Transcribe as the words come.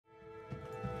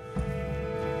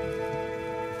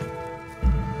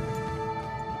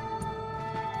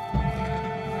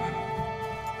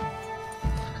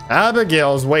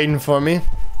Abigail's waiting for me.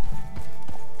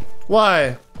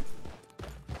 Why?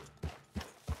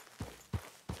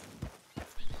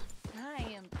 I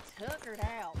am tuckered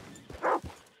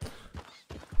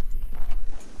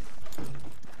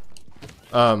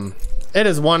out. It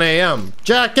is 1 a.m.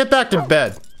 Jack, get back to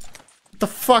bed. What the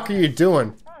fuck are you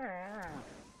doing?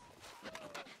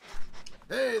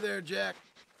 Hey there, Jack.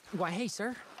 Why, hey,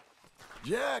 sir.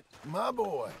 Jack, my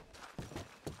boy.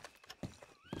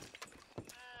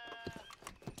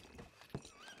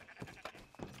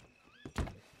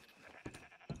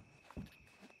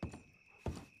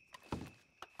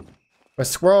 My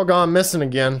squirrel gone missing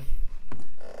again.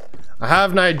 I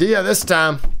have an idea this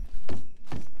time.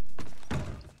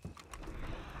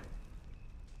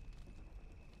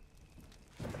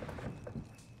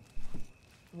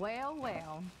 Well,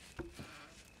 well.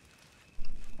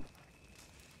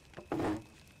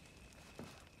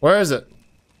 Where is it?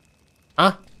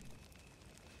 Huh?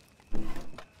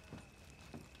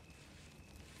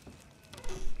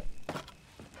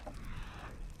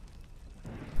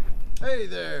 Hey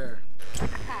there.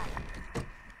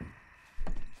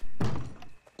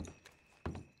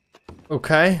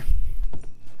 Okay.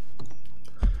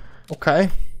 Okay.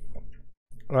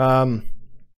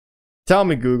 Tell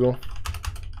me, Google.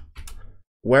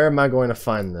 Where am I going to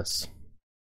find this?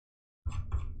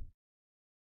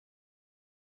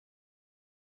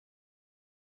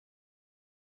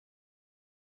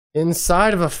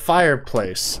 Inside of a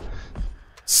fireplace.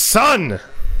 Son!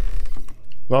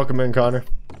 Welcome in, Connor.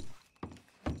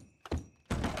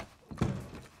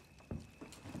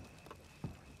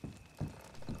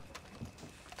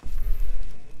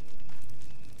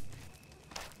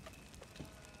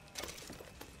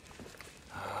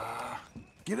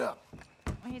 Get up.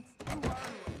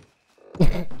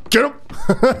 Get him!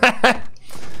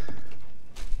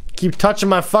 Keep touching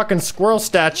my fucking squirrel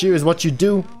statue is what you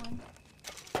do.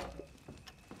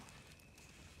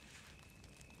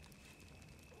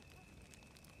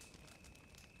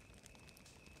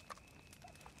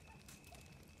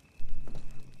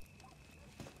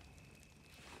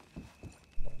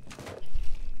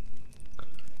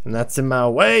 And that's in my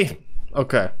way.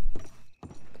 Okay.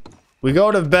 We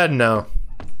go to bed now.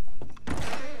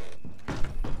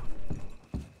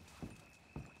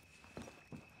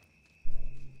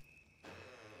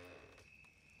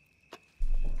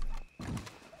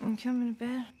 I'm coming to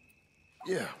bed.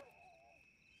 Yeah.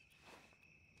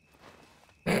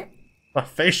 My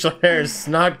facial hair is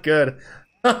not good.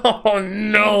 Oh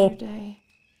no. How's your day?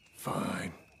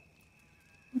 Fine.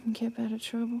 Kept out of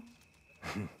trouble.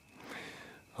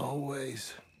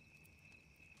 Always.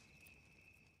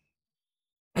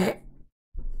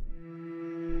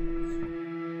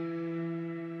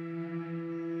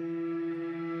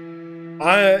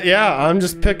 Yeah, I'm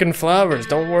just picking flowers.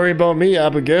 Don't worry about me,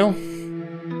 Abigail.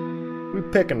 We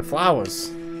picking flowers.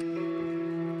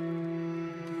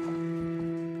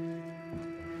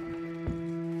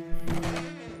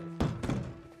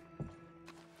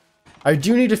 I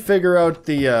do need to figure out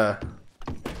the,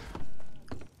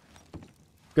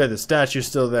 Good, the statue's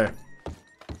still there.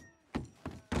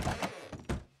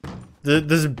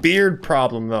 This beard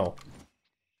problem, though.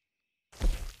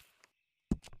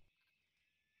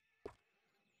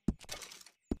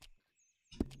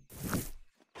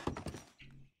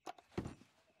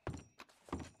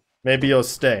 Maybe you'll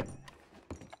stay.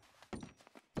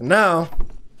 And now,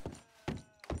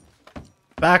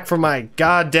 back for my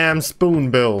goddamn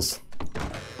spoonbills.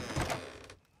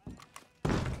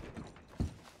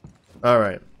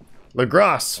 Alright.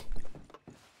 LaGrosse.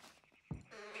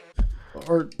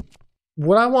 Or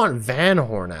would I want Van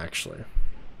Horn, actually?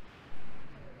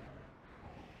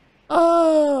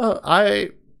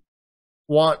 I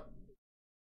want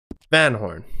Van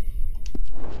Horn.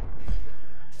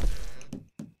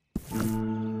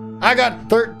 I got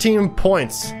 13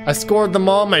 points. I scored them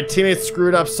all. My teammates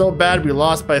screwed up so bad we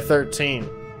lost by 13.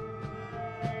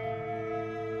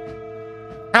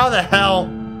 How the hell?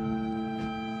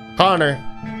 Connor,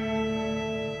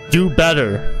 do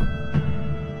better.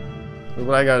 That's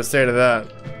what I gotta say to that.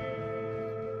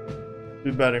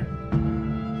 Do better.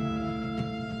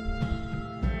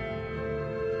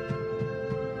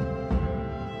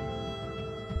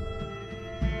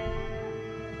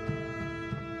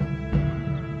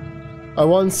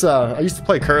 I used to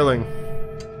play curling,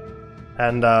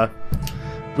 and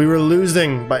we were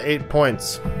losing by 8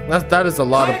 points. That is a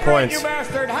lot of points. You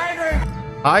bastard, hydrate!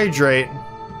 Hydrate?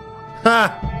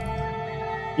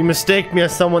 Ha! You mistake me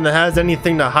as someone that has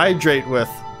anything to hydrate with.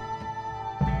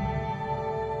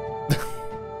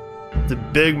 It's a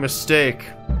big mistake.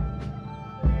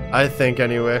 I think,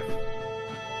 anyway.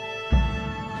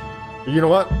 You know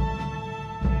what?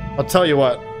 I'll tell you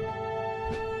what.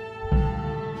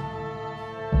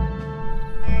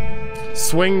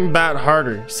 Swing bat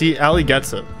harder. See, Allie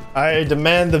gets it. I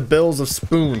demand the bills of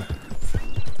spoon.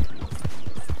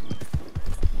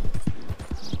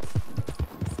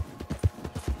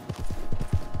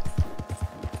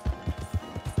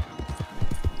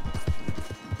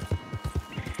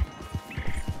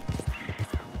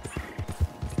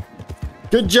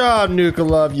 Good job, Nuka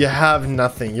Love. You have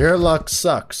nothing. Your luck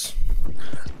sucks.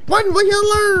 When will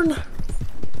you learn?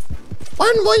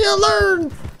 When will you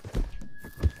learn?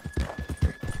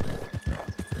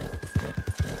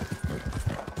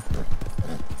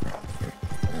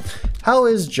 How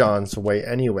is John's weight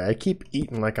anyway? I keep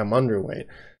eating like I'm underweight.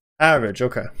 Average,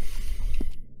 okay.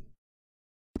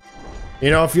 You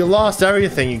know, if you lost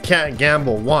everything, you can't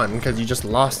gamble one because you just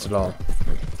lost it all.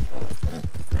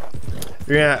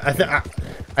 Yeah,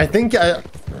 I think at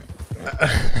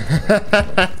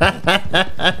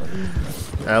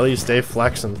least stay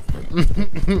flexing.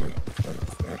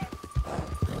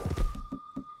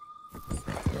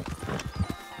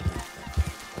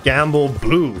 Gamble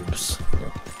boobs.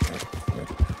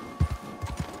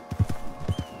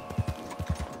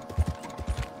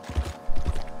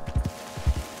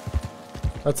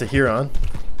 That's a Huron.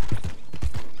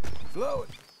 Blow it.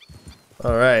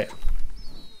 All right.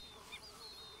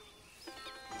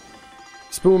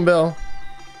 Spoonbill.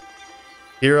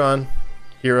 Huron.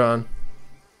 Huron.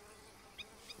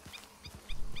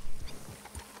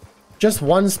 Just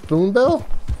one spoonbill?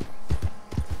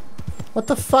 What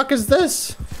the fuck is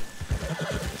this?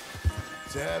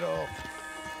 Saddle.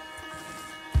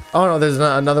 Oh no, there's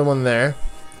another one there.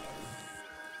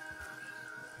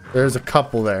 There's a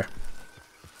couple there.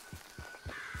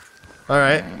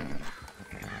 Alright.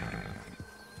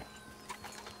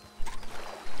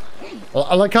 Well,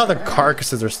 I like how the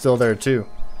carcasses are still there too.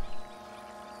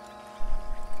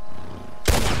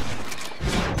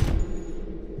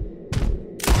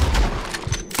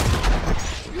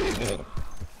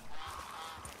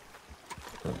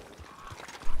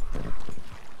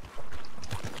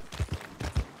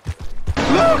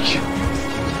 Look!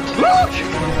 Look!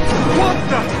 What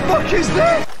the fuck is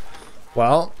that?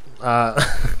 Well,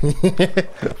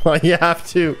 well, you have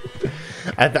to.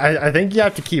 I think you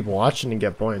have to keep watching to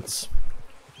get points.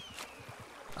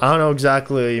 I don't know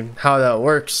exactly how that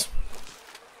works.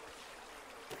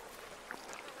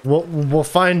 We'll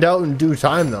find out in due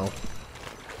time, though.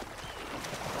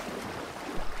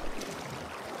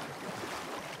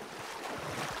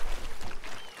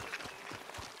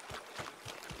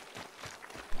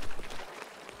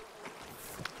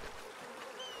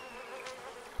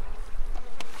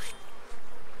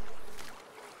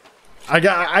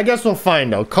 I guess we'll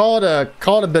find out. Call it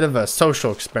a bit of a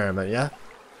social experiment, yeah?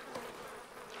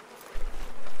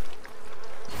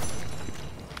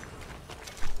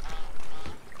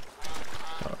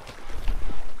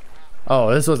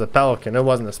 Oh, this was a pelican. It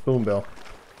wasn't a spoonbill.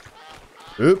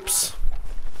 Oops.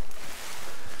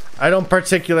 I don't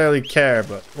particularly care,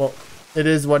 but well, it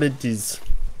is what it is.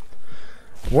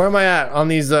 Where am I at on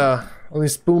these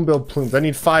spoonbill plumes? I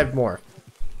need 5 more.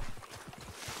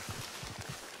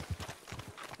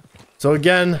 So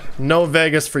again, no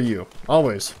Vegas for you.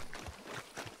 Always.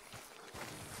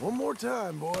 One more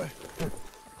time, boy.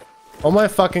 Oh my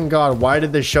fucking god, why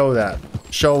did they show that?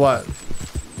 Show what?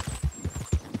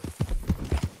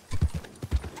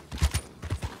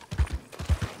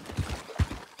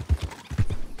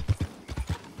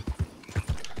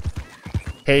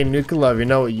 Hey, Nuka Love, you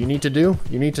know what you need to do?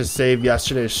 You need to save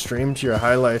yesterday's stream to your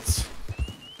highlights.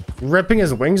 Ripping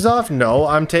his wings off? No,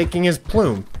 I'm taking his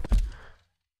plume.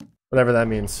 Whatever that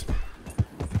means.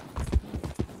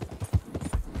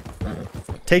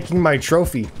 Taking my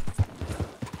trophy.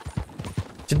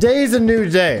 Today's a new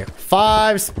day.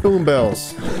 5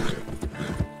 spoonbills.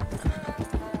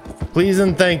 Please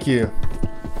and thank you.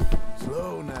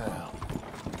 Slow now.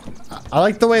 I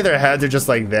like the way their heads are just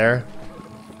like there.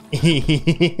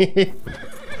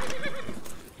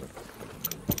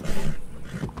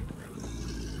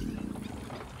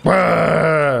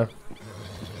 Brrr.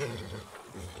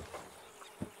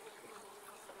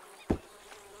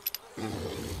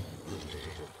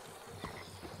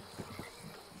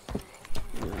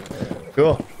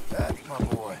 Cool. That's my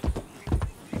boy.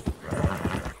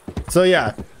 So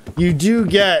yeah, you do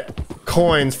get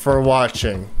coins for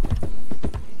watching.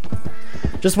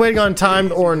 Just waiting on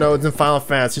timed ore nodes in Final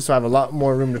Fantasy, so I have a lot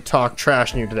more room to talk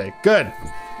trash in you today. Good.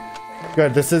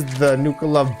 Good. This is the Nuka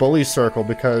Love bully circle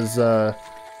because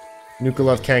Nuka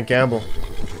Love can't gamble,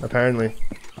 apparently.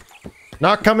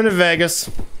 Not coming to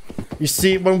Vegas. You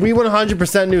see, when we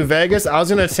 100% New Vegas, I was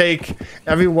gonna take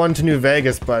everyone to New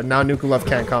Vegas, but now NukaLove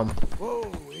can't come.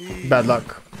 Bad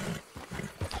luck.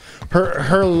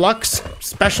 Her luck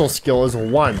special skill is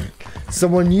 1. So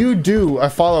when you do a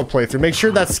follow playthrough, make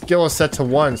sure that skill is set to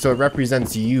 1 so it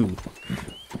represents you.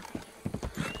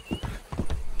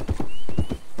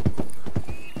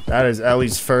 That is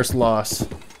Ellie's first loss.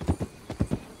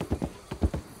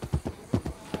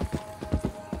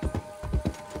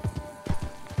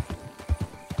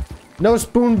 No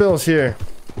spoonbills here.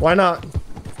 Why not?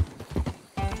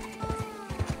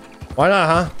 Why not,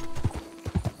 huh?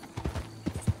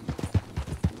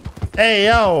 Hey,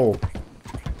 yo!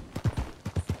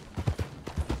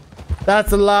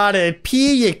 That's a lot of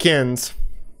pelikins.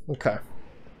 Okay.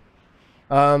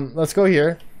 Let's go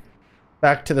here.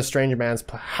 Back to the strange man's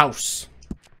house.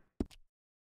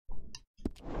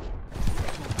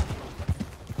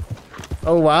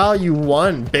 Oh wow, you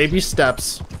won. Baby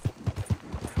steps.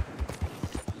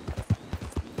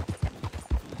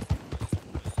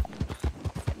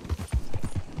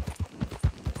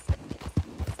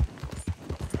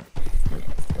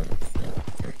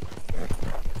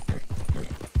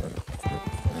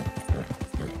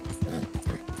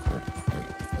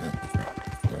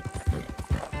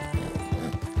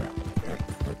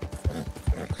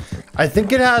 I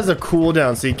think it has a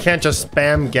cooldown, so you can't just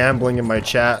spam gambling in my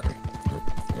chat.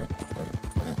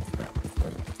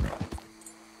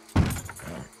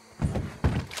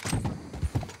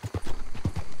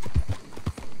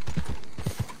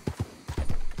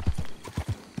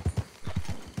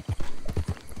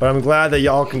 But I'm glad that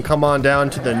y'all can come on down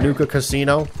to the Nuka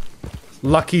Casino.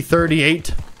 Lucky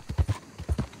 38.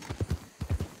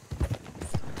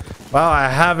 Wow, I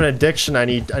have an addiction I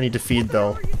need to feed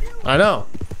though. I know.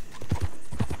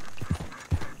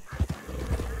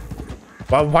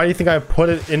 Why do you think I put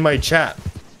it in my chat?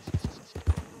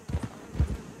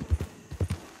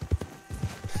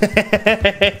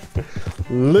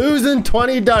 Losing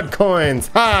 20 dud coins.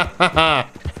 Ha ha ha.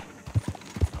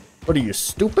 What are you,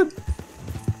 stupid?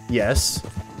 Yes.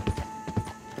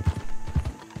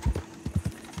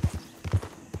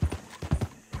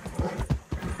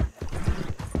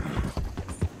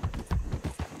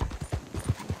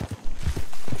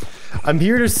 I'm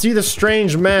here to see the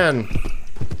strange man.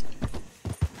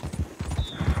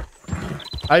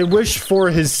 I wish for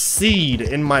his seed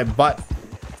in my butt.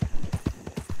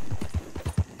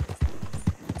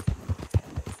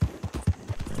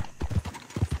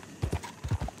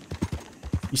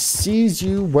 He sees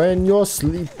you when you're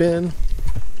sleeping.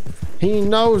 He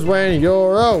knows when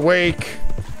you're awake.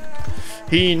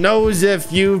 He knows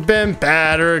if you've been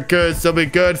bad or good, so be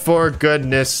good for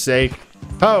goodness sake.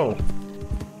 Oh!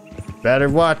 Better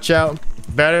watch out.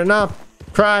 Better not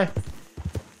cry.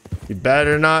 You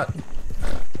better not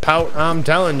pout, I'm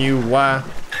telling you why.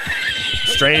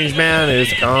 Strange man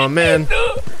is coming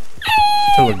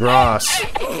to lacrosse.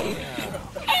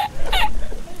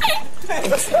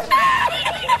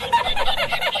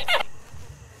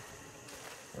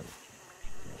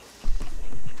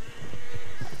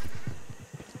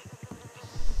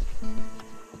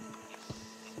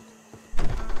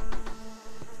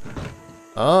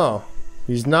 Oh,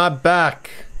 he's not back.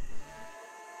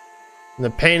 And the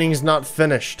painting's not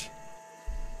finished.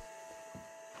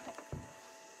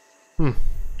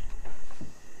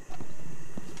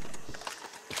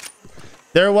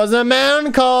 There was a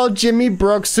man called Jimmy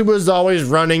Brooks who was always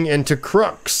running into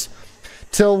crooks.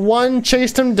 Till one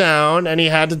chased him down and he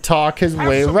had to talk his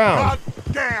way around.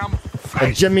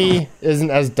 But Jimmy isn't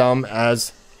as dumb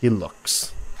as he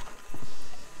looks.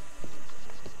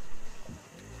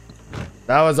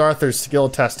 That was Arthur's skill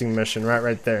testing mission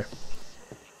right there.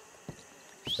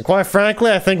 And quite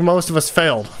frankly, I think most of us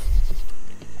failed.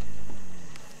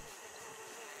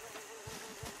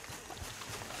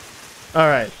 All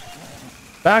right,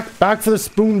 back for the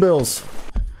spoonbills.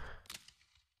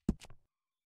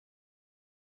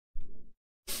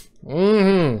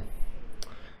 Let's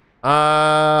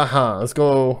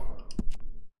go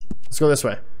this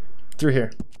way, through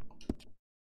here.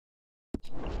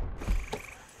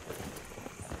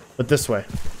 But this way.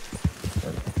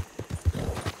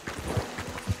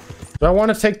 Do I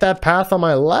want to take that path on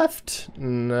my left?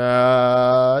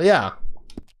 Yeah.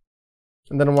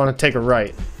 And then I want to take a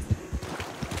right.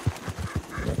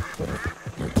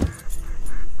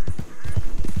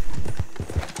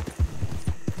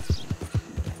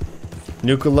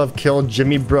 NukaLove killed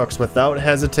Jimmy Brooks without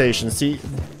hesitation. See,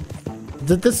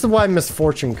 this is why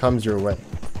misfortune comes your way.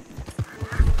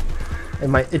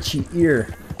 And my itchy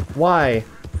ear. Why?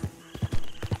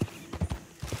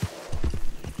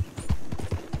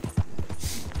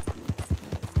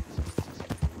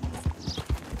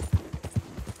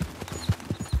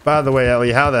 By the way,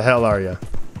 Ellie, how the hell are you?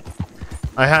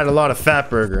 I had a lot of fat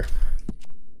burger.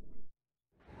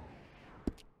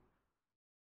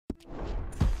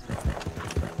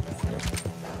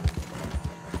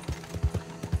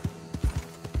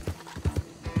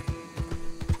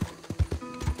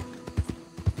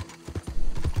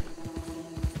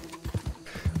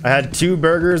 I had 2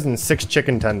 burgers and 6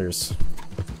 chicken tenders.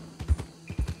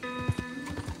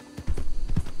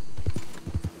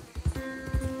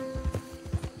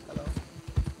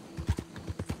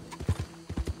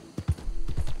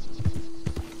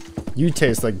 You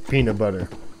taste like peanut butter.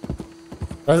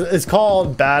 It's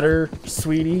called batter,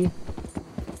 sweetie.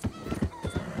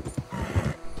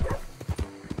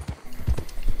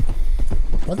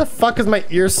 Why the fuck is my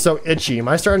ear so itchy? Am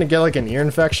I starting to get like an ear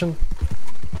infection?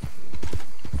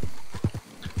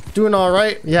 Doing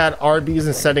alright. Yeah, at Arby's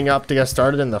and setting up to get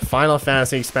started in the Final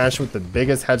Fantasy expansion with the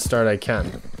biggest head start I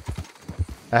can.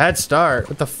 A head start?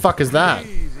 What the fuck is that?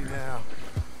 Easy now.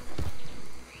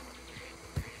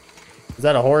 Is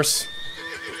that a horse?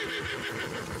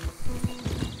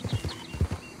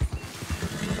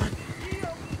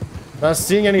 Not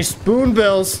seeing any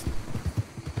spoonbills.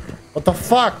 What the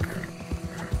fuck?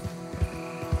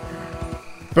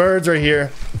 Birds are here.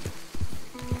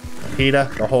 Peter,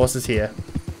 the horse is here.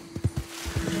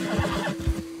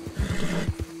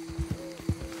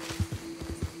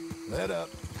 Let up.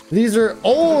 These are...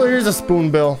 Oh, here's a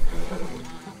spoonbill.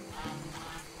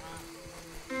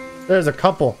 There's a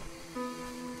couple.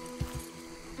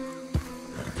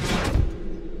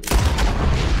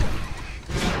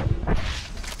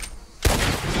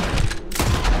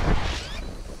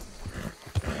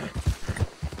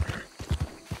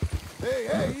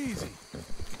 Hey, easy.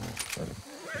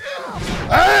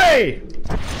 Hey!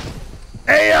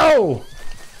 Ayo!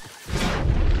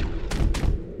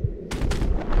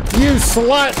 You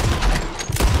slut!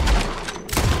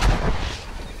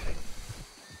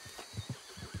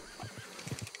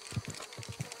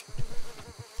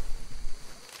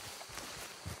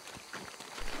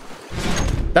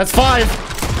 That's 5.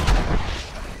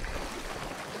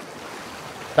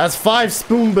 That's 5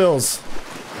 spoonbills.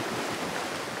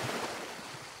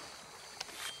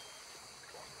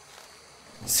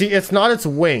 See, it's not its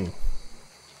wing.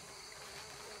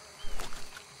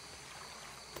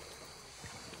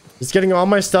 Just getting all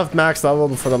my stuff max level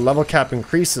before the level cap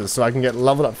increases so I can get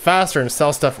leveled up faster and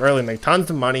sell stuff early and make tons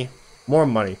of money. More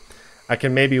money. I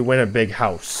can maybe win a big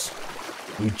house.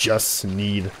 We just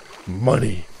need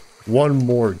money. One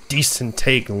more decent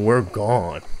take and we're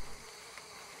gone.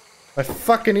 My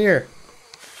fucking ear.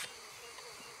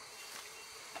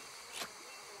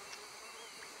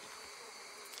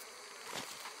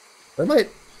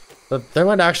 There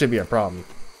might actually be a problem.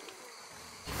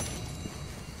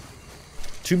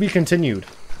 To be continued.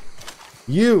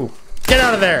 You get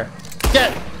out of there.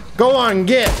 Go on,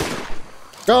 get.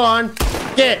 Go on,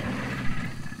 get.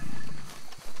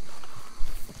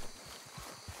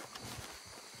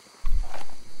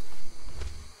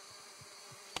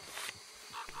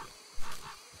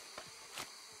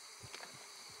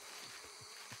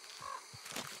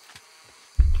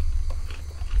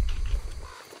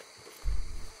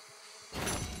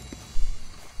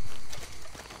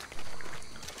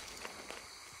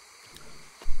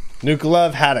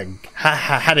 NukaDud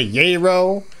had a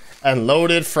gyro and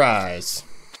loaded fries.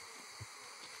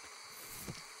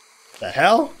 The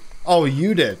hell? Oh,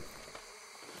 you did.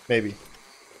 Maybe.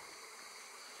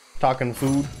 Talking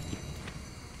food.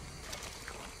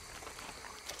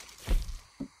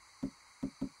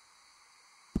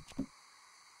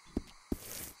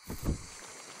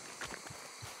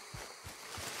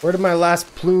 Where did my last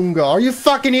plume go? Are you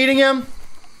fucking eating him?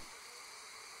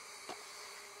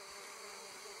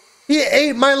 He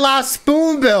ate my last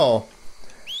spoonbill.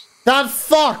 That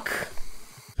fuck.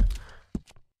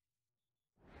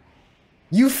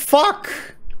 You fuck.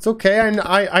 It's okay.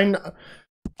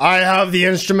 I have the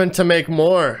instrument to make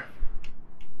more.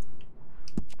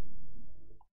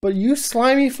 But you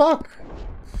slimy fuck.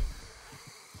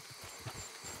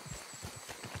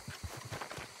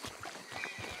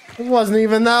 It wasn't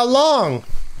even that long.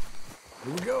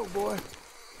 Here we go, boy.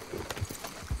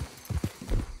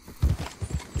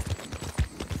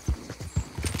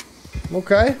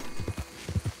 Okay.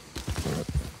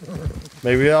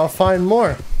 Maybe I'll find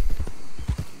more.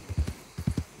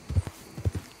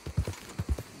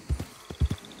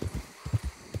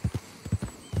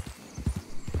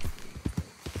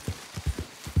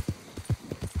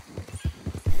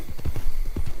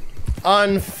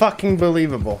 Unfucking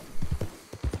believable.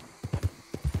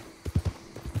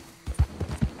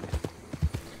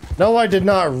 No, I did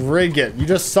not rig it. You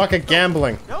just suck at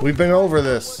gambling. We've been over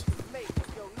this.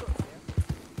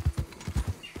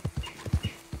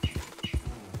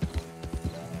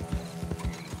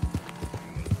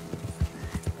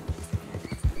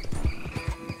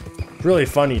 Really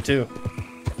funny too.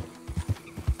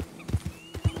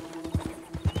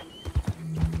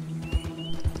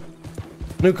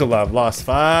 NukaDud lost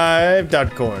 5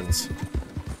 dud coins.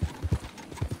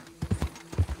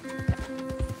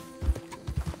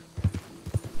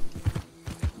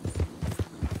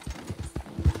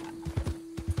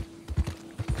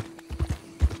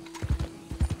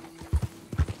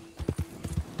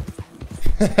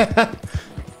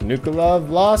 NukaDud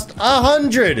lost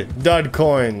 100 dud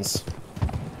coins.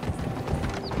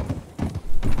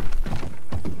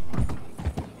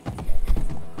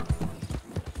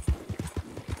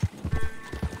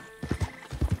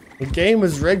 The game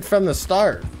was rigged from the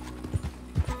start.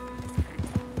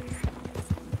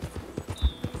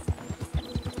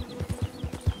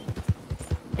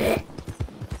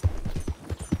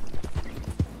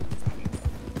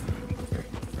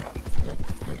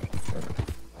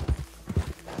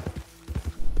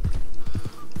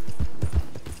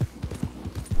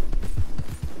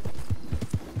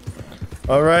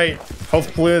 All right,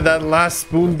 hopefully that last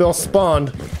spoonbill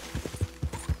spawned.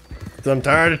 'Cause I'm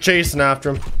tired of chasing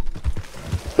after him.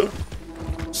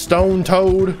 Stone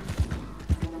toad,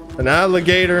 an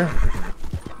alligator.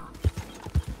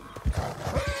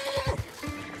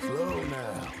 Slow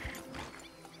now.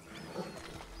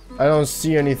 I don't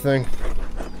see anything.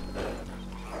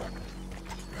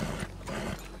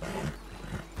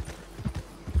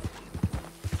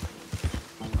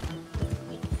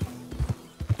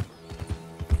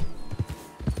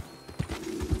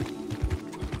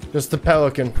 Just a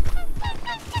pelican.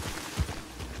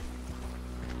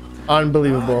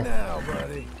 Unbelievable. Now,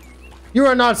 buddy. You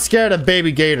are not scared of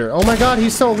baby gator. Oh my god,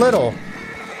 he's so little.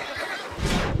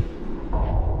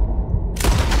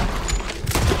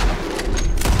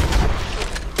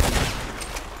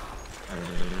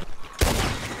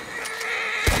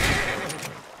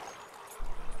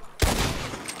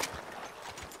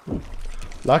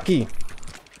 Lucky.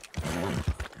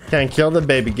 Can't kill the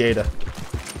baby gator.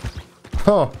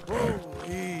 Huh. Whoa,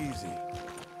 easy.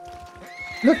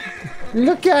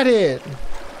 Look at it.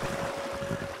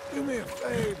 Do me a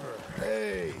favor.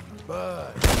 Hey,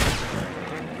 bud.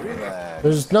 Relax.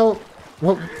 There's no...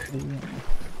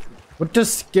 What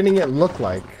does skinning it look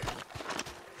like?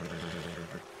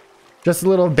 Just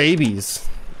little babies.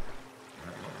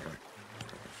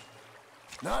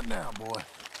 Not now, boy.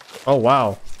 Oh,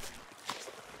 wow.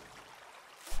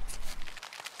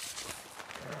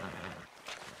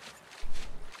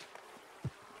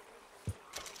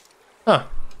 Huh.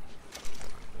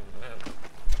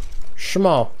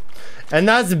 Small. And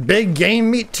that's big game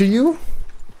meat to you?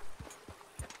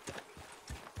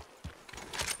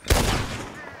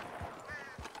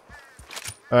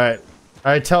 Alright.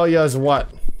 I tell you as what.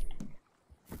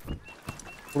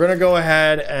 We're gonna go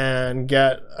ahead and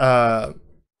get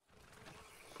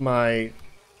my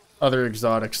other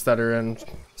exotics that are in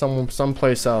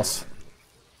someplace else.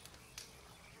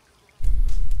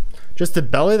 Just the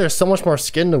belly, there's so much more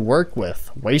skin to work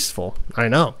with. Wasteful. I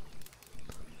know.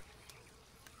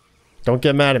 Don't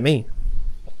get mad at me.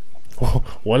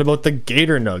 What about the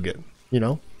gator nugget? You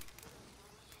know?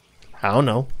 I don't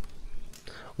know.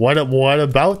 What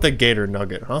about the gator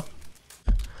nugget, huh?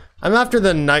 I'm after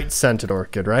the night scented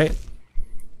orchid, right?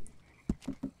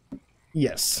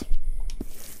 Yes.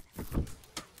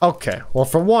 Okay, well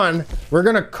for one, we're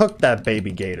gonna cook that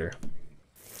baby gator.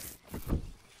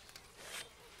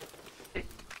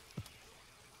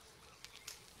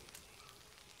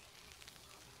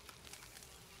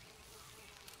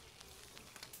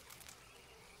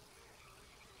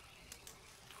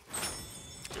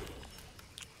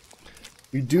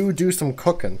 You do some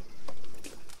cooking.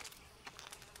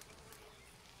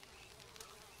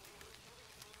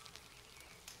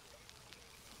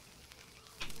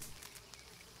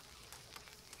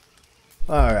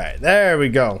 Alright, there we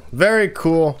go. Very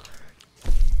cool.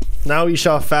 Now we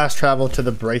shall fast travel to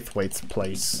the Braithwaite's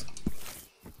place.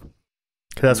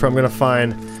 That's where I'm gonna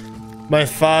find my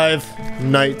 5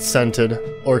 night scented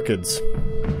orchids.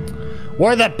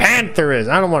 Where the panther is!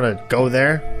 I don't want to go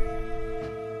there.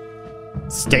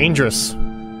 It's dangerous.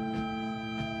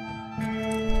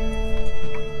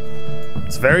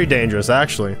 It's very dangerous,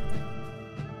 actually.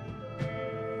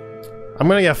 I'm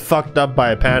gonna get fucked up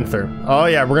by a panther. Oh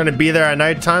yeah, we're gonna be there at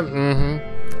nighttime? Mm-hmm.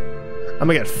 I'm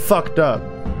gonna get fucked up.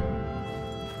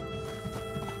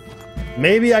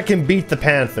 Maybe I can beat the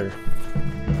panther.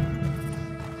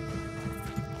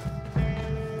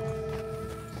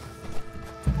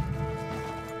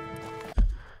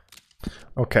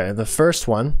 Okay, the first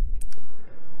one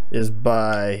is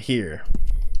by here.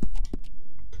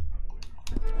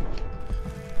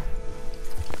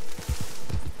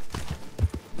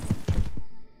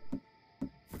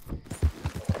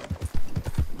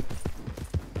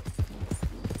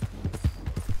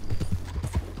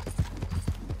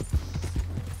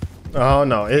 Oh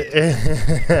no,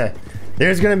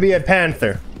 there's gonna be a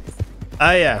panther.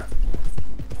 Oh yeah.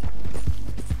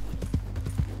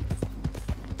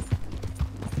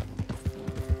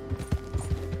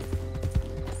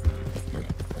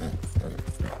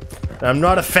 I'm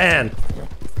not a fan.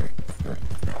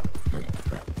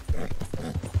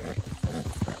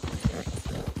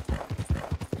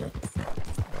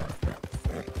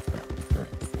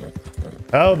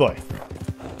 Oh boy.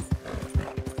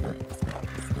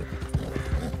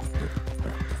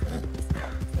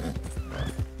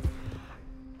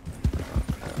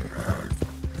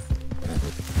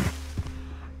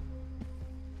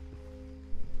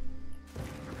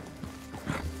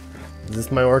 Is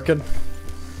this my orchid?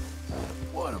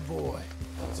 What a boy.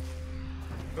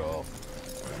 Oh,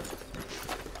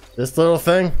 This little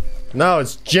thing? No,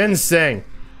 it's ginseng.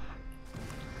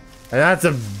 And that's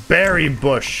a berry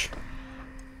bush.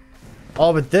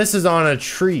 Oh, but this is on a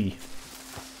tree.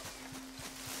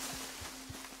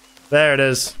 There it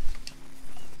is.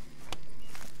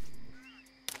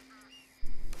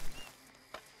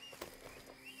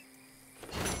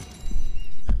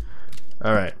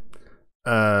 All right.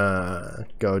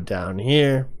 Go down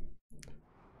here.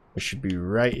 It should be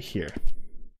right here.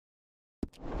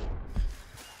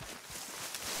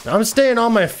 Now I'm staying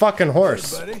on my fucking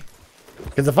horse. buddy.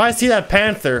 Because if I see that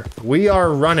panther, we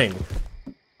are running.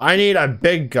 I need a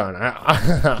big gun.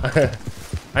 I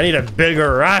need a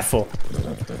bigger rifle.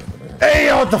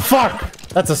 Hey, what the fuck?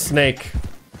 That's a snake.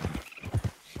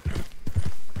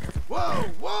 Whoa,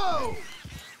 whoa!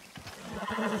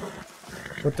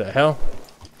 What the hell?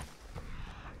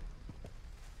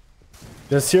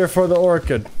 Just here for the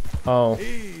orchid. Oh.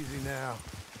 Easy now.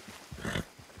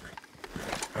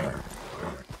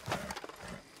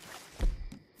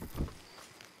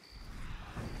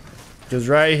 Just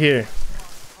right here.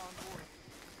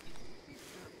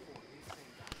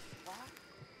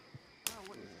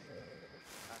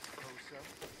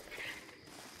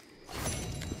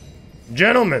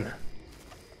 Gentlemen.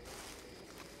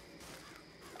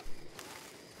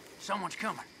 Someone's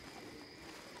coming.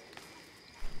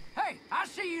 Hey, I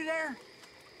see you there.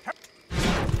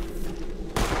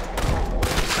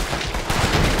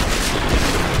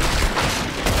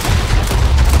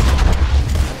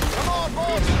 Come on,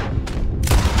 boys!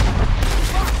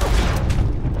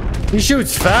 He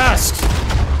shoots fast.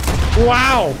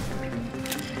 Wow.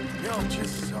 You're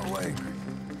just so angry.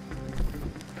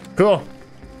 Cool.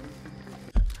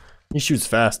 He shoots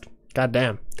fast. God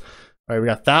damn. All right, we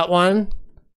got that one.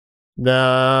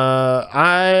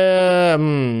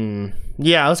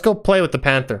 Yeah, let's go play with the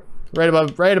panther. Right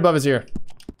above his ear.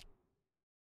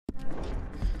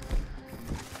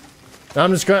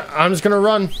 I'm just gonna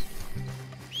run.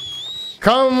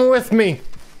 Come with me.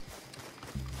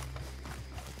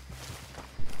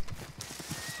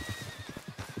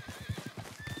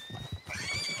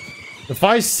 If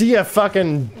I see a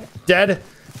fucking dead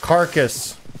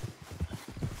carcass,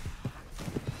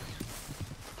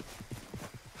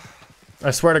 I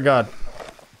swear to God.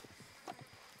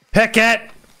 Pick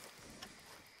it!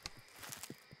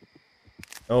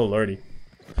 Oh, lordy.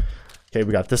 Okay,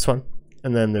 we got this one.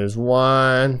 And then there's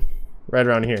one right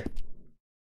around here.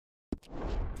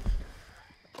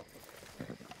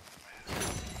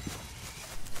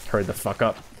 Hurry the fuck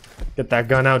up. Get that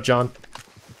gun out, John.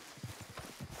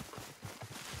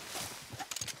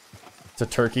 It's a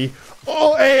turkey.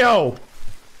 Oh, AO!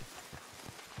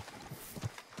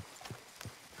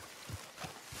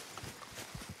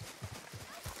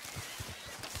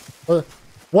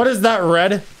 What is that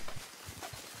red?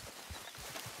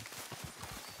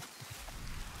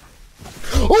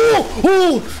 Oh!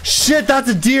 Oh! Shit, that's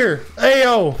a deer!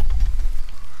 Ayo!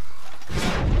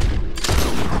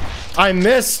 I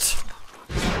missed!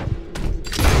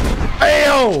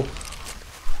 Ayo!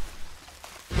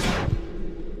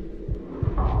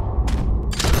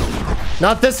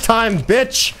 Not this time,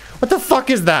 bitch! What the fuck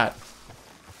is that?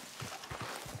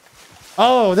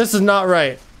 Oh, this is not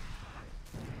right.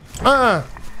 All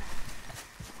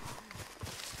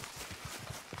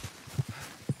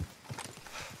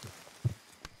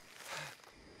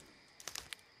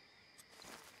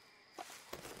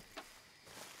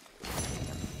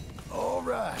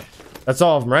right. That's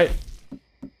all of them, right?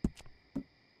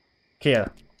 Okay, yeah.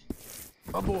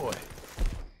 My boy.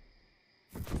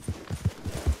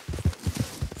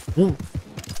 Ooh.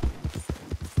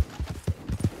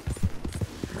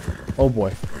 Oh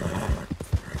boy.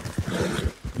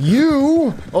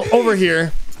 You over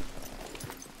here.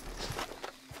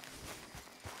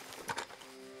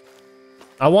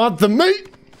 I want the meat.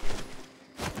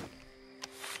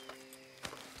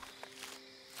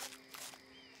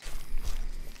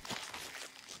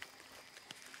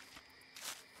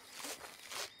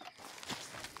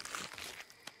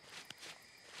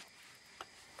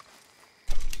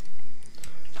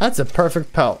 That's a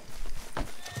perfect pelt.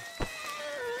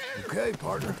 Okay,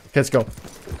 partner. Let's go.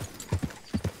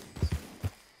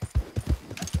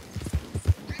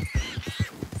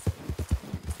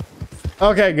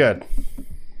 Okay, good.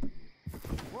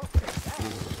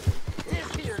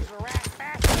 This here's the rat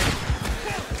bastard.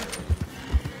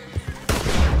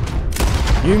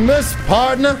 You missed,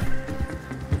 partner.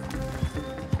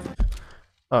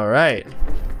 All right.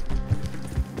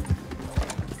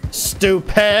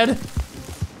 Stupid.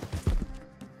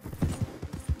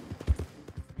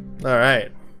 All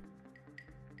right.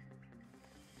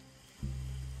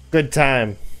 Good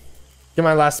time. Get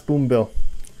my last spoon bill.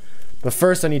 But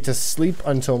first I need to sleep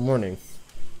until morning.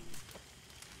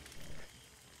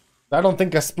 I don't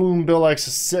think a spoon bill likes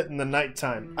to sit in the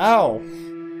nighttime. Ow!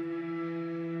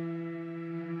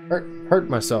 Hurt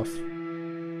myself.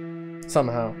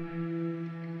 Somehow.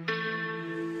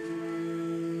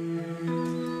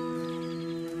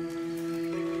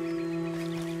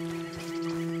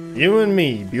 You and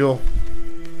me, Buell.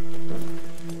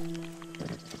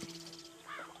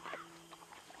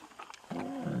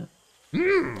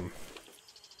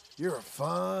 You're a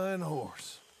fine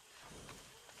horse.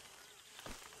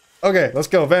 Okay, let's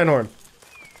go, Van Horn.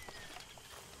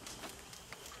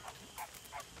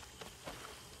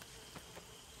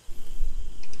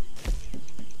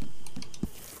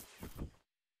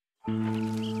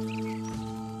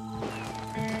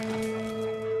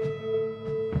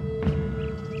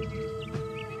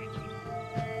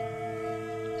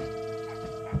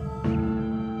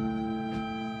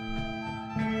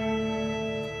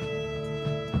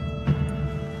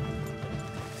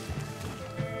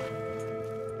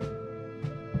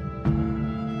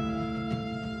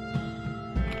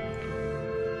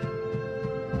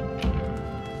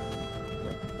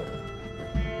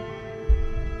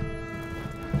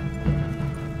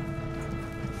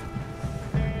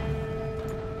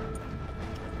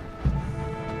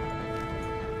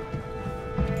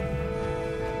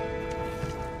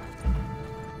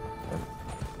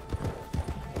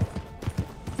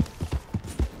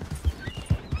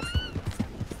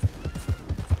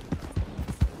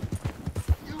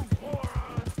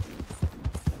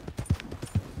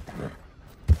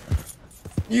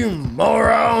 You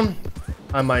moron!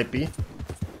 I might be.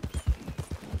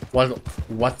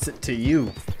 What's it to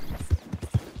you?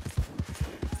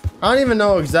 I don't even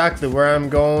know exactly where I'm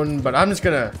going, but I'm just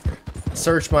gonna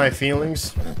search my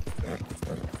feelings.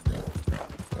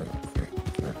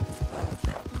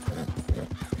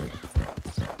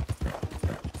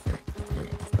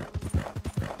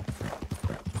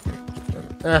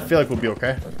 And I feel like we'll be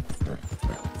okay.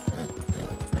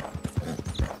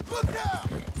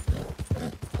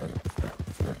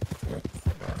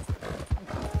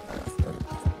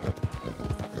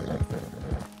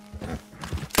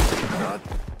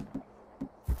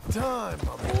 Time,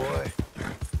 my boy.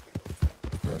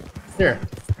 Here.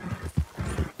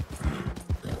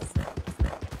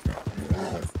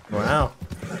 Wow.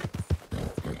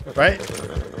 Right?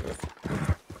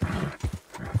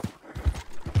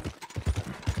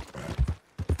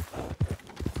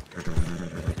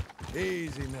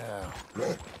 Easy now.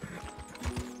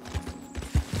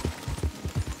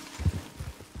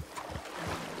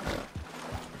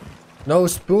 No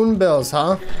spoon bills,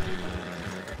 huh?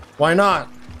 Why not?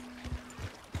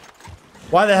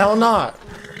 Why the hell not?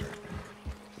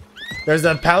 There's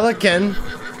a pelican.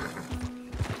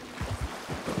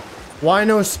 Why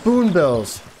no spoon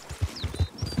bills?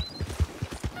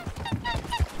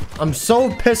 I'm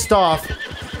so pissed off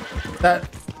that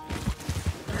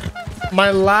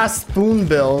my last spoon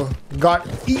bill got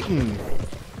eaten.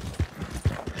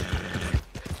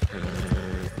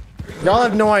 Y'all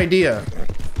have no idea.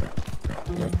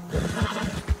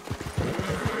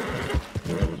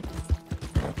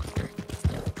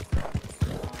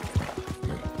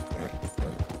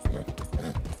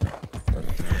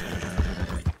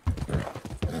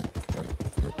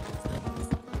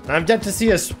 I've yet to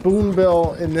see a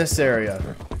spoonbill in this area.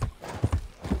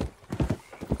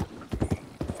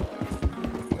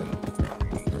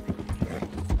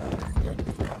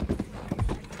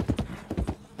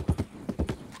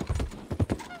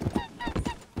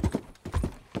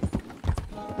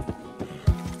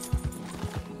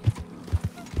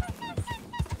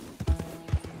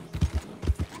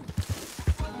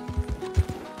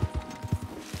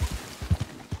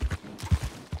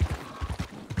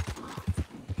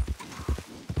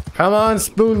 Come on,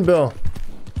 spoonbill.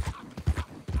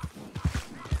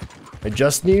 I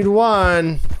just need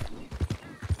one.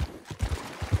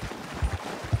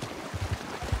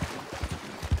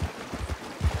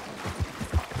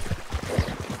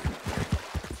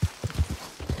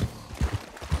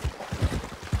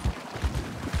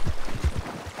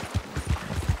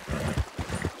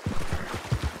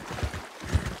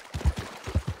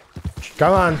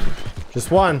 Come on.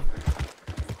 Just one.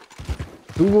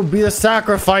 Who will be the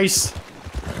sacrifice?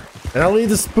 And I'll leave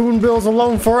the spoonbills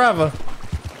alone forever.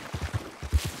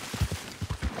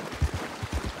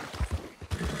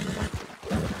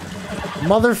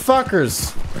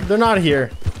 Motherfuckers. They're not here.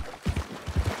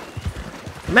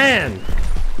 Man.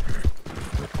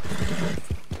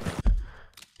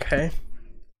 Okay.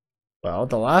 Well,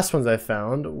 the last ones I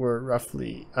found were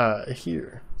roughly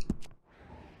here.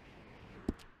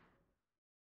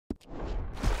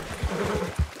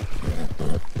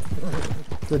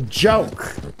 It's a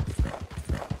joke.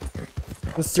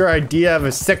 What's your idea of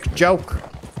a sick joke?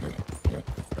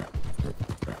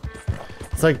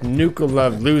 It's like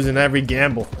NukaDud losing every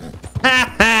gamble.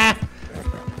 Ha ha!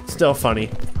 Still funny.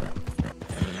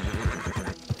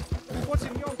 What's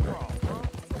in your craw, huh?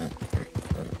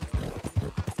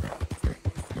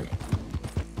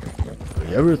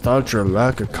 You ever thought your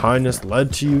lack of kindness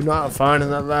led to you not finding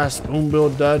that last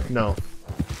spoonbill dud? No.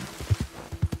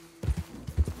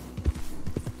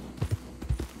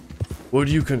 Would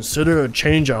you consider a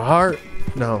change of heart?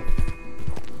 No.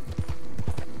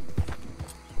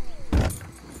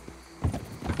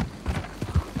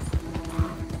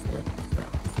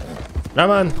 Come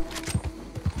on.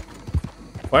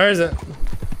 Where is it?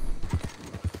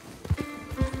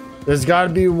 There's got to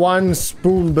be one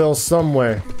spoonbill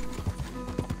somewhere.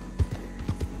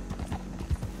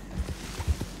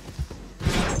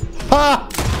 Ha!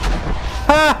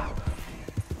 Ha!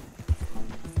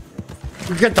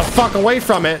 Get the fuck away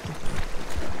from it.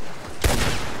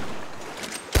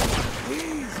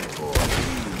 Easy, boy,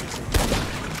 easy.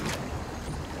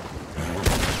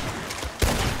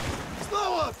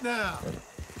 Slow up now.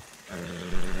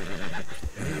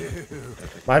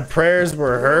 My prayers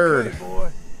were heard. Okay, boy.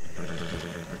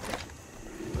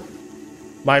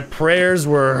 My prayers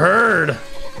were heard.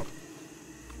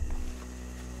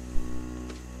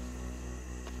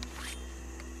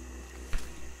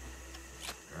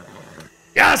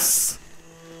 Yes!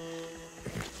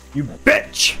 You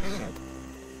bitch!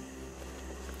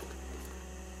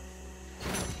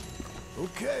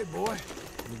 Okay, boy.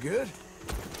 You good?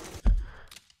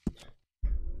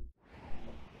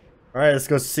 Alright, let's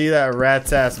go see that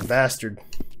rat's ass bastard.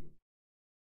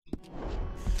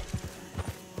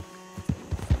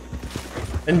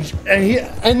 And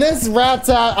this rat's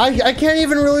ass, I can't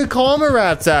even really call him a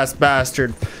rat's ass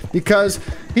bastard because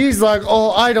he's like,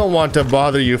 oh, I don't want to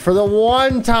bother you. For the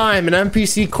one time an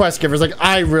NPC quest giver's like,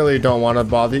 I really don't want to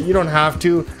bother you. You don't have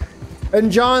to. And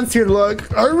John's here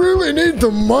like, I really need the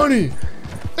money.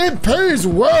 It pays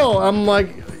well. I'm like,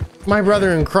 my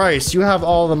brother in Christ, you have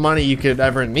all the money you could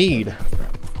ever need.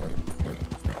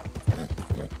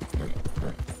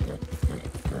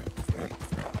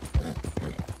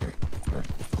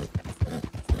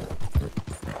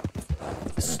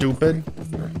 Stupid.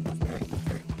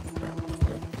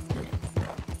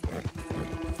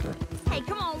 Hey,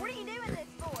 come on, what are you doing this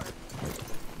for?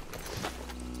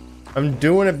 I'm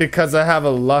doing it because I have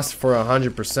a lust for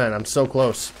 100%. I'm so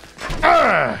close.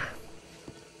 Ah!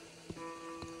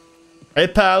 Hey,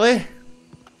 Pally.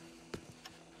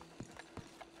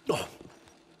 Oh,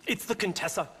 it's the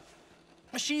Contessa.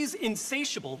 She's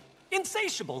insatiable.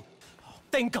 Insatiable. Oh,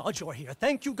 thank God you're here.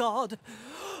 Thank you, God.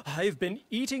 I've been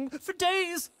eating for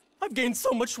days. I've gained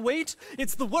so much weight.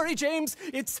 It's the worry, James.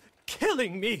 It's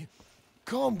killing me.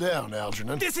 Calm down,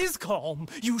 Algernon. This is calm.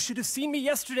 You should have seen me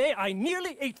yesterday. I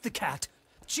nearly ate the cat.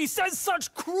 She says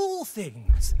such cruel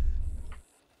things.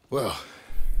 Well,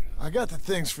 I got the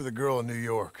things for the girl in New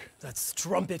York. That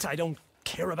strumpet, I don't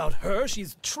care about her.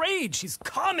 She's trade. She's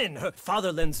common. Her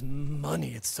father lends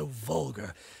money. It's so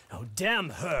vulgar. Oh, damn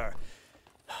her.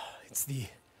 It's the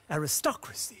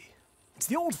aristocracy. It's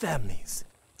the old families.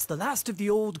 It's the last of the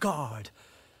old guard.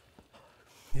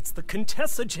 It's the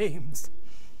Contessa, James.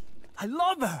 I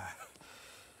love her.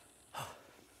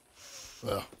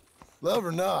 Well, love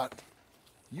or not,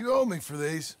 you owe me for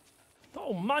these.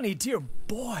 Oh, money, dear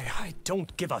boy. I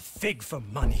don't give a fig for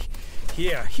money.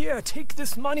 Here, take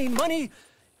this money. Money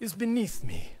is beneath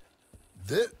me.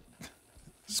 This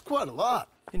is quite a lot.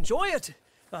 Enjoy it.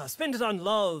 Spend it on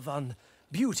love, on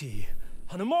beauty,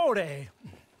 on amore.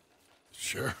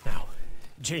 Sure. Now,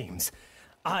 James,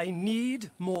 I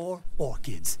need more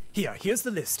orchids. Here's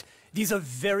the list. These are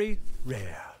very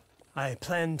rare. I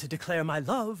plan to declare my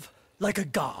love like a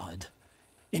god.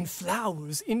 In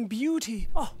flowers, in beauty.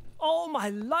 Oh, all my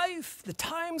life, the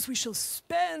times we shall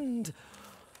spend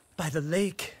by the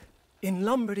lake in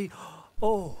Lombardy.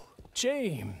 Oh,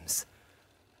 James.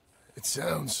 It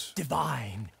sounds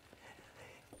Divine.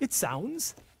 It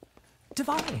sounds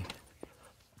divine.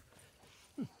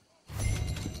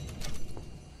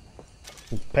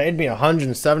 Paid me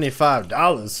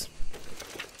 $175.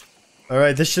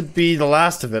 Alright, this should be the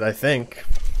last of it, I think.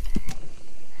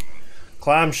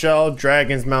 Clamshell,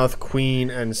 Dragon's Mouth, Queen,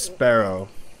 and Sparrow.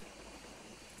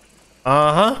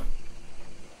 Uh-huh.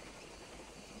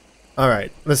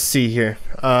 Alright, let's see here.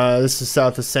 This is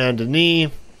south of Saint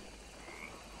Denis.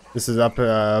 This is up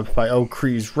by Oak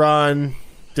Cree's Run.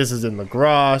 This is in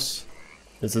Lagros.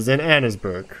 This is in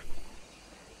Annesburg.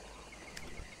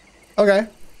 Okay.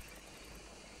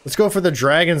 Let's go for the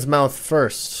Dragon's Mouth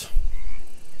first.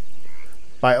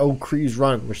 By Oak Cree's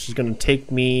Run, which is gonna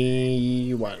take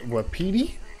me what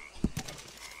PD?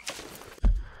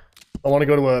 I want to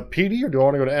go to a PD or do I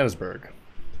want to go to Annesburg?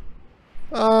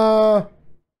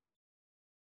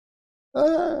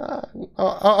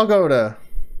 I'll go to.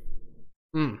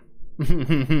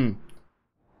 I'm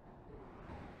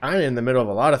in the middle of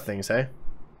a lot of things, hey.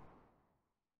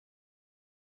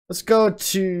 Let's go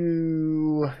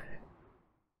to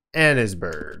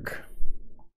Annesburg.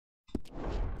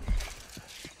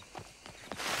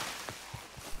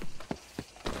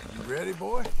 You ready,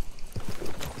 boy?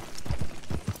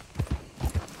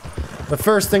 The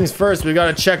first things first, we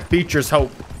gotta check Beecher's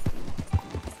Hope.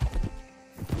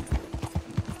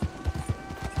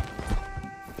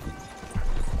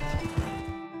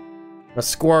 A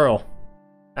squirrel.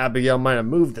 Abigail might have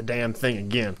moved the damn thing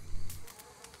again.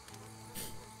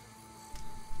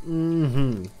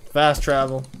 Fast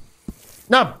travel.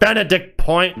 Not Benedict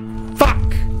Point. Fuck!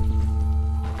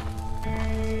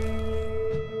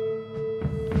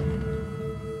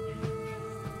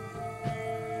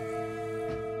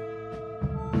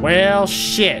 Well,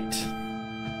 shit.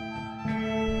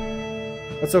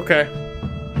 That's okay.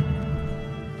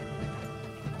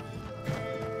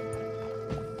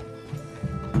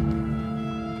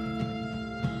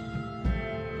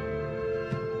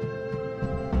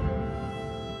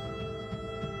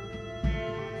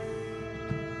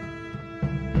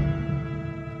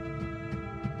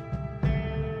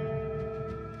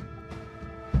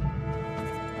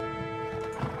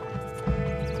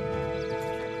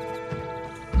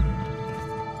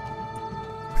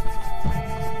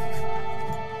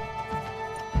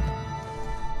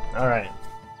 Alright.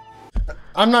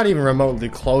 I'm not even remotely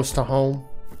close to home.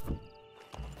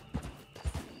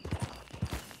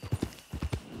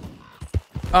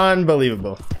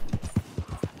 Unbelievable.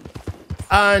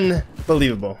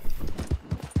 Unbelievable.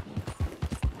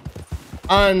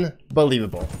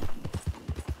 Unbelievable.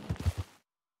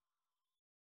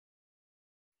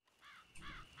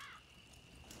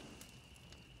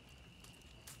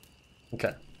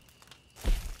 Okay.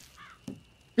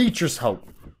 Beecher's Hope.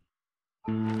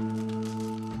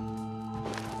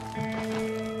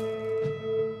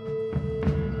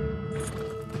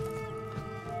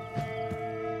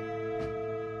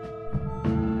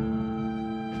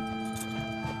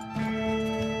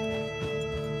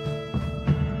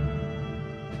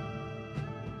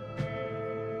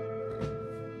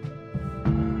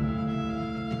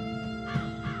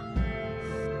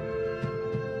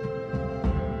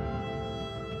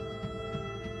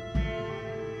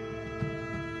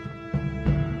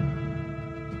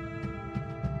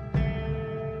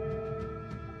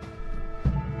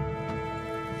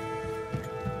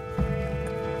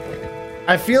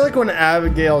 I feel like when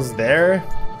Abigail's there,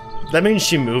 that means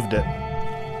she moved it.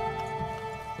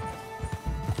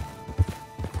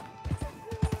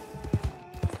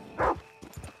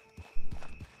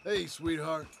 Hey,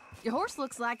 sweetheart. Your horse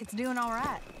looks like it's doing all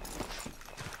right.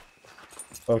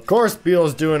 Of course,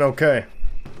 Beale's doing okay.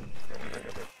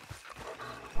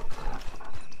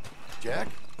 Jack?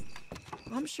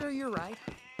 I'm sure you're right.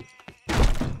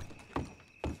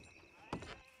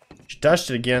 She touched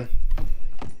it again.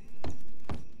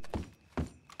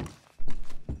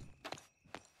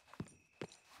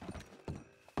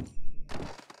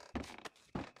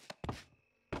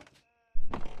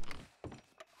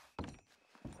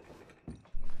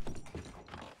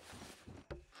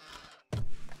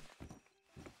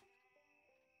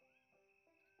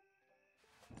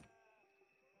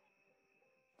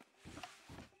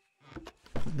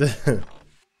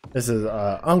 This is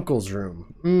Uncle's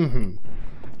room.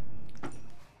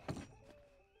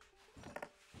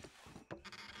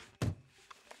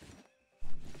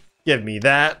 Give me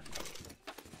that.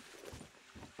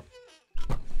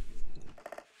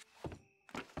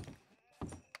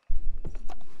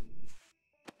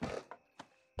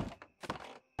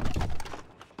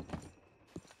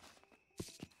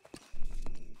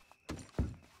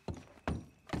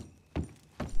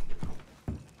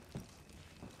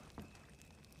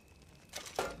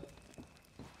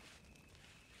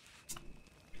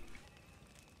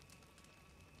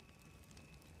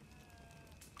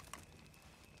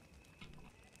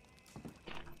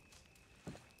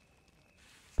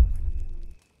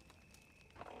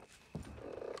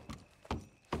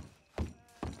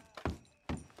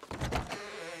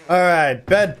 Alright,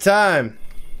 bedtime.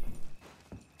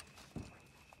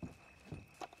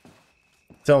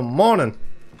 Till morning.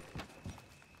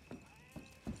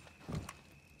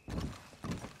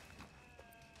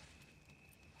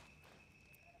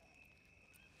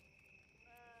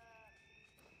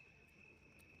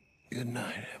 Good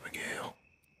night, Abigail.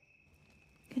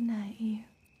 Good night, you.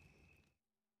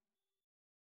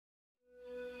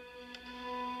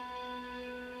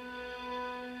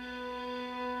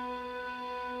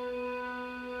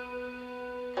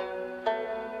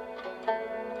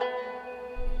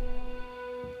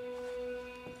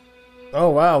 Oh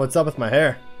wow, what's up with my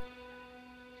hair?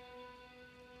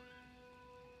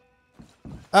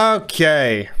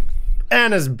 Okay.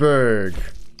 Annesburg.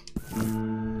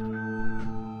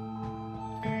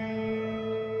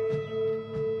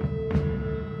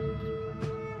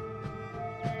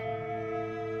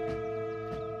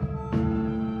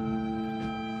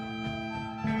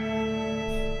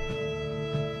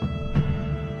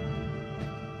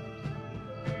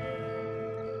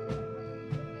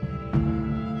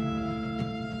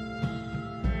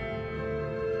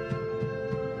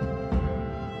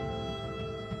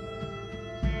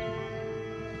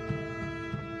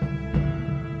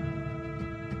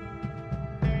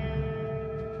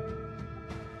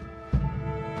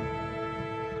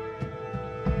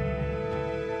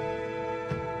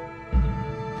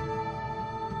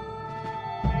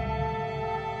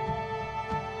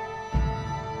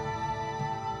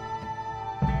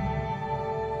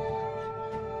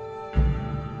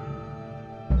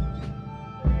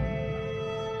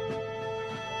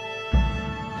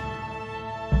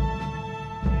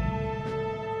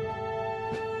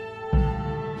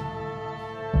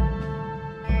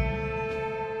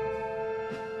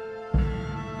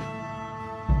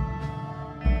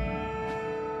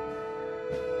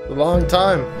 A long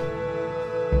time.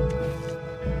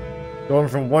 Going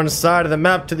from one side of the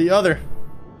map to the other.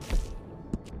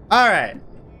 Alright.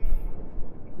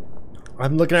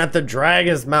 I'm looking at the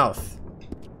dragon's mouth.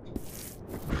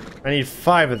 I need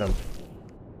 5 of them.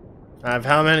 I have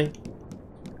how many?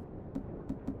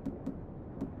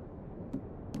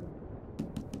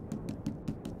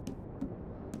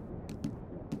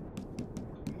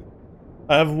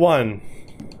 I have 1.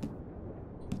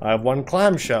 I have 1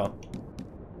 clamshell.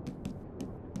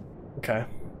 Okay.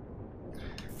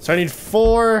 So I need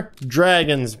 4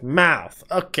 dragon's mouth.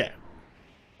 Okay.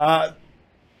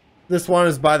 This one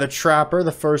is by the trapper,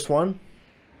 the first one.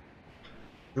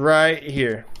 Right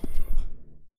here.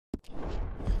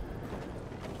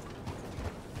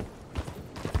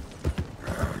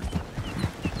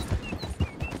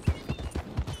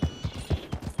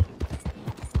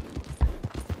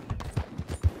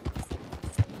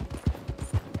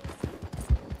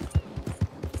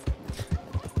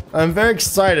 I'm very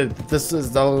excited that this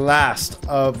is the last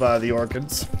of the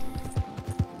orchids.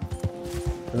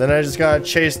 And then I just gotta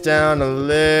chase down a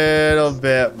little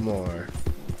bit more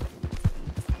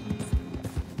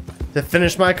to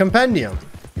finish my compendium.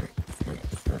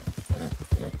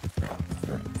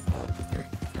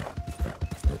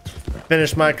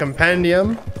 Finish my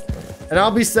compendium, and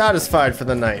I'll be satisfied for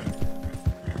the night.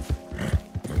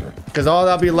 Because all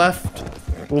that'll be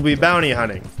left will be bounty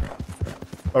hunting.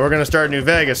 But we're gonna start New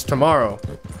Vegas tomorrow.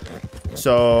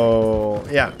 So,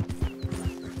 yeah.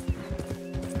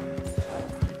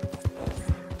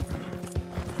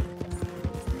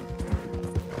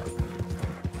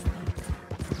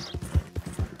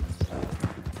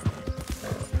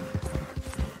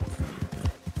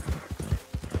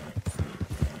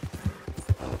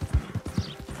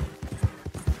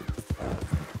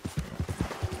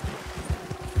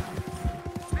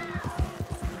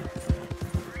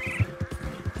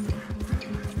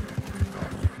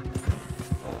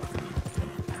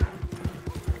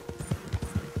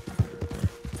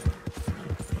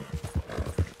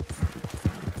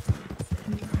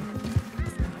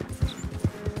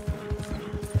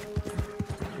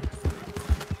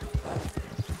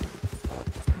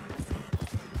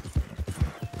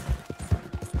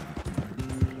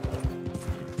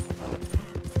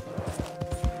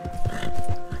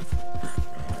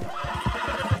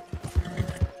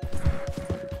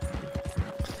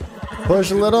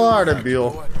 Push a little harder,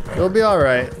 Buell. You'll be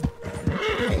alright.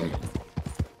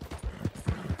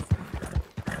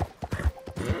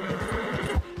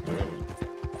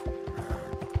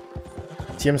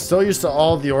 See, I'm so used to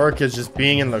all the orchids just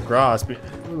being in the grass.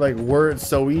 Like, where it's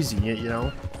so easy, you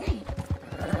know?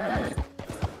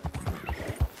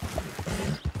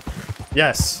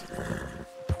 Yes.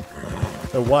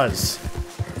 It was.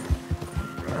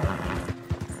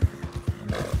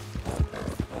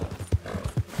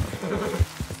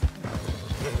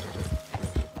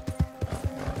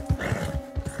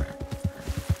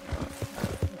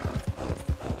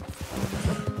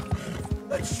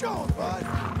 Push on, bud.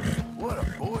 What a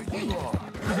boy you are.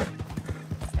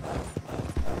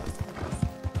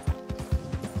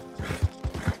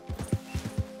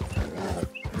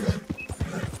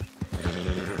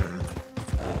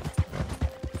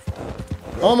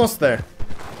 Almost there.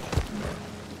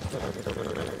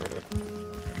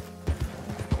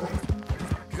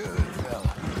 Good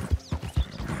fella.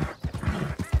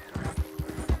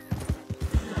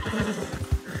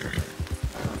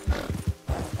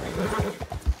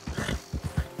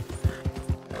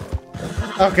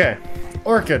 Okay.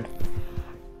 Orchid.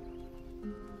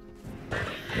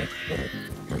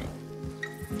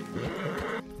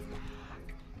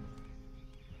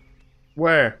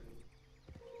 Where?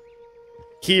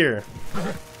 Here.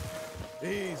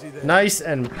 Easy there. Nice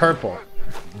and purple.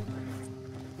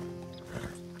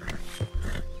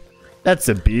 That's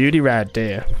a beauty right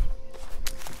there.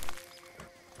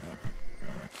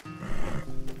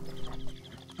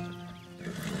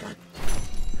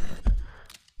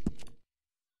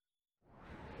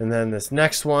 And then this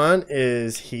next one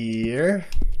is here.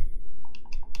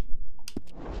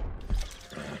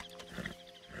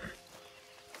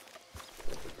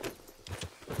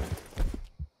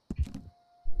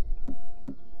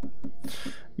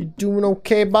 You doing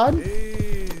okay, bud? Easy.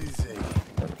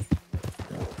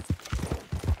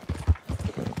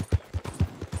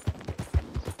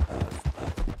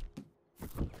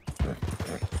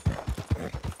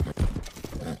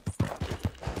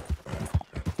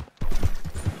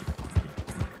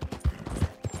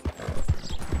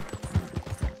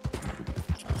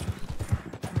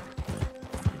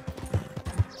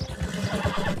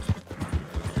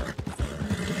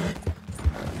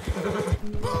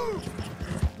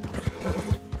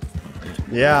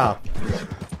 Yeah.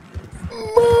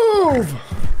 Move!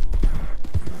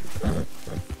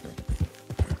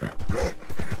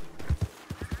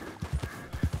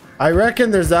 I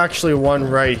reckon there's actually one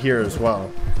right here as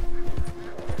well.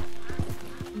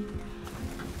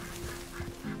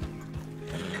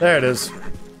 There it is.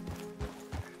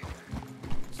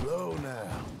 Slow now.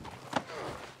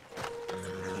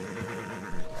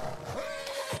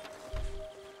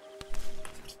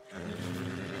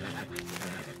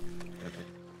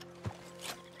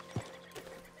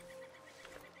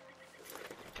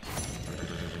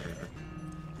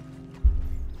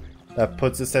 That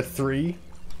puts us at 3.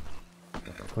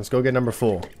 Let's go get number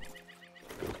 4.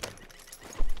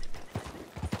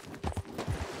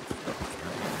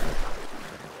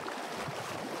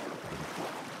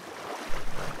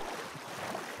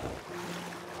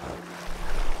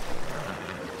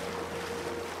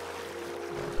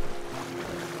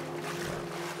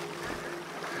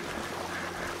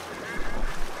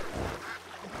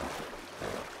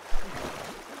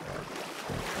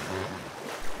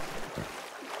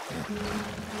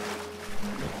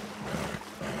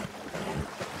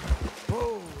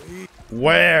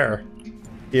 Where?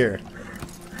 Here.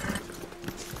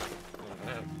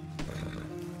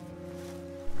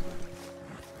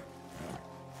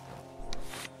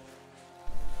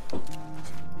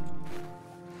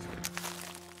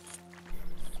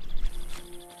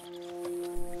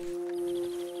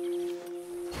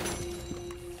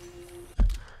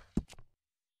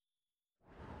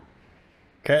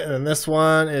 Okay, and then this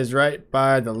one is right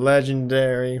by the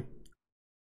legendary.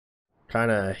 Kind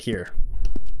of here.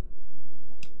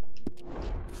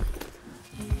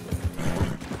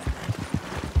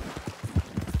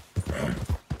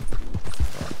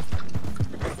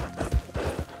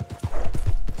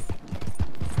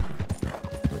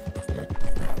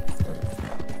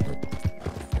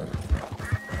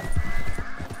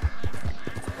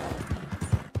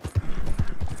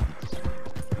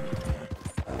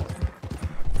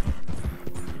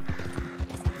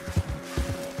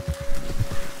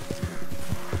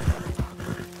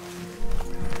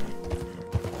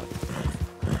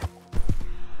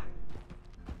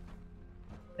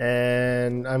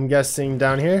 And I'm guessing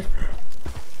down here.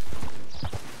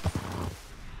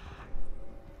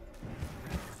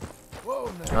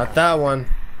 Whoa now. Not that one.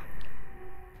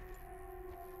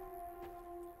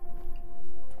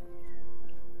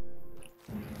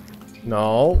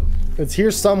 No, it's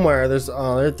here somewhere. There's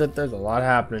there's a lot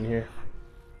happening here.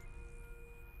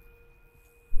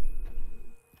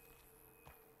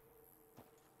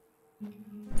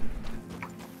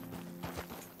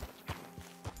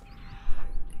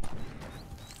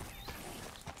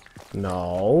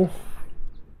 No.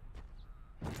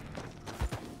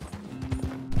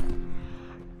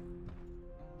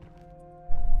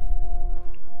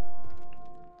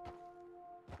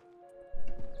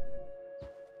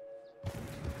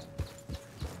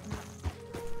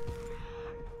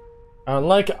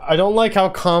 I don't like how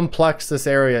complex this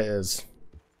area is.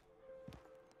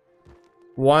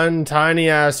 One tiny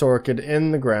ass orchid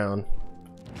in the ground.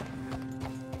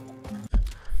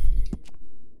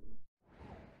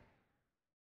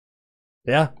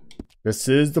 Yeah, this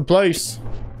is the place.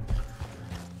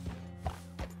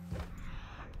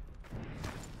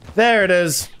 There it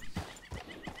is.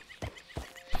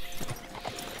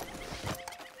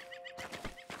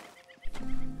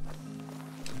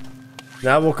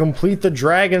 Now we'll complete the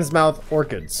Dragon's Mouth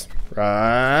orchids,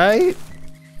 right?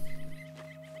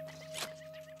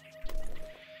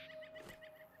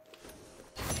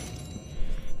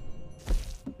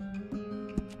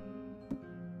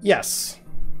 Yes.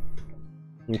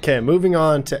 Okay, moving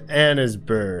on to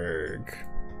Annesburg,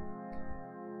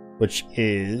 which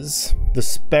is the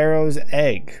Sparrow's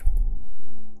Egg.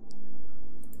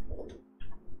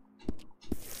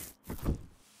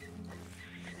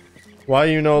 Why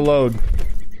you no load?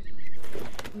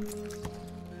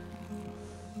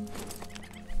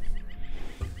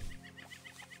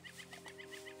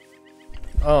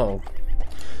 Oh.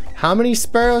 How many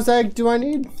Sparrow's Egg do I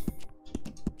need?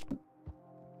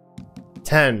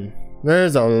 10.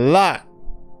 There's a lot.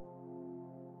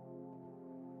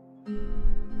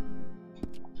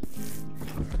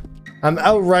 I'm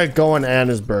outright going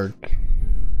Annesburg.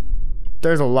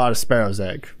 There's a lot of Sparrow's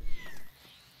Egg.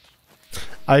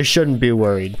 I shouldn't be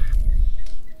worried.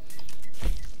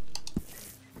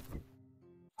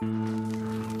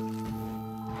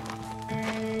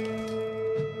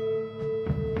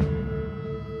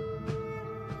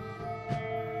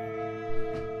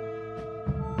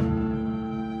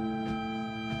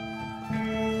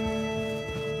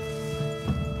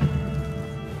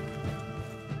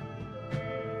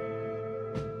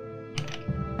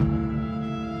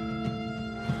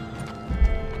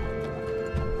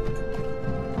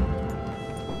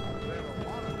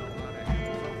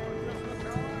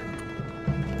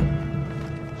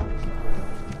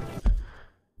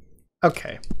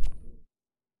 Okay.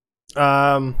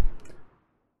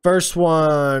 First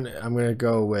one, I'm gonna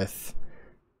go with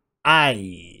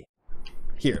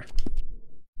here.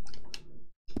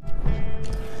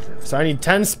 So I need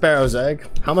 10 Sparrow's Egg.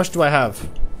 How much do I have?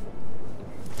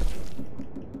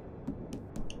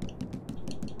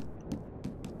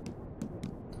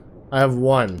 I have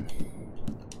 1.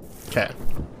 Okay.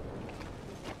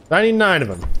 I need 9 of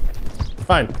them.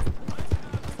 Fine.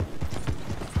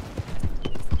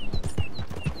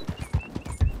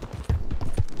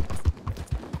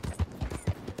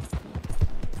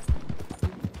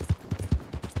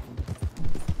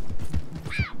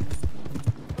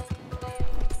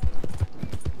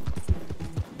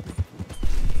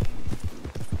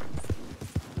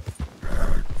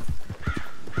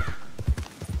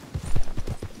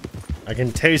 I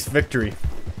can taste victory.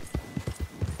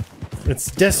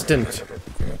 It's distant,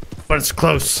 but it's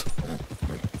close.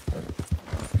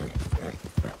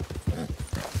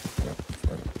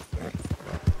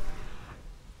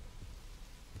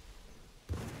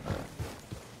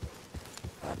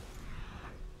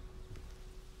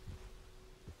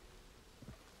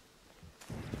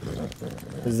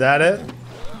 Is that it?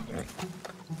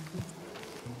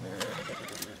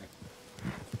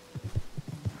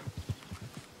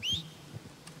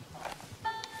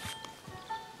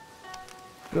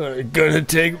 Gonna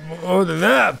take more than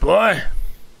that, boy.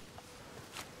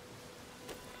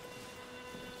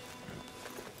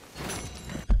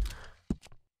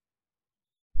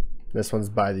 This one's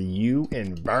by the U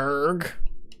in Berg.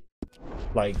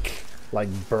 Like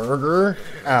burger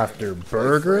after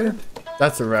burger.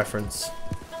 That's a reference.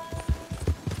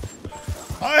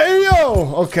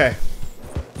 Ayo! Okay.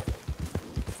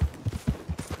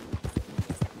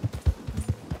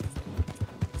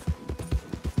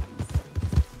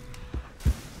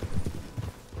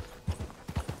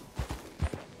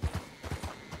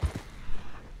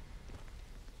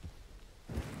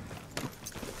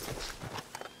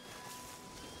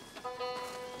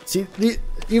 See,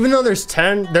 even though there's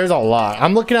 10, there's a lot.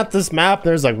 I'm looking at this map.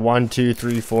 There's like 1, 2,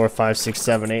 3, 4, 5, 6,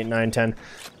 7, 8, 9, 10.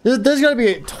 There's gotta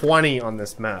be 20 on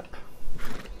this map.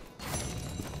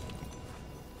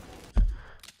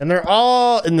 And they're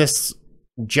all in this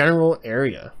general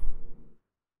area.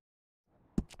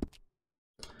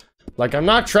 Like, I'm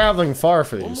not traveling far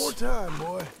for these. One more time,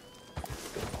 boy.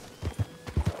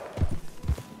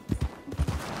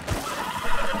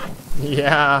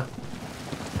 Yeah.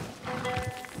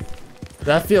 Does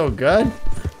that feel good?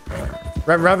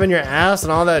 Rubbing your ass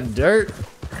and all that dirt?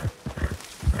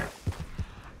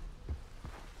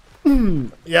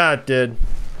 Yeah, it did.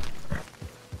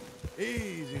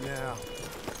 Easy now.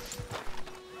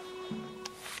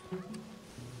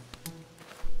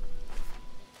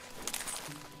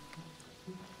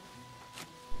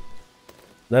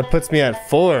 That puts me at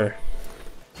 4.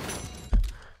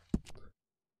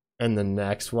 And the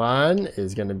next one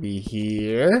is gonna be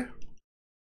here.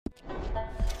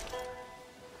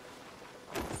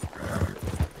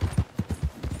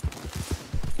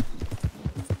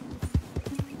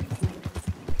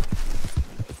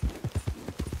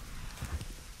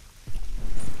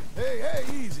 Hey,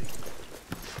 easy.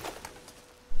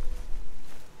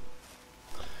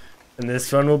 And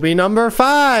this one will be number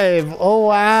 5. Oh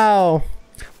wow.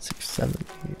 6, 7,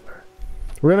 8.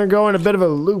 We're gonna go in a bit of a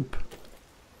loop.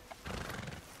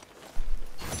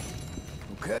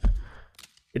 Okay.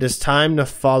 It is time to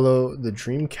follow the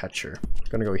dream catcher.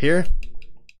 Gonna go here.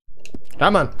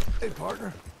 Come on. Hey,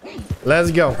 partner.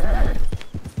 Let's go.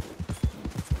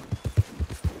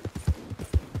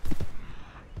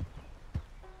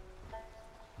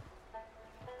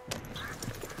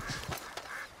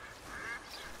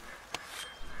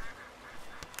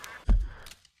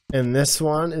 And this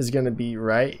one is going to be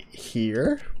right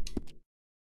here.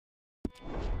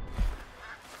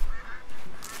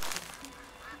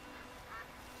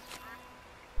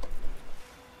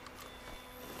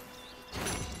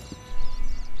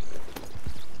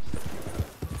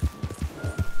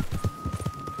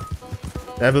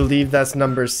 I believe that's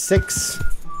number 6.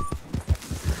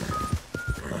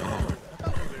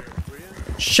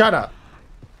 Shut up.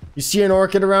 You see an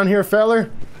orchid around here,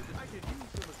 feller?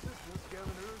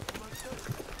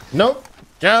 Nope.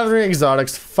 Gathering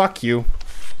exotics. Fuck you.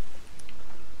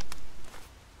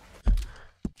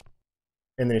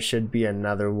 And there should be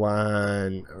another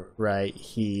one right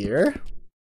here.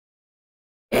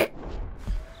 Hey,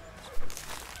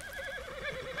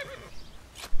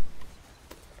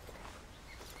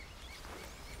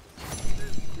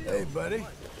 buddy.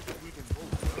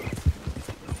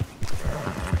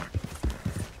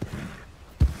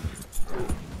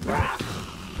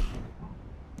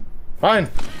 Fine.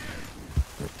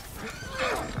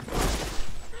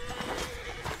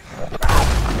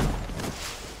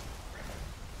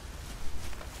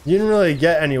 You didn't really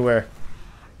get anywhere,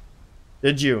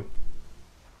 did you?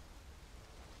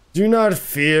 Do not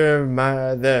fear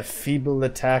the feeble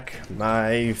attack,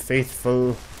 my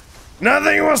faithful.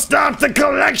 Nothing will stop the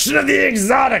collection of the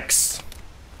exotics!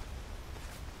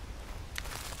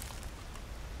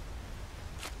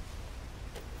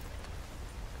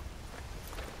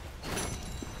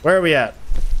 Where are we at?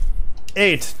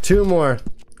 8. 2 more.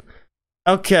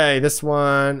 Okay, this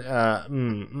one,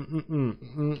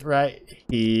 right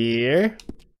here.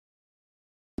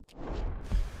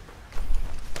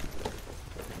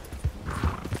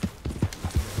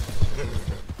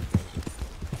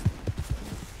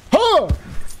 Huh!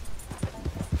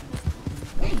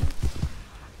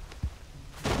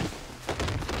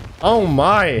 Oh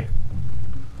my!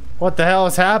 What the hell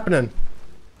is happening?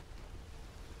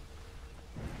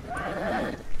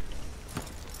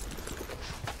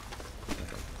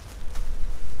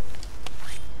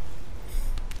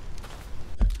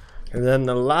 And then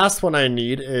the last one I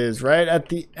need is right at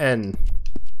the end.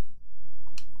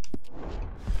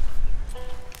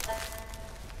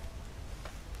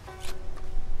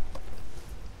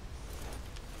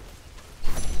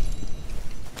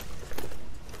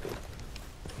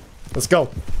 Let's go.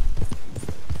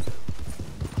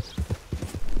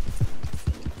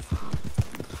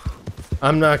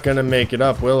 I'm not gonna make it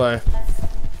up, will I?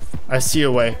 I see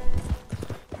a way.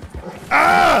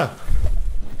 Ah!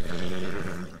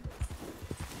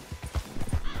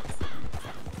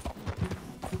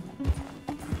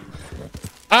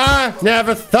 I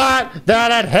never thought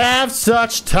that I'd have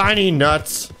such tiny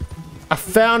nuts. I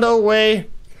found a way.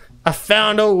 I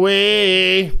found a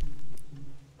way.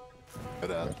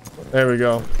 There we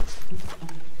go.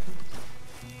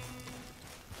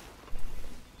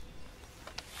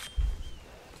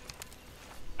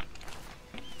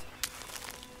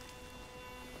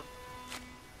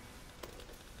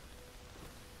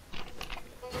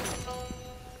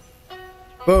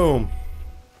 Boom.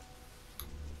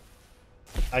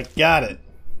 I got it.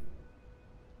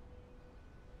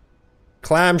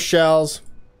 Clamshells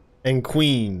and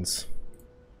queens.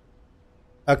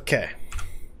 Okay.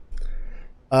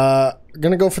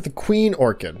 Gonna go for the queen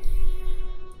orchid.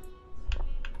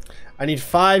 I need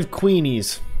 5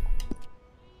 queenies.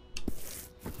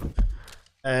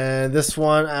 And this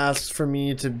one asks for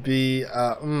me to be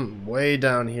way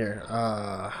down here.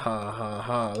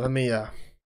 Let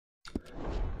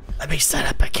me set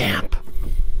up a camp.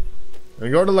 We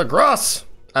go to La Grosse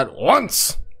at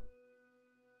once.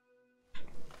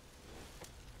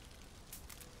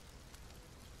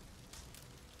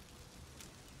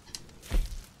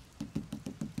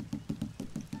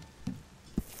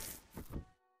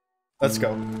 Let's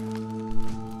go.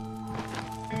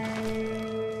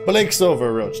 Blake's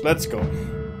over, Roach. Let's go.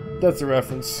 That's a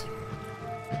reference.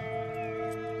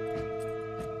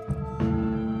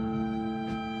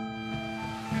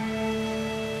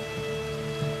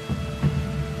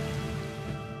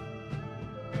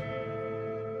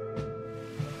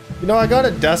 You know, I got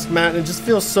a desk mat and it just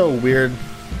feels so weird.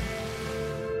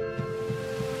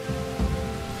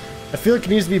 I feel like it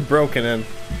needs to be broken in.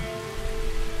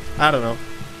 I don't know.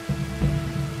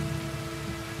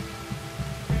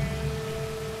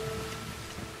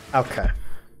 Okay.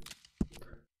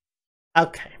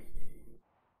 Okay.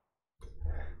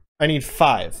 I need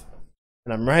 5.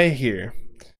 And I'm right here.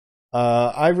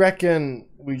 I reckon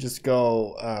we just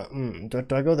go, do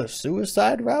I go the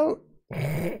suicide route?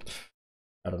 I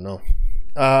don't know.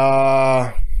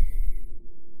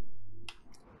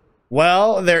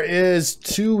 Well, there is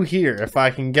 2 here if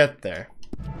I can get there.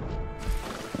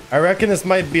 I reckon this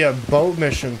might be a boat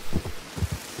mission.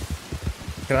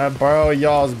 Can I borrow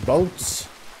y'all's boats?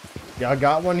 Y'all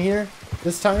got one here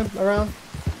this time around?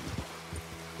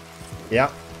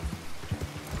 Yeah.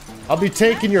 I'll be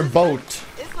taking your boat.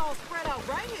 It's all spread out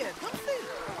right here. Come see.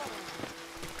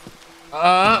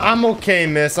 I'm okay,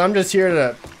 miss. I'm just here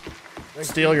to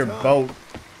steal your boat.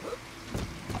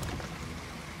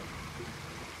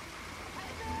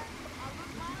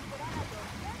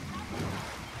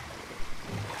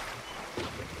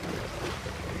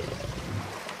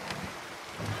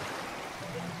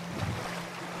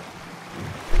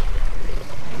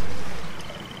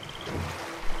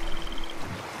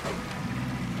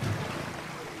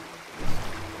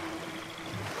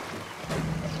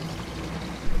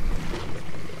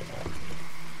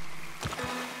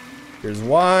 Here's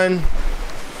one.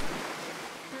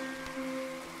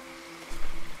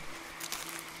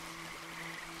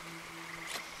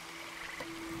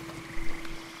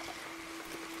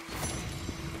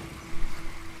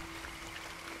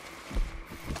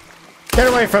 Get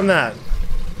away from that.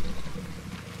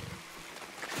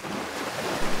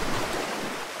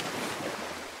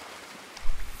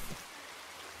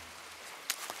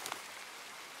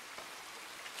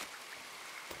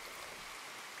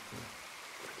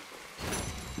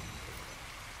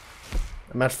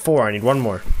 I'm at 4. I need 1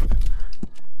 more.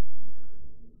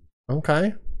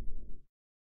 Okay.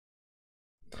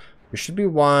 There should be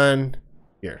 1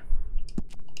 here.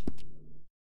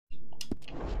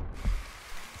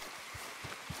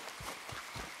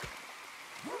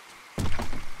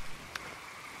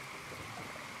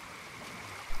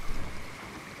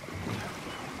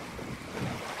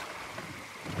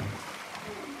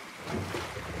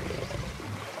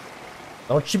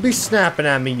 Don't you be snapping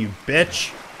at me, you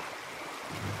bitch.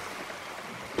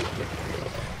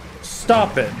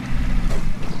 Stop it.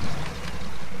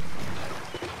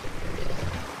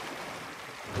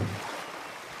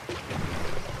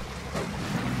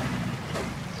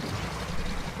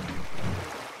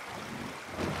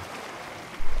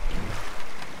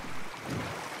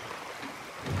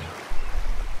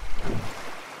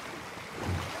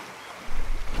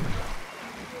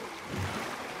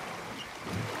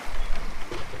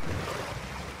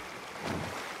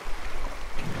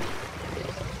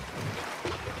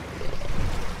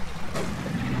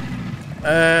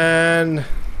 And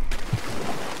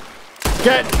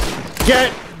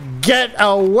get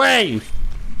away.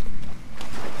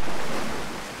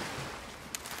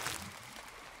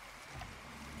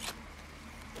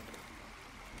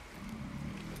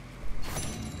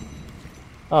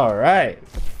 All right.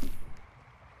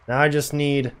 Now I just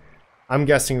need, I'm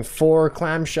guessing 4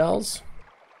 clamshells.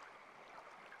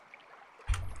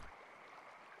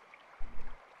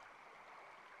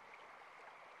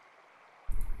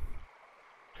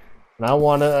 And I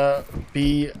want to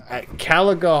be at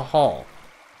Caliga Hall.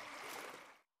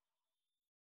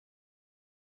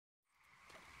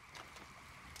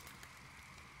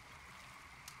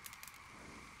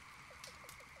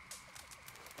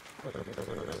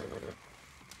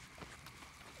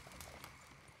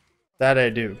 That I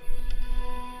do.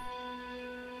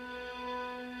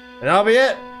 And that'll be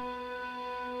it.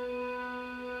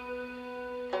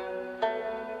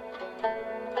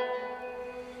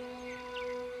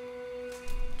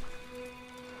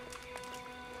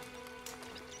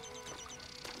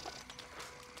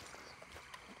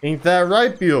 Ain't that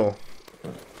right, Buell?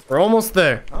 We're almost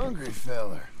there. Hungry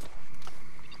feller.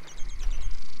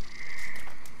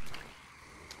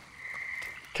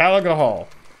 Caliga Hall.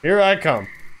 Here I come.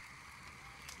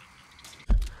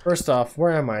 First off,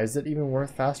 where am I? Is it even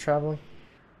worth fast traveling?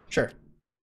 Sure.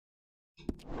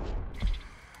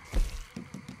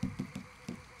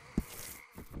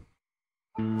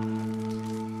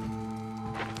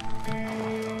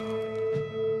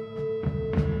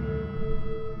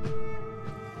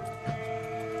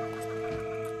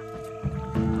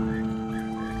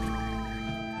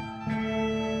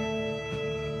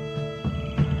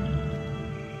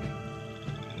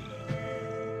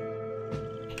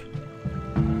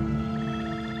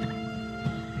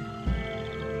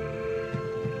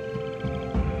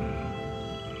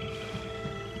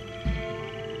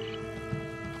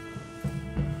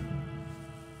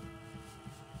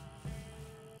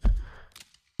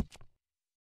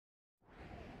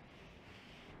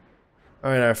 All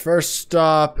right, our first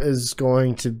stop is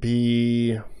going to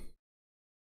be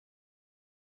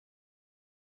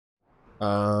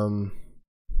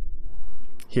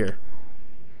here.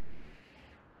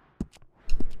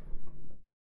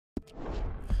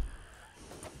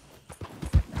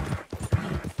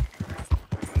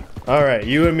 All right,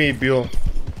 you and me, Buell.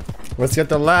 Let's get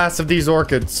the last of these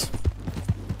orchids.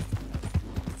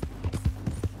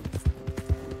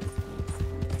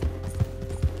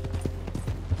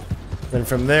 Then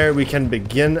from there, we can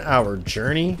begin our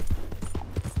journey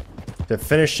to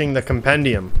finishing the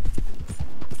compendium.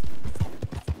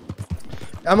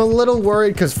 I'm a little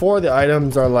worried because 4 of the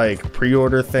items are like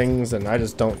pre-order things and I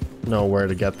just don't know where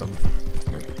to get them.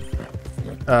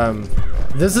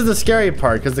 This is the scary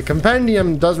part because the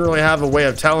compendium doesn't really have a way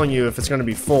of telling you if it's going to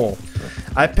be full.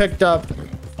 I picked up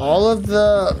all of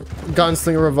the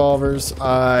gunslinger revolvers.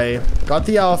 I got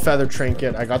the owl feather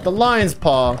trinket. I got the lion's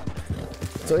paw.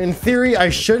 So in theory, I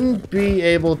shouldn't be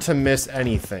able to miss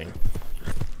anything.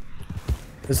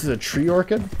 This is a tree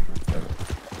orchid.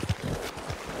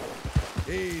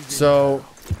 So,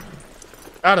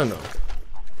 I don't know.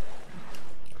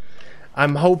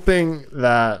 I'm hoping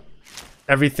that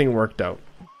everything worked out.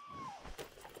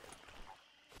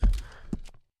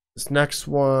 This next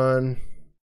one,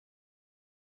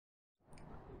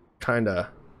 kinda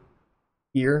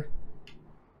here.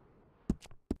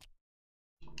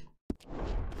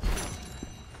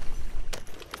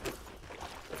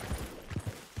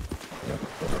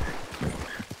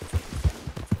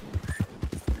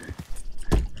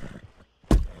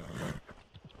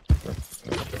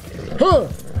 Huh.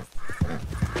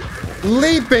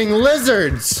 Leaping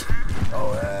lizards.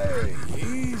 Oh, hey,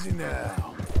 easy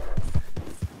now.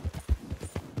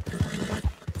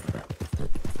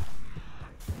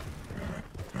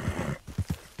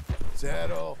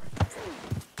 Saddle.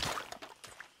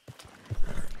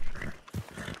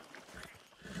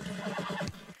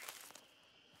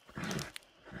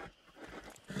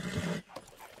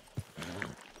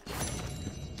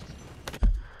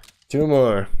 Two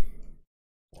more.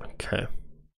 Okay.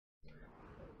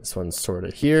 This one's sort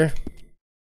of here.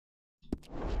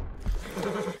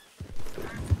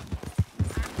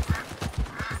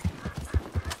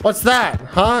 What's that?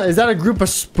 Huh? Is that a group of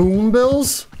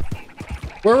spoonbills?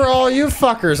 Where were all you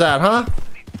fuckers at, huh?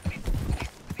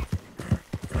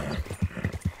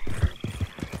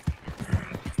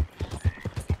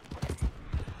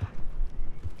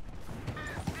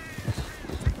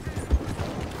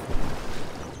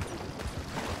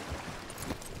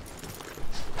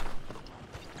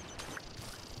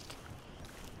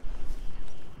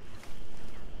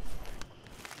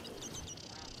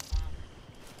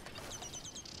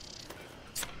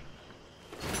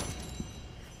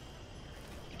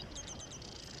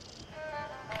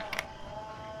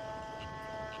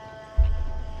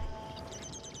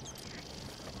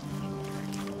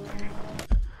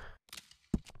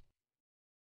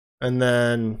 And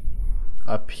then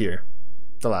up here,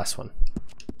 the last one.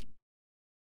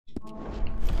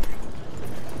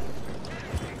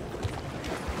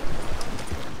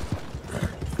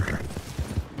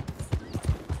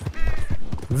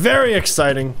 Very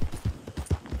exciting.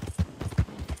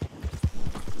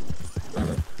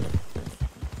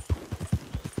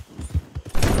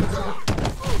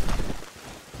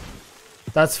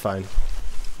 That's fine.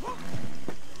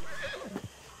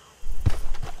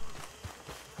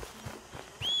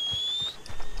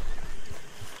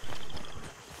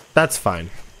 That's fine.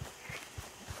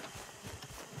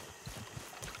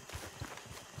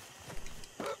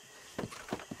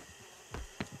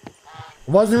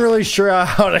 Wasn't really sure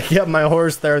how to get my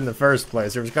horse there in the first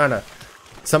place. There was kind of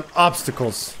some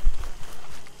obstacles.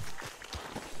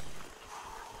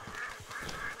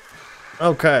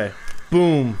 Okay.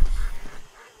 Boom.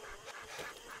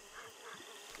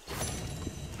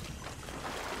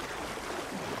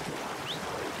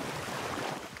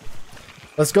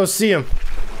 Let's go see him.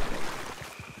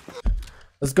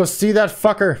 Let's go see that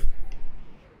fucker.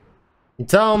 And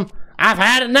tell him I've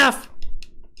had enough.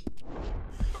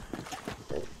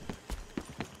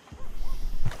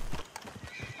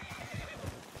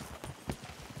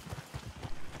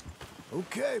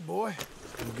 Okay, boy.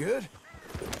 You good?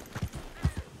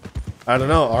 I don't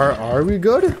know. Are we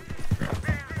good?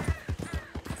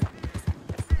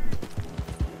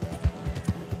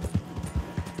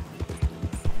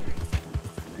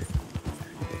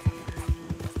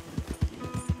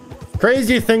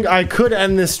 Crazy to think I could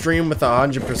end this stream with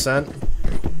 100%.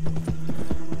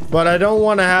 But I don't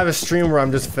want to have a stream where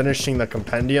I'm just finishing the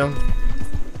compendium.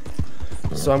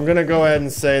 So I'm gonna go ahead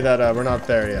and say that we're not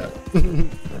there yet.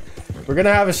 We're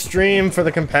gonna have a stream for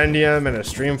the compendium and a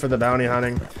stream for the bounty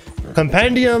hunting.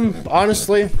 Compendium,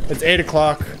 honestly, it's 8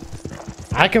 o'clock.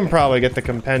 I can probably get the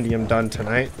compendium done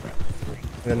tonight.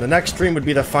 And then the next stream would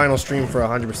be the final stream for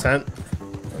 100%.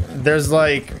 There's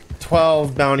like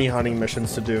 12 bounty hunting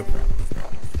missions to do.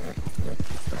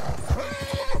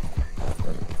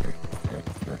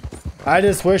 I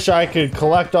just wish I could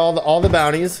collect all the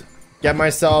bounties, get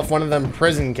myself one of them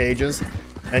prison cages,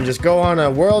 and just go on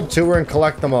a world tour and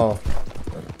collect them all.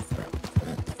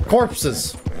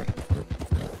 Corpses.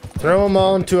 Throw them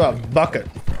all into a bucket.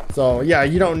 So yeah,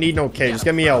 you don't need no cage. Just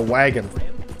get me a wagon.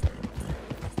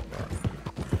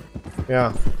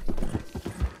 Yeah.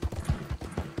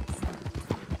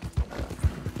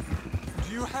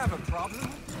 Do you have a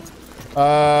problem?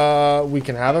 We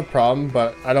can have a problem,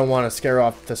 but I don't want to scare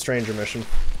off the stranger mission.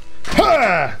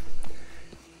 Ha!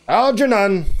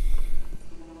 Algernon.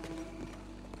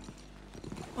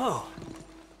 Oh,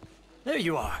 there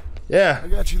you are. Yeah. I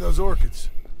got you those orchids.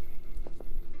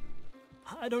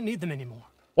 I don't need them anymore.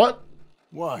 What?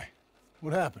 Why?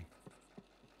 What happened?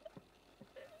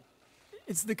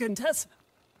 It's the Contessa.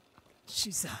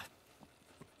 She's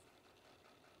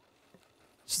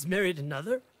married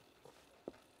another.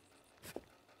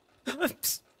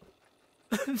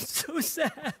 I'm so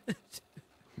sad.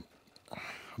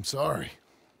 I'm sorry.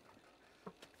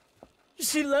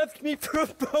 She left me for a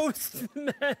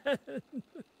postman.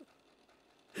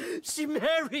 She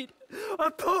married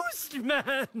a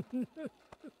postman.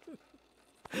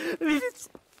 I mean,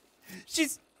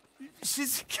 she's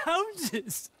a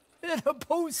countess and a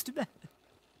postman.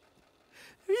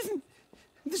 I mean,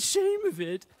 the shame of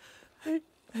it. I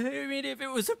mean, if it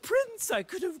was a prince, I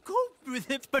could have coped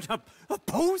with it, but a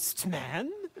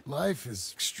postman? Life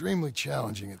is extremely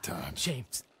challenging at times.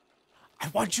 James, I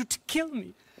want you to kill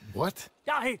me. What?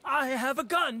 I have a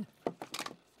gun.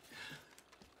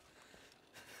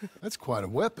 That's quite a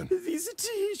weapon. These are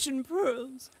Tahitian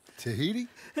pearls. Tahiti?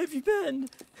 Have you been?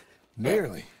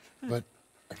 Nearly. But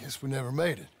I guess we never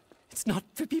made it. It's not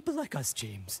for people like us,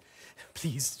 James.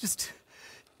 Please, just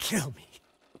kill me.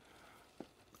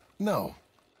 No.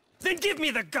 Then give me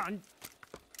the gun.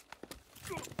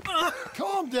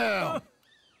 Calm down.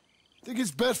 Think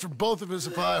it's best for both of us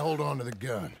if I hold on to the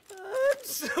gun. I'm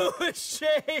so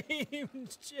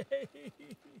ashamed,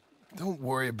 James. Don't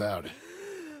worry about it.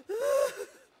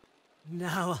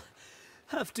 Now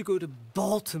I'll have to go to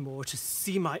Baltimore to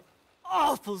see my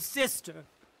awful sister.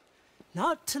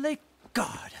 Not to Lake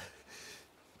God.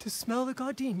 To smell the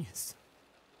gardenias.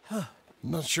 I'm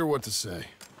not sure what to say.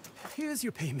 Here's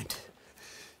your payment.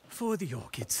 For the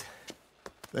orchids.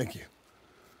 Thank you.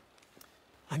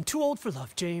 I'm too old for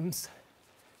love, James.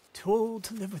 Too old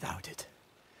to live without it.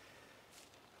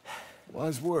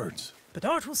 Wise words. But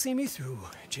art will see me through,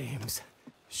 James.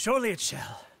 Surely it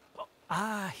shall.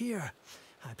 Oh, here.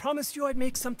 I promised you I'd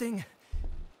make something.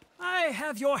 I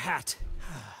have your hat.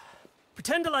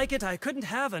 Pretend to like it. I couldn't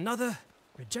have another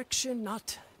rejection,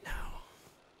 not now.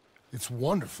 It's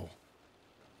wonderful.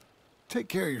 Take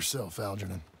care of yourself,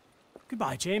 Algernon.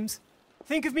 Goodbye, James.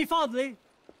 Think of me fondly.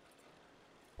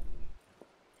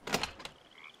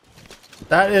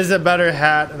 That is a better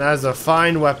hat, and that is a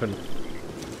fine weapon.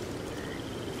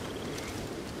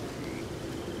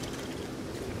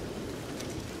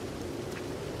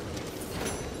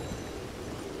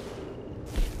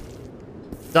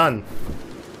 Done.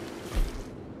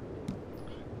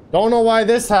 Don't know why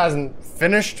this hasn't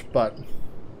finished, but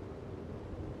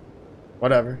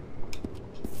whatever.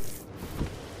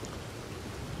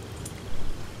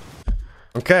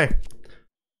 Okay.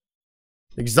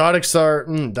 Exotics are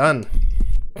done.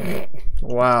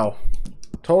 Wow.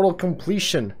 Total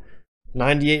completion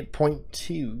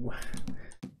 98.2.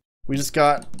 We just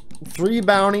got 3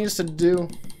 bounties to do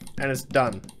and it's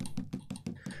done.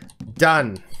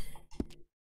 Done.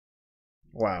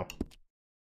 Wow.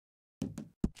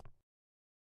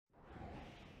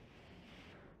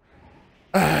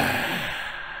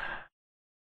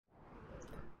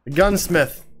 The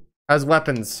gunsmith has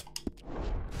weapons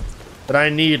that I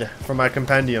need for my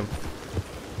compendium.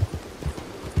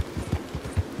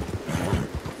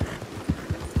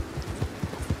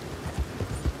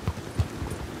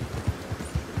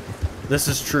 This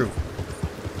is true.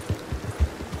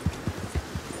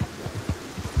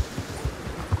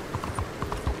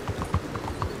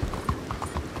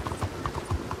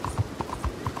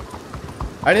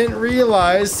 I didn't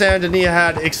realize Saint Denis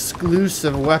had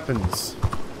exclusive weapons.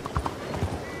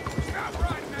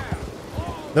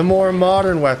 The more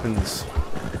modern weapons.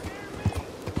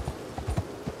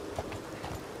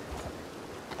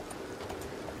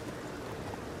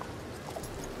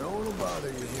 No one will bother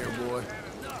you here, boy.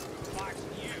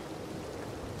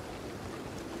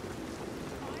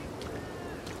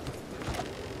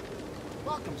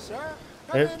 welcome, sir.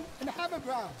 Come Hey. in and have a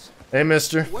browse. Hey,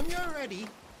 mister. When you're ready,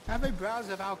 have a browse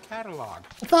of our catalog.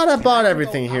 I thought I bought And can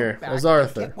everything go here out back as and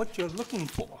Arthur. get what you're looking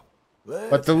for.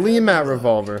 But the Lemat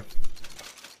revolver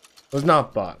was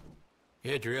not bought.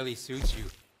 It really suits you.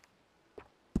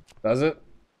 Does it?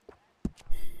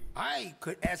 I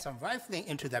could add some rifling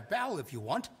into the barrel if you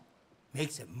want.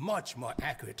 Makes it much more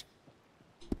accurate.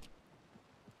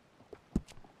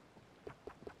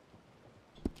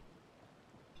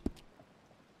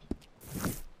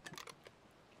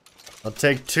 I'll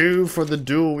take 2 for the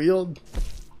dual wield.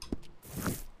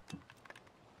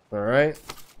 Alright.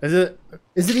 Is it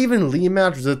even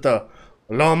Lemat or is it the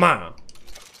Loma?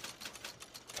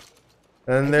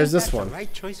 And there's this that's one. the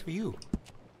right choice for you.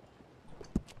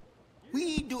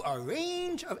 We do a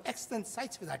range of excellent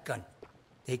sights with that gun.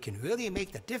 They can really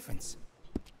make the difference.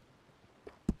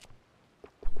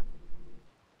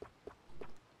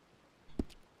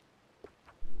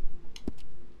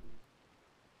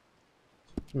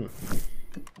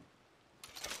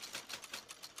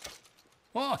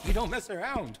 Oh, you don't mess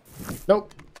around.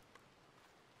 Nope.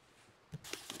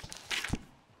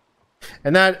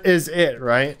 And that is it,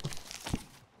 right?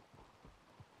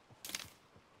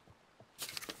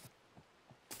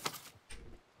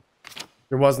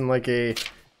 There wasn't like a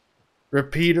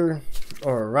repeater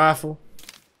or a rifle.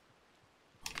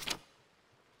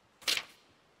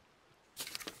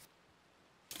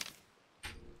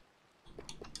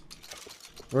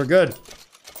 We're good.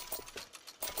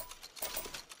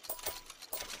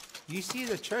 You see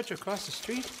the church across the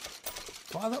street?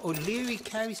 Father O'Leary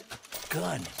carries a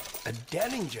gun, a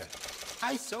Derringer.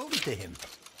 I sold it to him,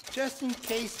 just in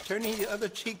case turning the other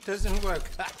cheek doesn't work.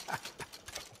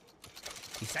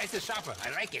 Besides the shopper,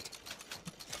 I like it.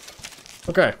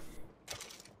 Okay.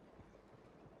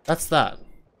 That's that.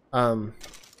 I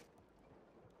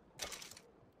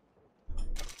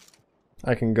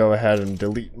can go ahead and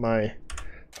delete my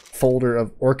folder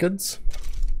of orchids.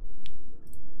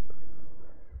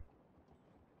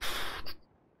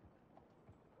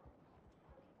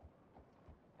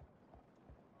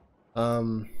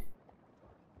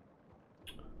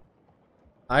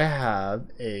 I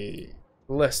have a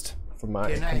list for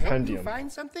my Can I help you compendium. find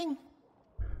something?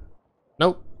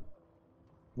 Nope.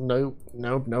 Nope,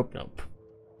 nope, nope, nope.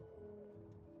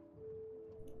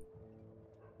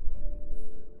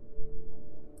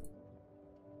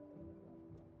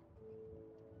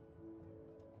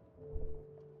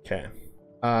 Okay.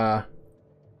 I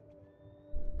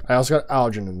also got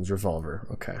Algernon's revolver.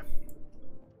 Okay.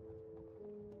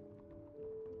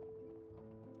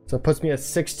 So it puts me at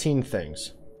 16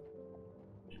 things.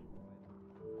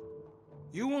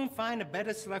 You won't find a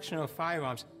better selection of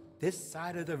firearms this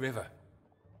side of the river.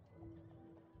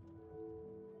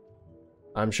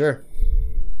 I'm sure.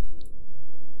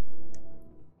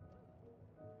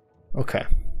 Okay.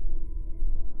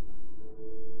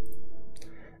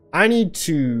 I need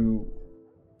to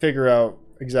figure out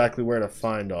exactly where to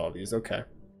find all of these. Okay.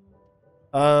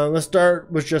 Let's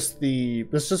start with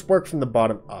let's just work from the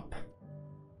bottom up.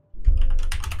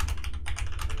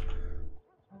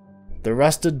 The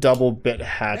rusted double bit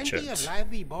hatchet. Plenty of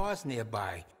lively bars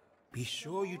nearby. Be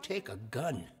sure you take a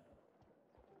gun.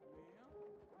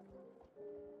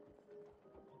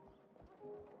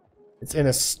 It's in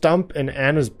a stump in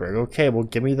Annesburg. Okay, well,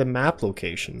 give me the map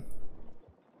location.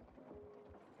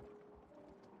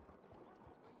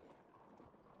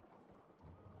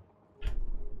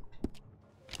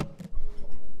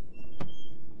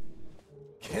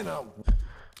 Cannot.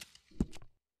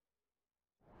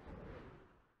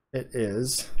 It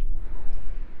is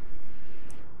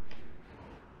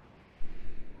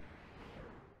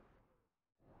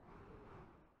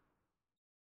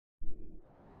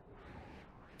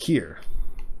here.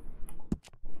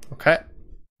 Okay.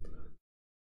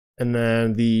 And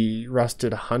then the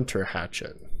rusted hunter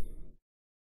hatchet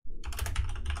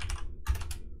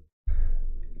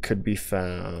could be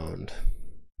found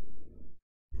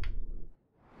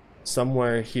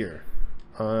somewhere here.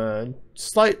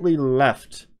 Slightly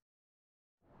left.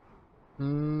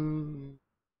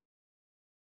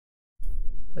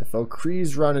 If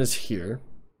O'Cree's run is here,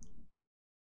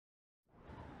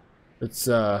 it's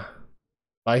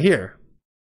by here.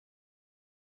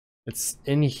 It's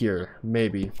in here,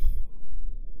 maybe.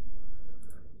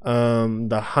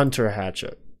 The hunter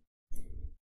hatchet.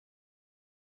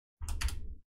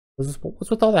 What's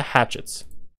with all the hatchets?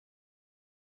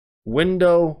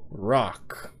 Window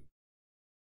Rock.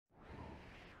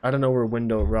 I don't know where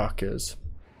Window Rock is.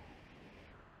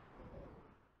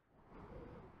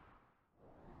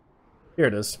 Here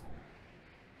it is.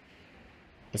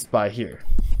 It's by here.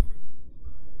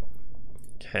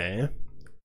 Okay.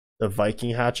 The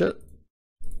Viking hatchet.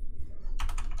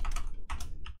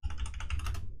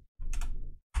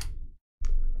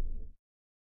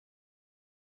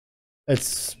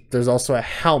 There's also a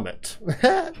helmet.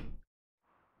 They're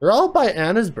all by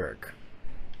Annesburg.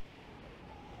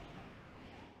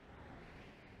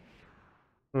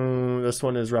 This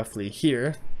one is roughly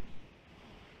here.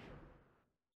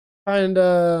 And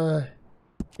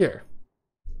here.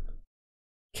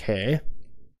 Okay.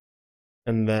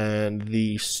 And then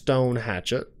the stone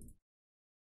hatchet.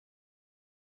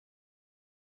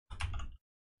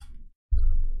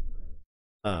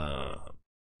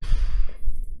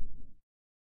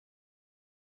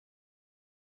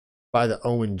 By the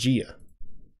Owengia.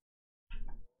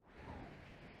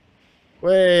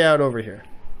 Way out over here.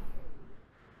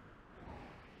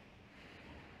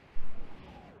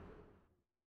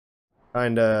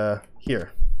 Kinda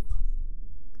here.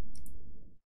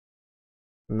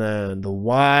 And then the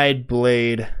wide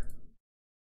blade.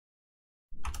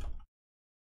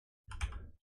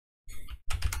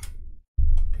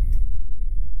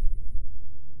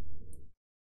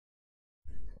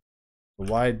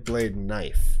 The wide blade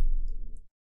knife.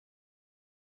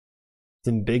 It's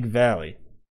in Big Valley.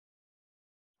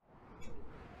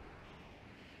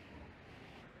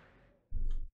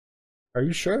 Are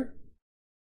you sure?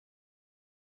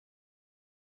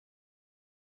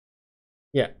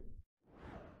 Yeah.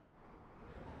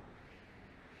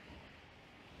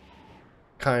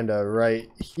 Kinda right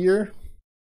here.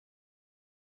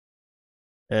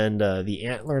 And the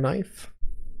antler knife.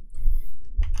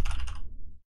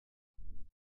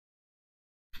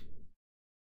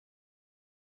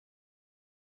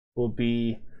 Will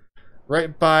be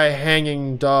right by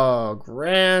Hanging Dog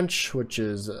Ranch, which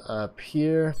is up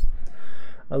here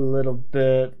a little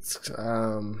bit.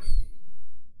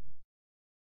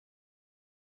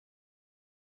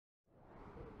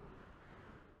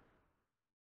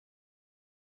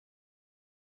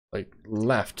 Like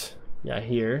left, yeah,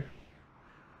 here,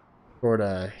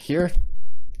 sorta here,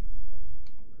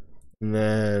 and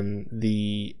then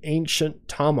the Ancient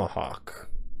Tomahawk.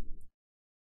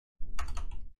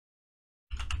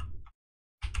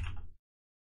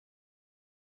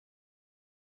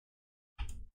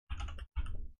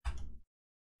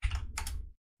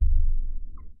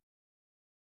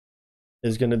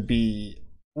 Is going to be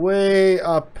way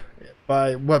up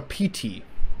by Wapiti.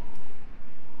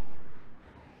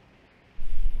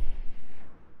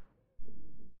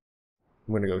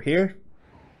 I'm going to go here.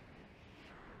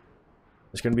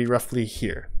 It's going to be roughly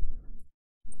here.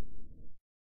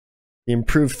 The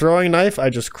improved throwing knife I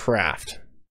just craft.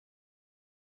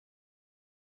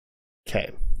 Okay.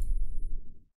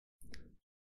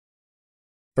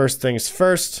 First things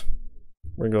first,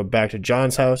 we're going to go back to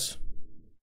John's house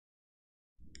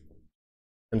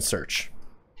and search.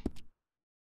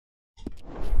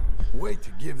 Wait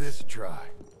to give this a try.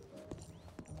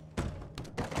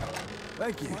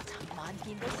 Thank you. You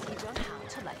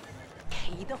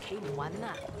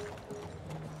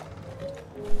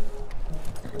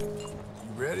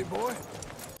ready, boy?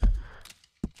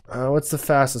 What's the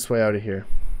fastest way out of here?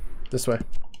 This way.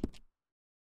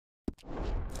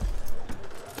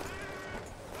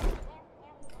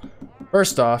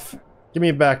 First off, give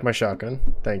me back my shotgun.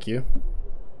 Thank you.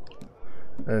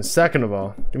 And second of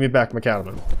all, give me back my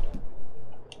cattleman.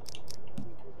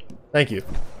 Thank you.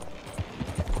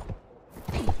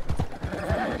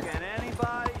 Can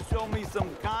anybody show me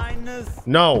some kindness?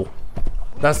 No,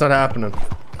 that's not happening.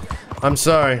 I'm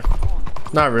sorry.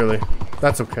 Not really.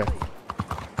 That's okay.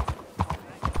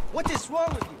 What is wrong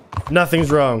with you?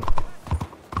 Nothing's wrong.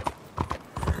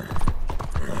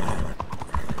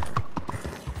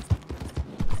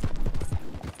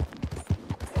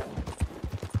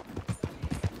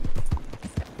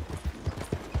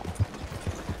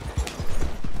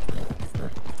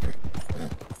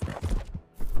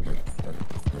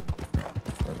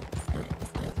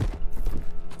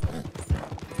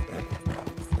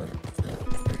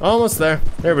 Almost there.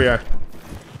 There we are.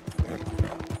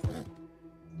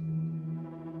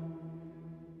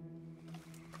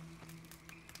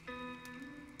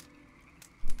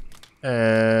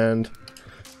 And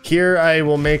here I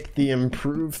will make the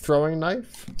improved throwing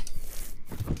knife.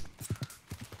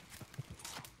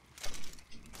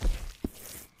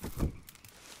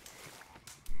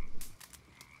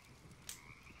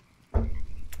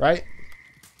 Right?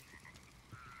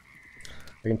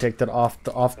 I can take that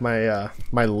off my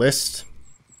my list.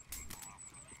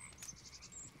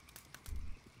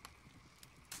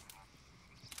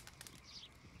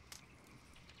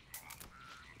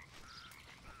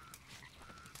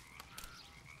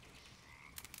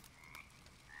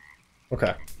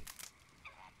 Okay.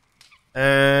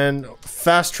 And and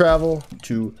fast travel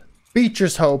to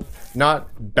Beecher's Hope,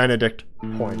 not Benedict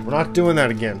Point. We're not doing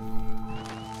that again.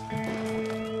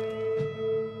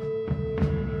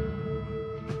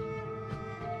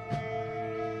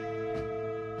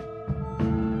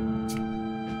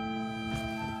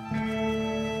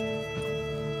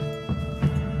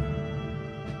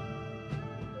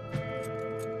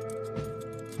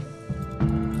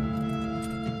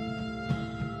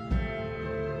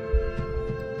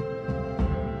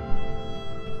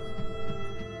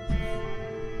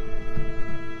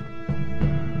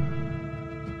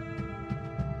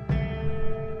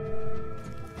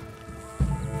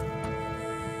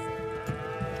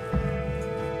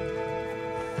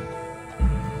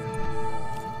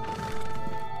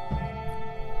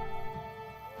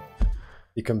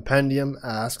 The compendium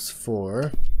asks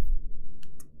for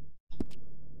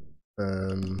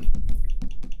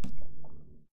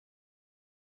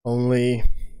only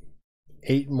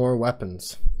 8 more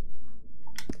weapons.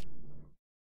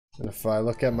 And if I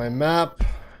look at my map,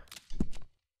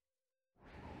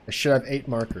 I should have 8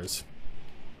 markers.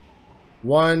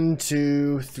 1,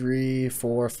 2, 3,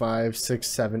 4, 5, 6,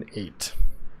 7, 8.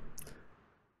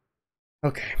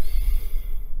 Okay.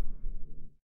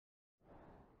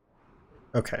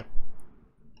 Okay.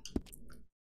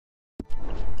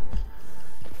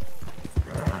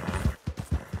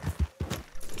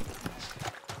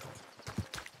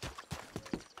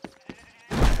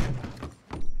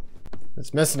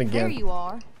 It's missing again. There you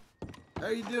are. How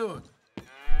you doing?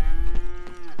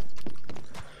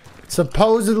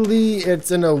 Supposedly,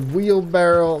 it's in a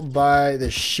wheelbarrow by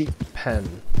the sheep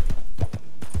pen.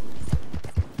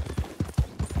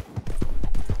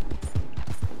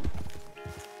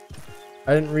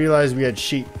 I didn't realize we had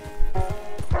sheep.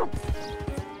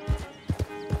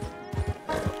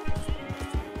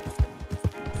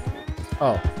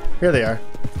 Oh, here they are.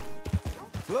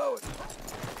 Blow it.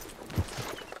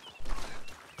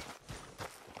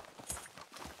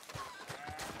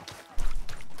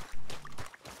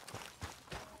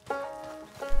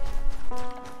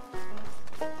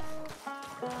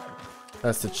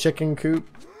 That's the chicken coop.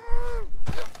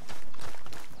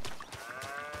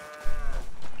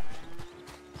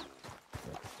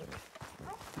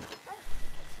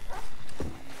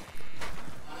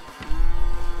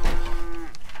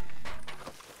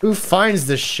 Who finds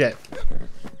this shit?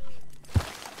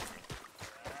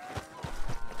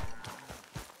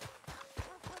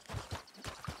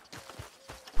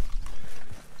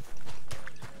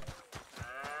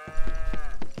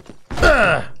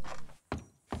 Ugh.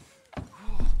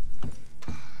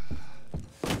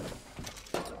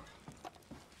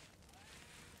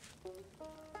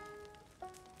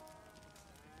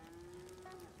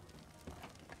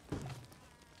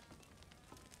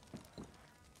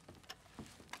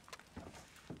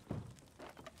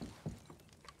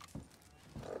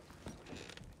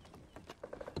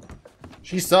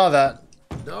 She saw that.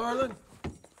 Darling?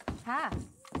 Hi.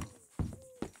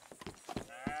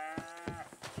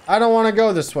 I don't want to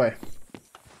go this way.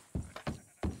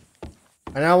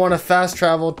 I now want to fast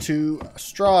travel to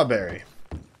Strawberry.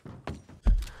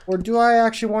 Or do I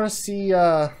actually want to see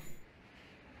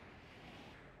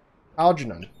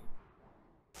Algernon?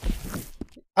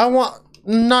 I want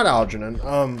not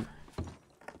Algernon.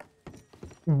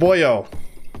 Boyo.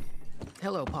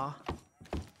 Hello, Pa.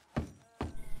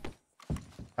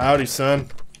 Howdy, son.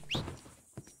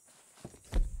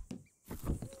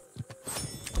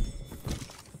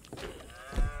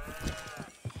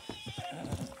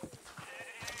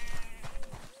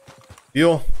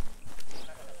 Buell.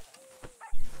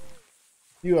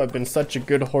 You have been such a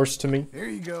good horse to me. Here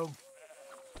you go.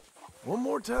 One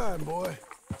more time, boy.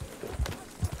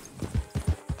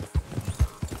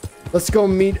 Let's go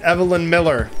meet Evelyn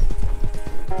Miller.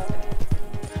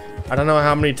 I don't know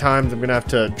how many times I'm gonna have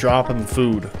to drop him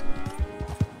food.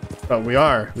 But we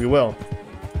will.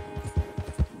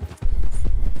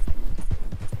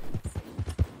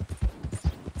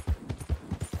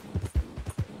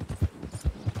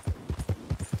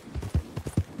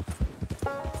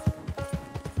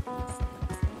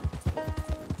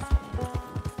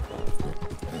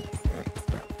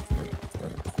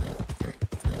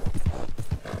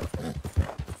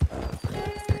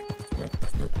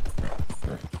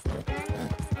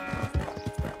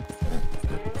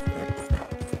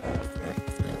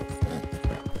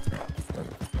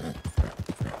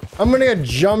 I'm gonna get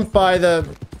jumped by the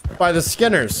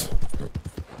Skinners.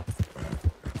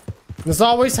 This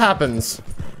always happens.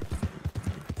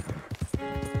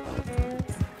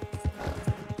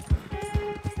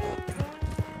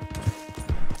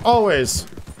 Always.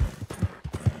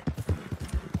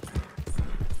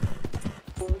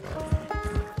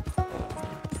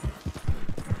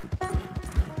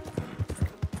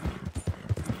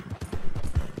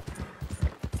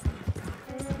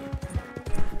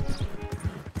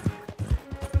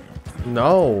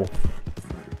 No.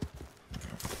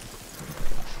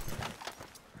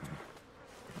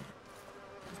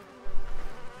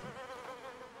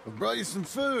 I brought you some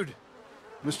food,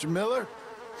 Mr. Miller.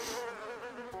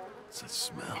 What's that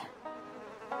smell?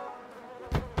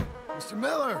 Mr.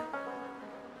 Miller!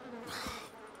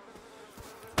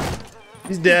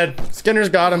 He's dead. Skinner's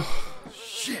got him.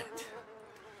 Shit.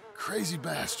 Crazy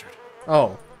bastard.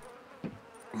 Oh.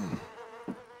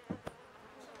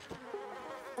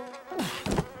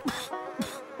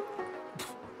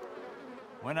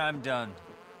 When I'm done,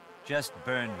 just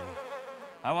burn me.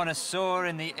 I want to soar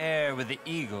in the air with the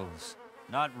eagles,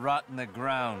 not rot in the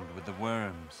ground with the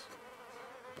worms.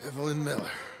 Evelyn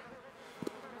Miller.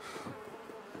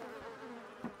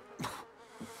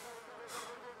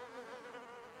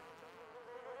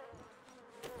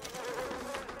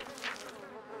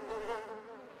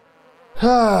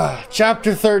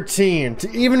 Chapter 13. To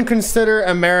even consider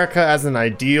America as an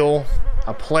ideal,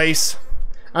 a place,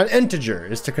 an integer,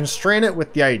 is to constrain it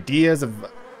with the ideas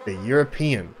of the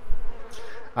European.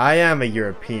 I am a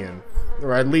European,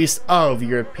 or at least of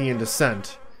European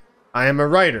descent. I am a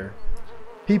writer.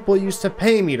 People used to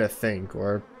pay me to think,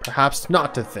 or perhaps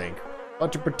not to think,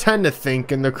 but to pretend to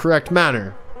think in the correct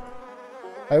manner.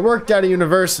 I worked at a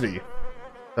university.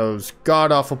 Those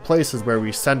god-awful places where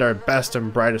we send our best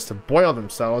and brightest to boil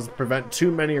themselves and prevent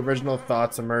too many original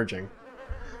thoughts emerging.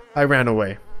 I ran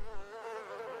away.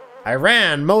 I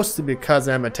ran mostly because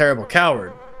I am a terrible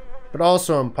coward, but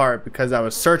also in part because I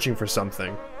was searching for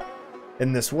something.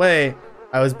 In this way,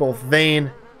 I was both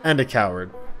vain and a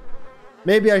coward.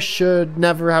 Maybe I should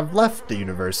never have left the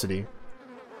university.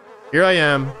 Here I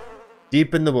am,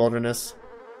 deep in the wilderness,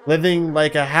 living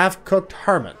like a half-cooked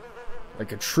hermit,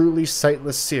 like a truly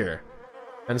sightless seer,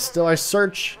 and still I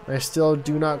search, and I still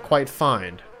do not quite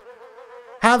find.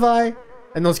 Have I,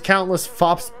 and those countless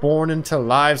fops born into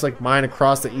lives like mine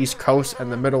across the East Coast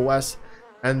and the Middle West,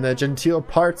 and the genteel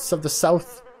parts of the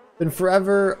South, been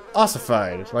forever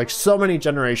ossified, like so many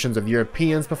generations of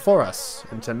Europeans before us,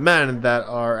 into men that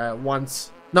are at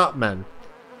once not men?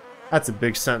 That's a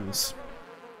big sentence.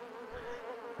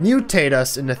 Mutate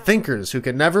us into thinkers who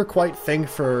can never quite think,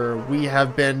 for we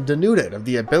have been denuded of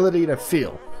the ability to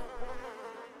feel.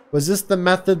 Was this the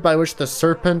method by which the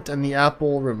serpent and the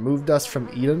apple removed us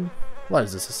from Eden? What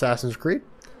is this, Assassin's Creed?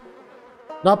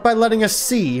 Not by letting us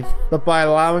see, but by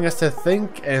allowing us to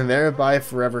think and thereby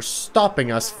forever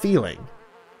stopping us feeling.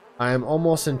 I am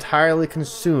almost entirely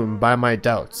consumed by my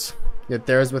doubts, yet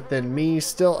there is within me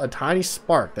still a tiny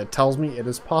spark that tells me it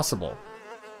is possible.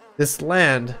 This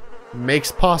land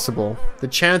makes possible the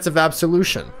chance of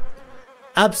absolution.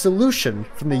 Absolution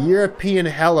from the European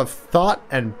hell of thought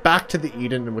and back to the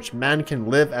Eden in which man can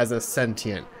live as a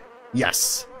sentient,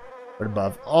 yes, but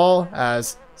above all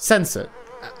as sensate,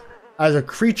 as a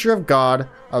creature of God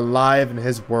alive in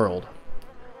his world.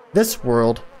 This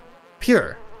world,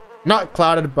 pure, not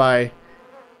clouded by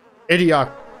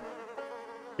idiocracy,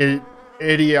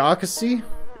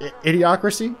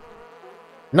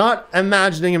 not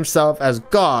imagining himself as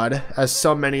God, as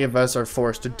so many of us are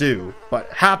forced to do,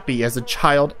 but happy as a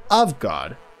child of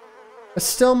God. But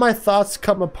still my thoughts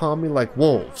come upon me like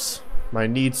wolves. My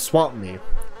needs swamp me.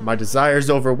 My desires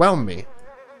overwhelm me.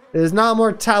 It is not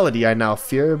mortality I now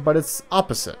fear, but its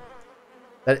opposite.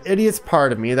 That idiot's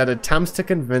part of me that attempts to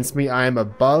convince me I am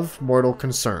above mortal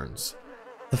concerns.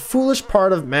 The foolish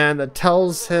part of man that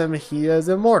tells him he is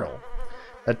immortal.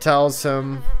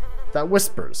 That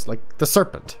whispers like the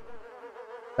serpent.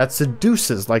 That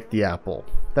seduces like the apple.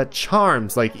 That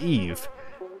charms like Eve.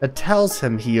 That tells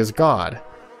him he is God.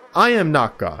 I am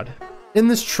not God. In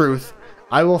this truth,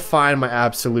 I will find my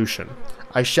absolution.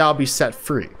 I shall be set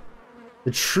free.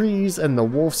 The trees and the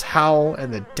wolf's howl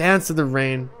and the dance of the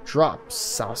rain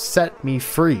drops shall set me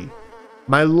free.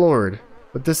 My lord,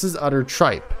 but this is utter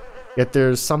tripe. Yet there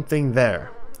is something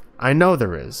there. I know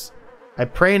there is. I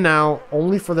pray now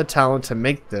only for the talent to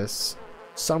make this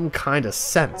some kind of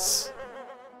sense.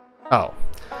 Oh,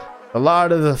 the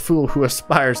lot of the fool who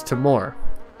aspires to more.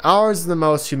 Ours is the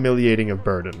most humiliating of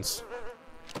burdens.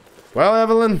 Well,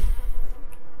 Evelyn,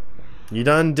 you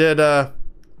done did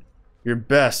your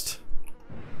best,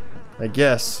 I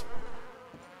guess.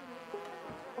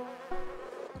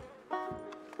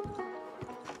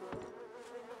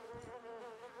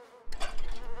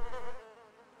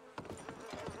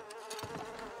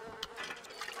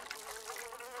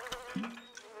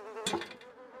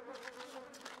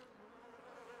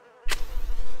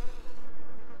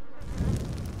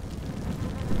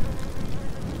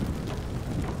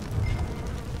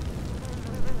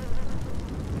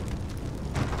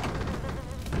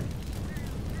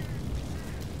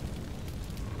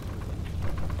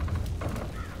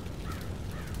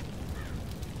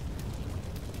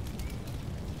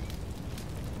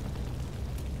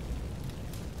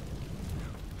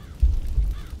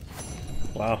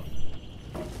 Wow.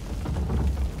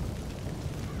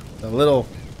 That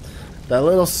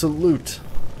little salute.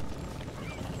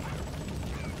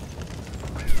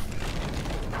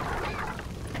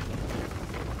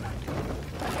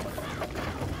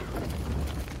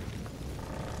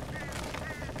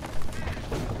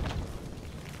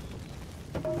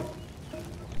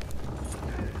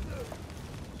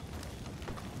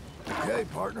 Okay,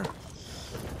 partner.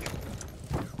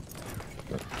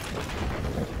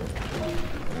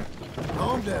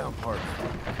 Calm down, partner.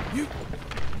 You...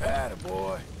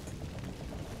 Attaboy.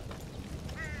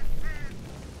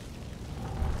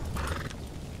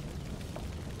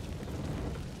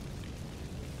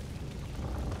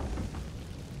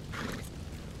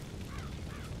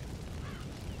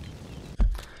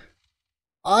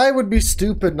 I would be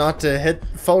stupid not to hit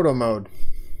photo mode.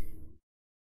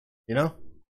 You know?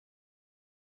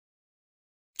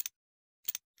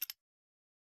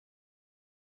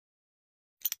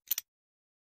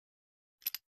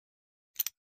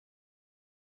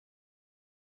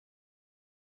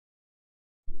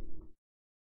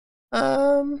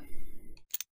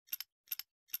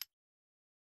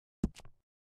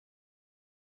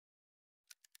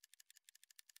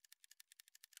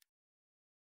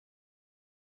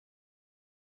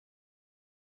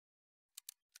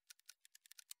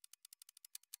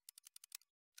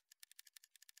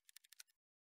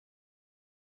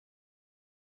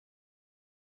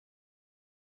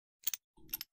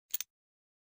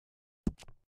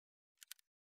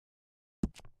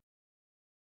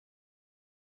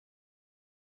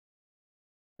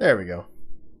 There we go.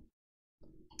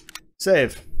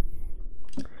 Save.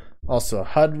 Also,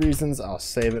 HUD reasons, I'll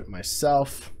save it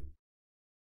myself.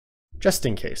 Just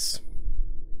in case.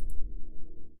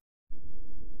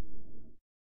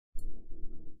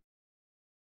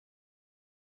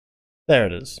 There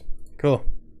it is. Cool.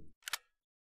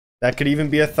 That could even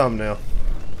be a thumbnail.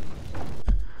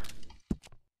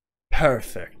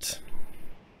 Perfect.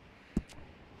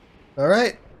 All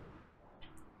right.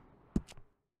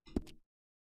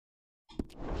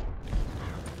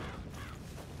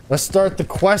 Let's start the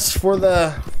quest for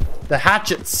the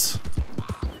hatchets.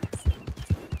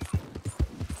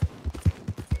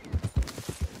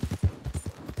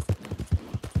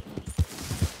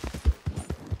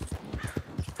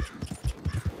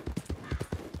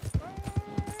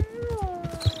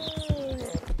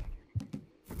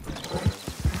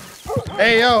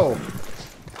 Hey yo.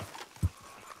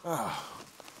 Oh,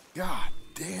 God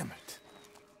damn it.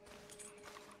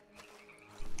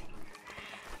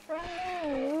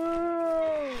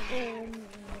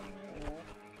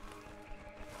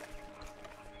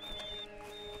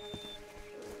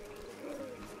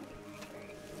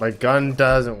 My gun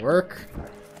doesn't work.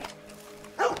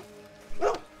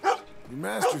 Your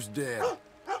master's dead.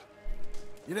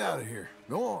 Get out of here.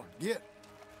 Go on, get.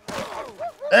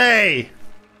 Hey!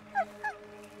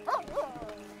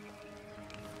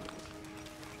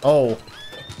 Oh.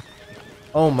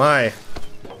 Oh my.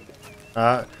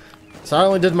 So not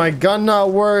only did my gun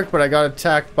not work, but I got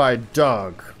attacked by a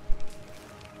dog.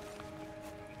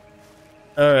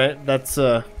 Alright, that's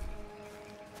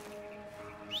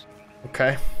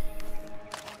okay.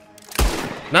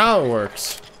 Now it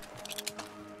works.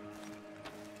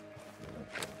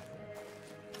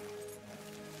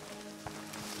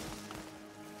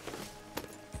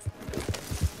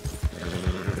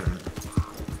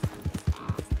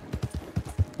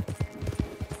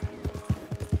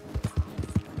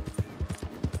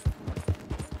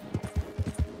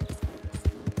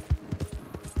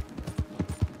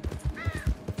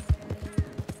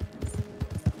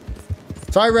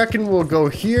 So I reckon we'll go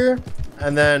here,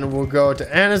 and then we'll go to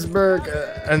Annesburg,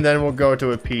 and then we'll go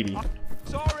to Apedi.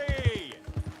 Sorry.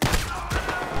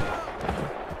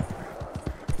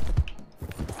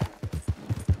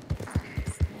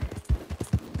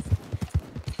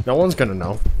 No one's gonna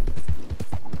know.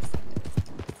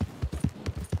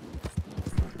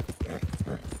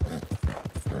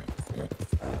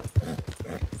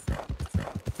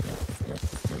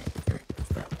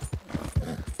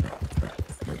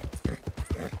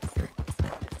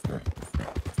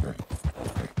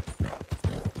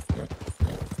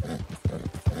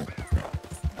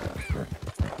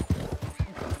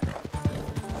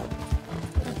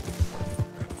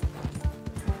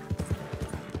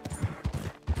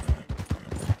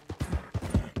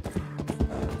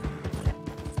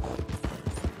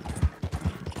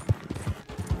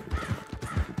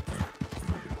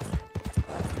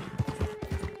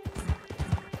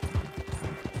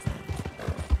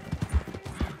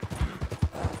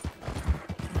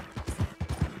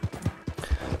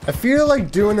 I feel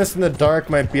like doing this in the dark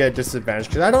might be a disadvantage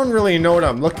because I don't really know what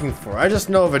I'm looking for. I just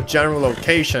know of a general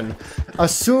location,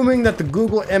 assuming that the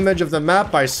Google image of the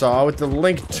map I saw with the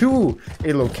link to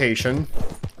a location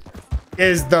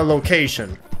is the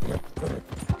location.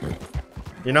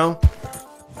 You know?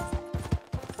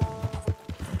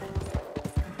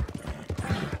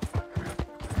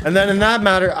 And then in that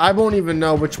matter, I won't even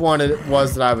know which one it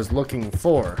was that I was looking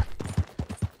for.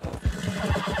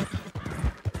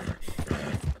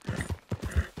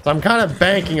 So I'm kind of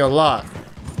banking a lot.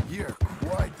 You're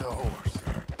quite the horse.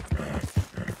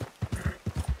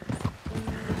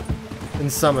 In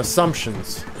some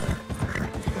assumptions.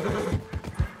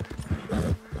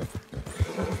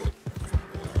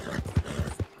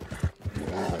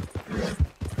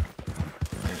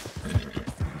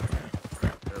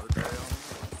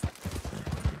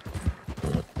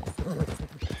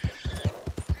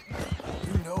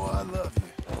 You know I love you.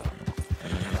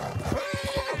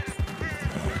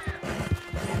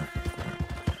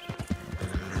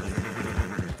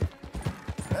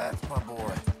 That's my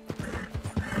boy.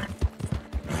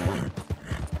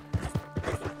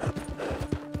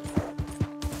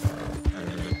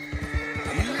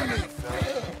 You and me,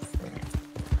 fella.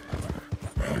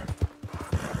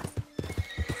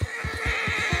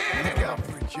 Look out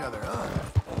for each other, huh?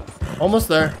 Almost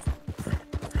there.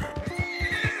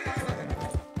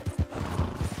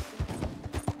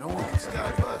 No one can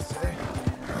stop us, eh?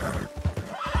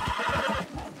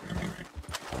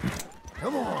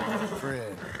 Come on,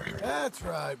 Fred. That's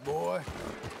right, boy.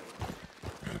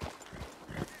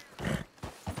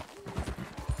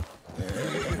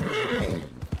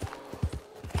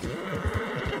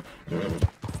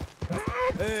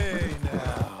 Hey,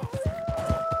 now.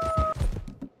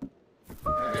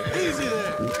 Easy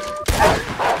there.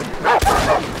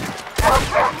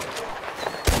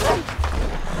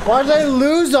 Why did I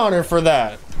lose on her for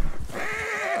that?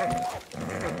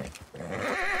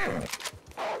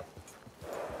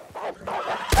 You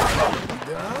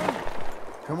done?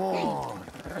 Come on.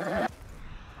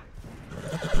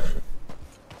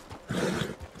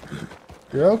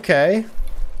 You're okay.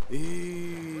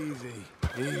 Easy,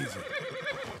 easy.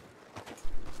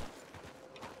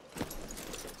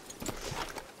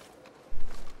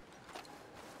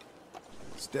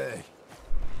 Stay.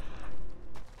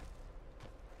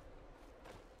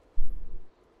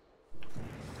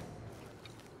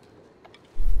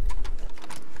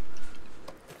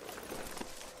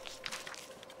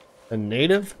 A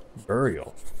native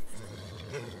burial.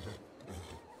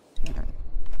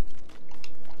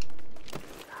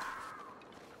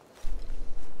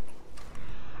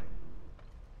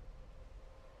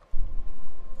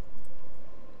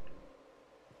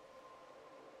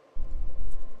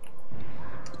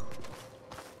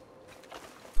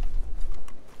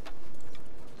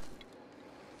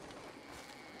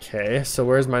 Okay, so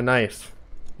where's my knife?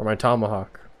 Or my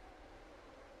tomahawk?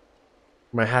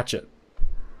 My hatchet?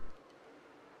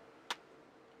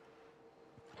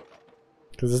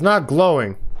 Because it's not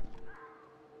glowing.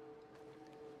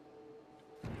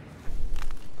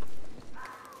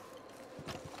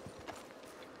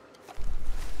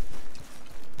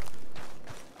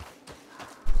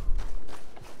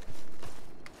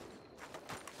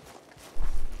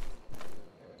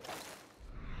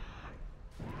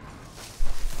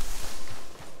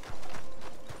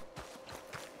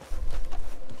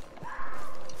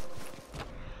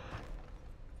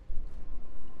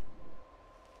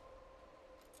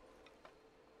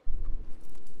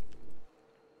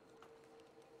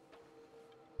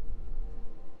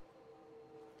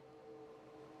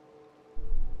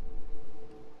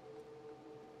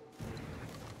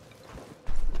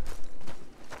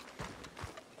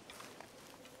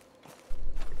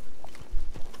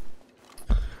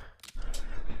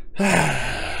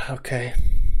 Okay.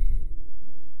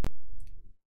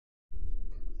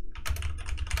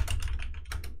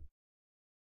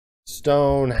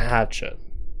 Stone hatchet.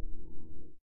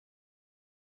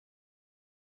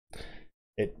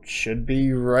 It should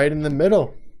be right in the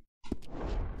middle.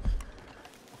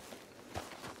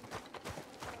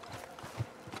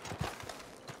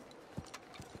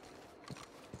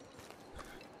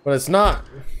 But it's not.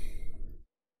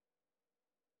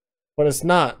 But it's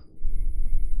not.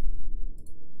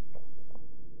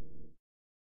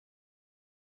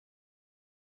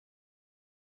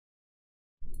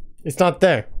 It's not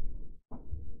there.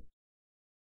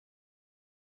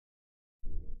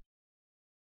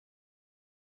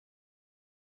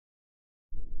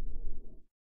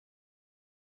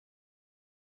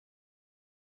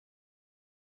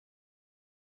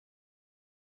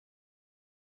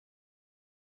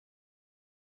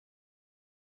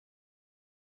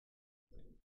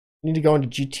 Need to go into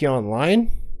GT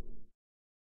Online?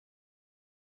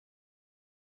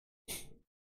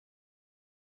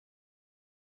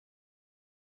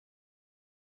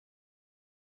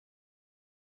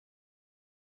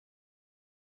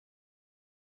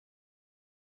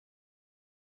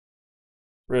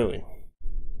 Really?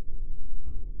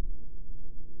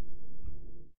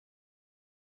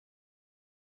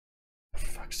 For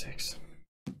fuck's sakes.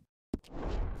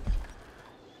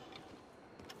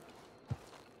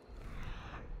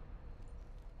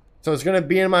 So it's gonna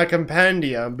be in my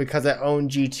compendium because I own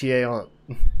GTA on.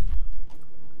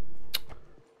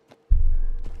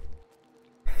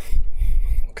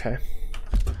 Okay.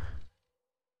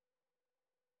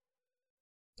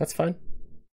 That's fine.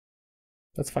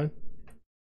 That's fine.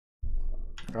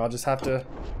 Or I'll just have to.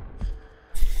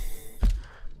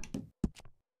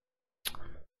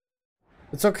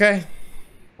 It's okay.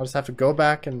 I'll just have to go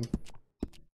back and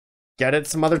get it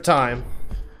some other time.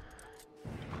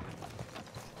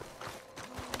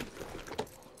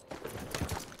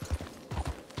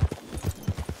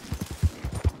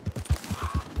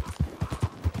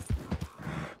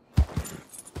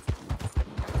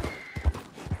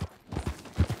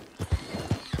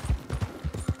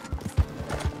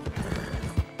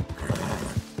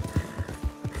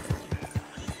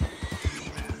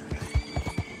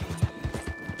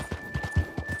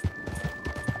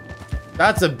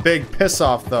 That's a big piss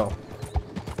off though.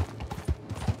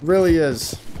 Really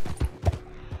is.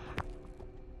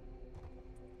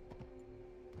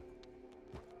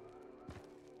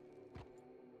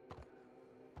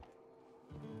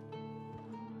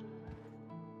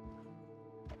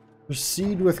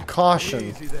 Proceed with caution.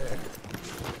 Easy there.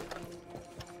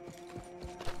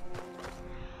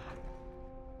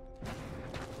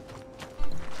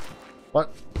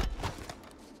 What?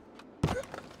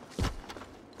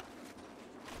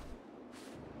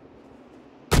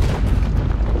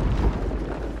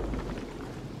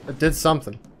 It did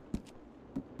something.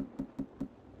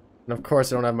 And of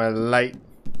course I don't have my light.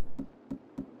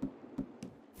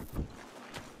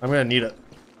 I'm gonna need it.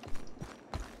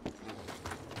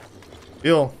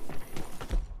 Fuel.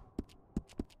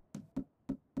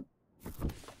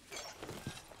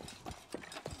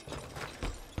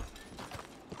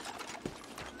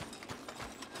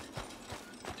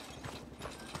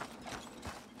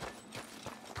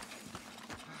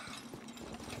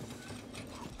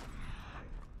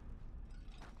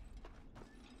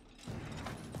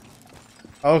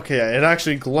 Okay, it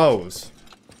actually glows.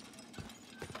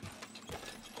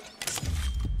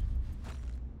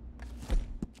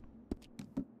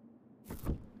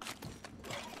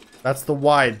 That's the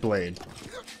wide blade.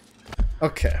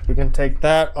 Okay, we can take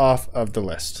that off of the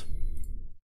list.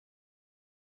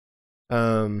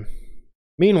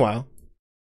 Meanwhile,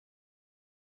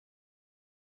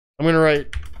 I'm gonna write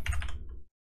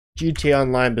GTA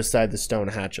Online beside the stone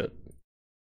hatchet.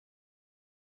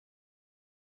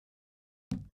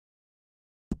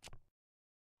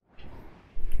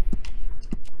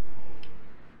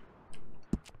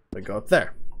 We go up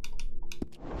there.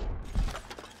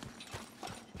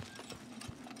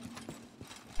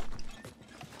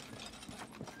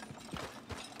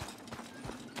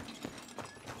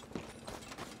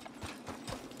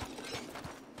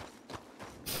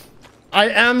 I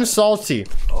am salty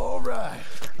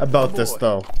about this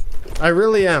though. I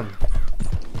really am.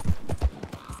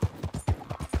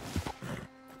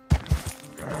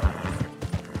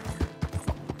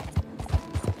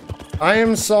 I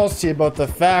am salty about the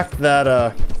fact that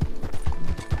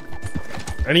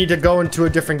I need to go into a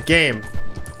different game.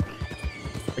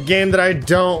 A game that I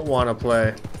don't want to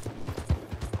play.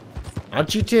 Not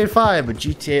GTA 5, but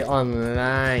GTA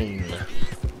Online.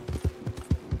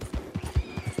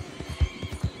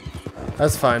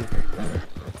 That's fine.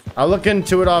 I'll look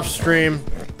into it off stream.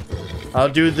 I'll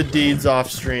do the deeds off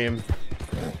stream.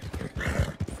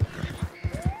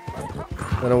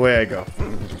 And away I go.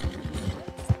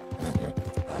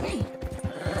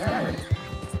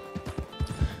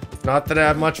 Not that I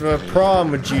have much of a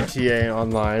problem with GTA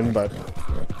Online, but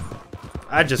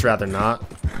I'd just rather not.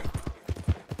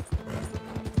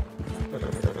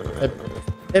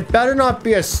 It better not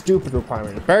be a stupid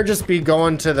requirement. It better just be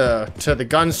going to the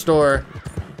gun store,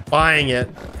 buying it,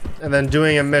 and then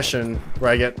doing a mission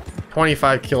where I get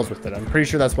 25 kills with it. I'm pretty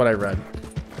sure that's what I read.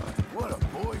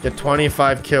 Get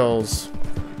 25 kills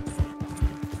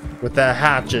with that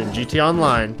hatchet in GTA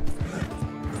Online,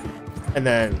 and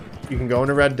then you can go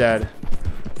into Red Dead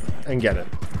and get it.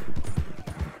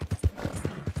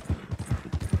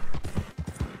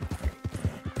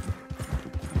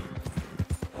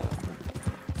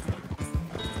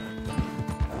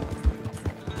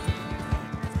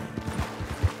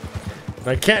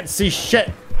 I can't see shit.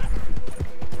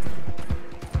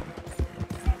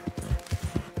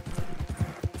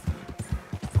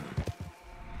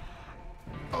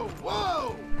 Oh,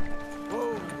 whoa!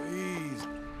 Whoa, easy.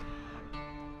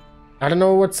 I don't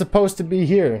know what's supposed to be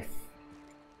here.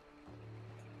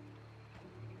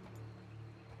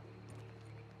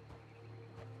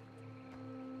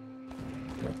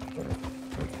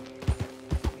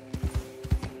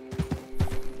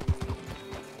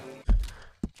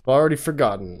 Already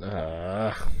forgotten.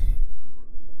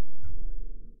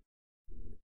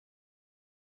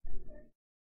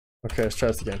 Okay, let's try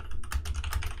this again.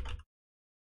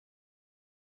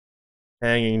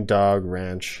 Hanging dog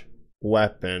ranch.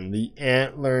 Weapon. The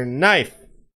antler knife.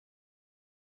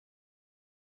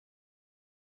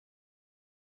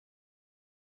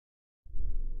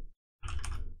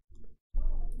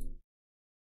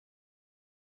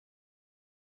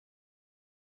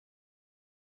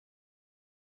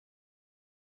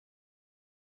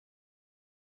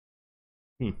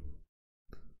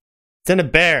 It's in a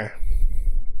bear.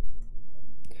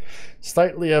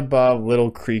 Slightly above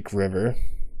Little Creek River.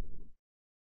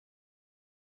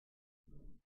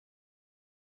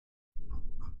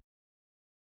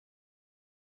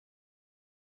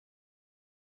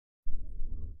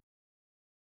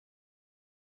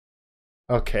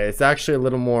 Okay, it's actually a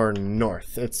little more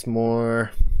north. It's more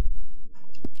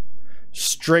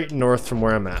straight north from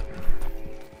where I'm at.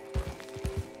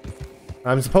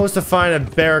 I'm supposed to find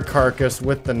a bear carcass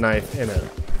with the knife in it.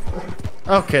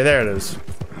 Okay, there it is.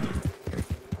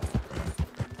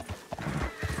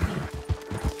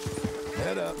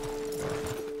 Head up.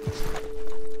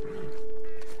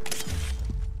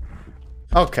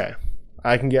 Okay,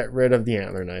 I can get rid of the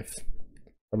antler knife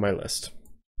from my list.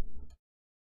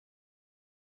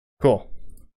 Cool.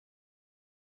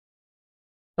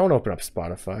 Don't open up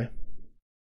Spotify.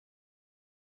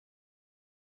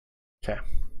 Okay.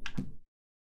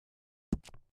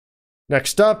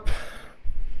 Next up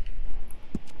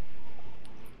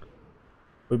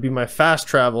would be my fast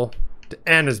travel to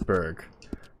Annesburg.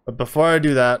 But before I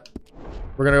do that,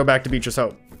 we're gonna go back to Beatrice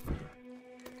Hope.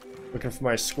 Looking for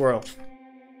my squirrel.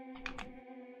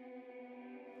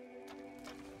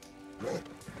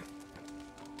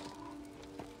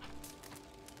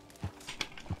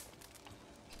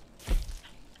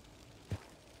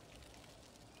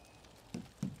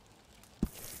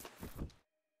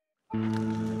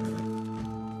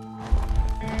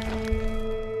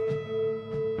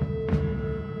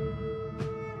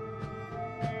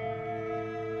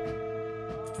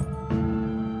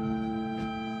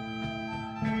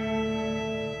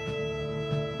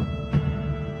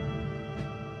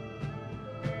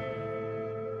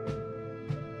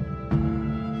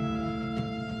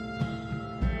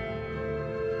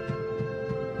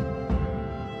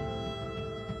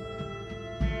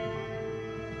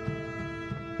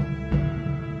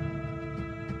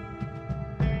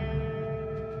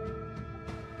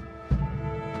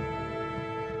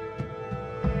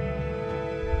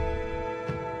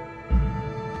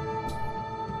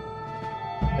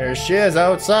 There she is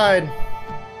outside.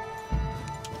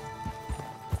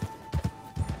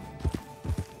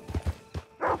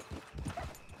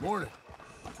 Morning.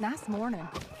 Nice morning.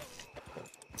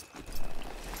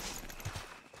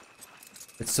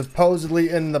 It's supposedly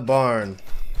in the barn.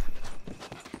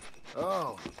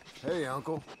 Oh, hey,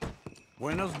 Uncle.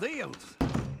 Buenos dias.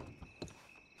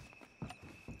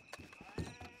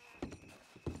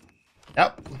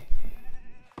 Yep.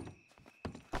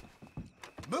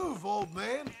 Move, old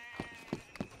man.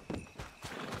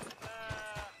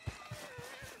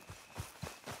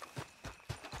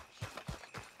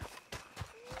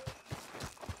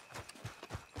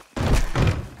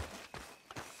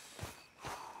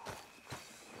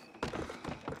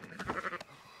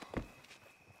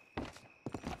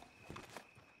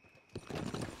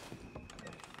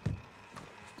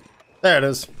 There it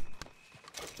is.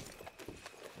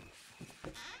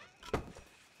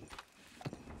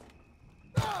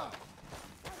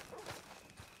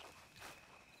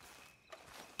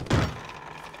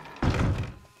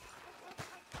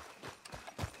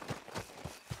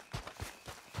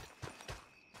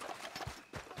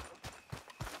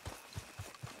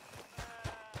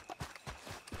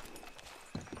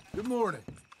 Good morning.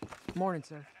 Morning,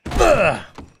 sir. Ugh.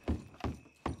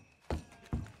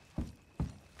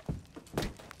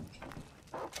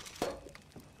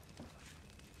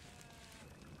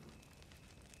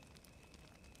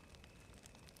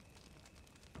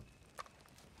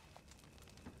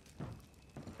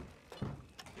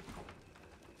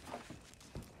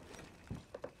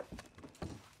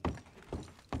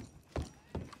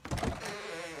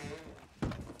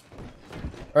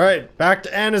 Alright, back to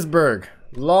Annesburg.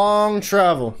 Long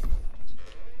travel.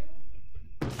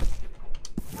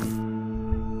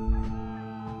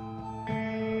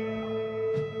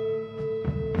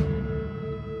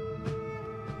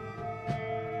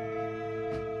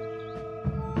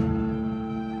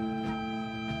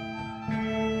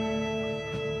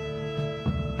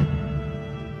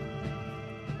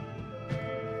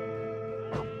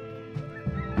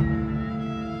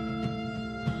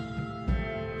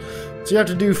 So you have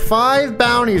to do 5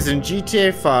 bounties in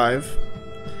GTA 5.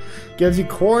 Gives you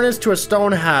coordinates to a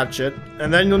stone hatchet,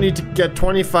 and then you'll need to get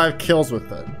 25 kills with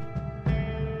it.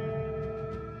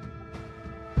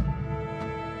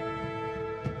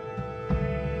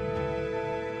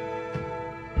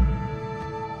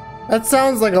 That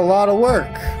sounds like a lot of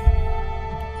work.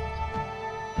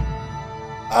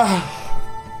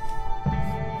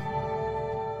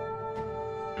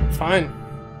 Fine.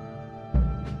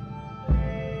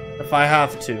 If I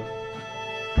have to.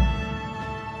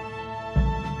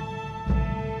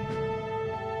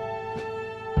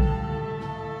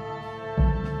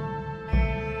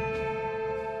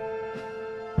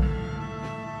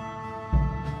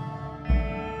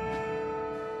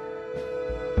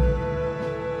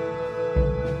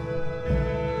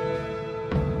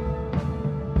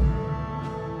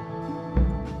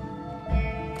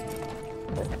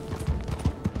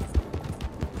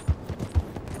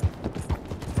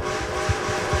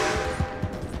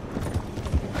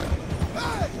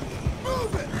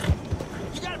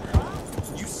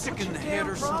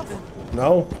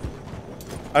 No.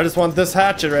 I just want this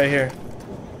hatchet right here.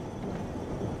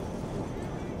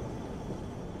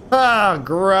 Ah,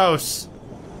 gross.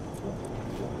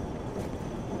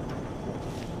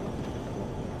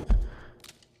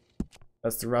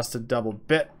 That's the rusted double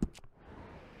bit.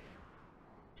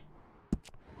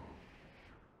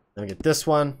 Let me get this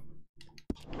one.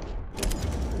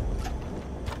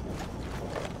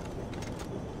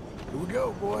 Here we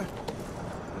go, boy.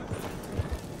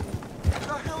 What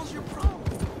the hell's your problem?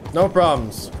 No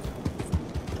problems.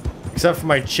 Except for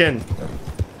my chin.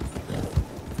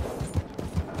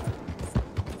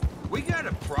 We got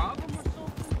a problem or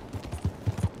something?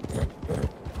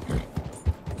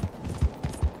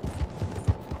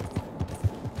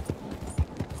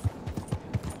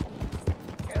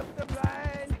 Help the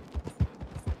blind.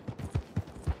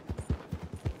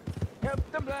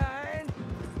 Help the blind.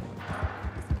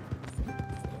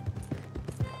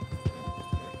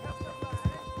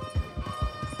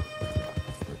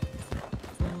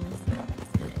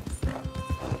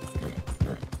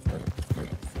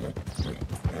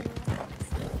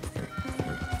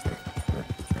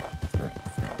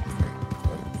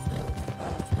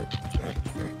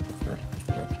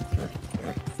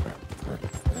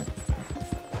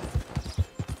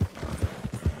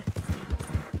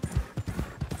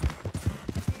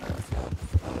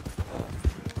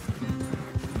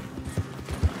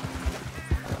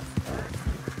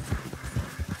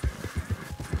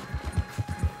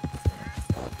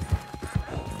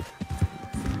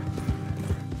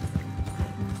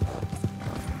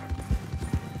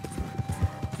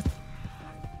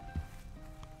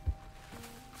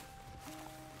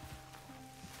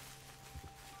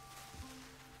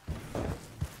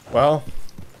 Well,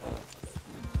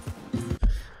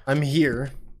 I'm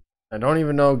here. I don't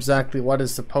even know exactly what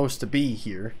is supposed to be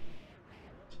here.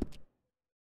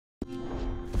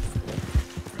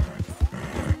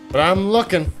 But I'm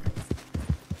looking.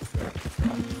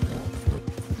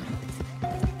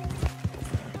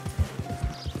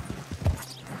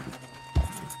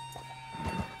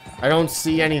 I don't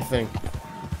see anything.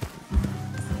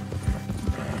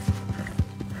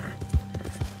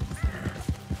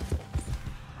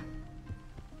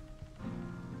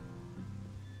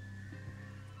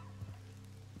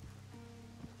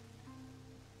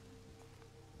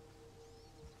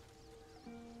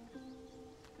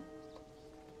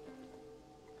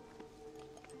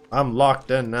 I'm locked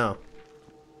in now.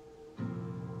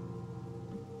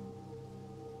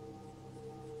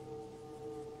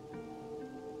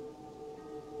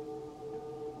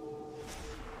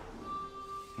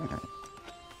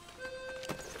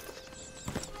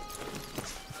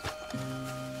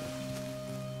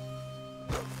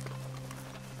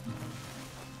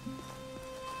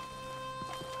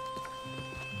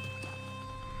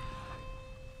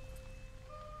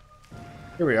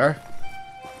 Here we are.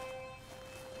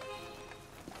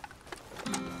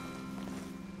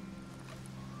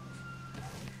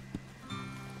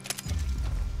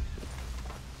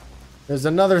 There's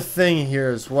another thing here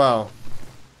as well.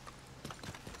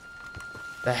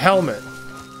 The helmet.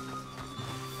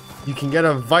 You can get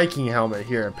a Viking helmet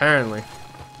here, apparently.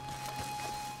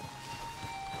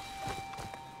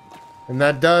 And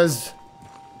that does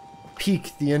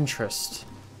pique the interest.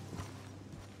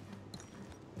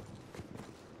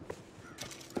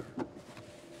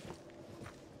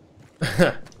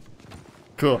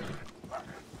 Cool.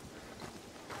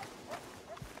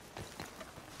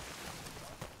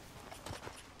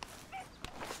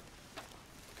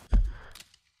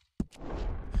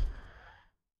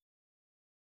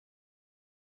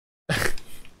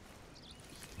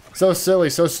 So silly,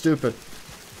 so stupid.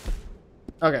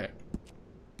 Okay.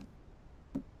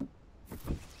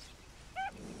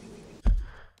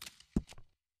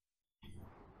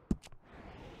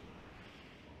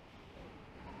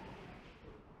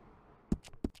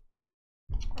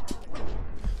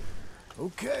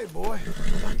 Okay, boy.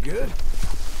 You good?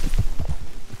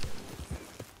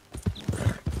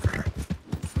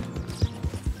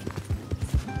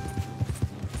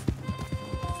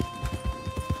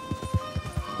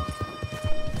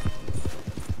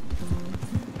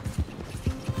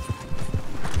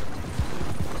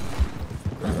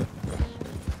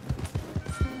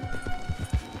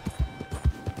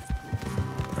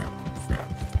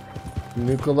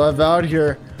 NukaDud out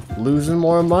here losing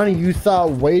more money. You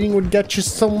thought waiting would get you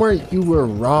somewhere? You were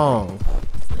wrong.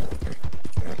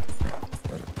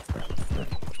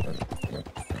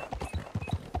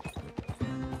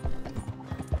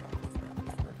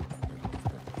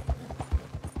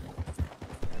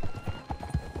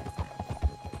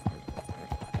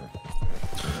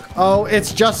 Oh,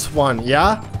 it's just one,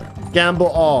 yeah? Gamble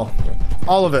all.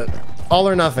 All of it. All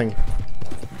or nothing.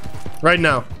 Right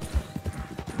now.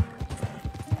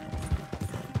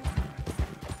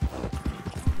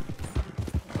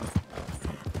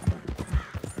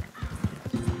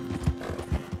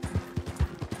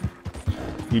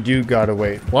 You do gotta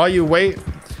wait. While you wait,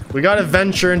 we gotta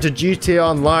venture into GTA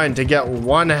Online to get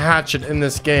one hatchet in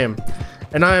this game.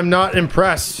 And I am not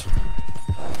impressed.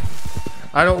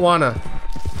 I don't wanna.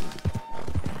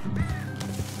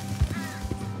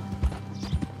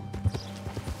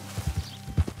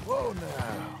 Whoa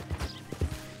now.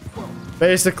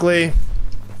 Basically,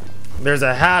 there's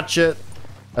a hatchet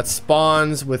that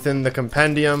spawns within the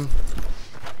compendium.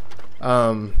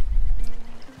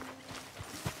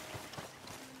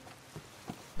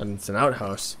 And it's an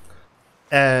outhouse.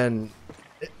 And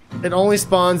it only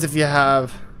spawns if you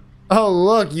have... Oh,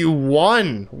 look, you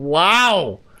won.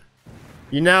 Wow.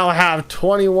 You now have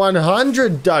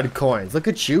 2,100 dud coins. Look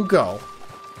at you go.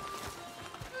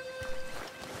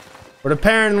 But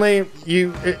apparently, if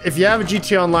you have a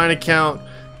GTA Online account,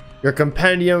 your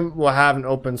compendium will have an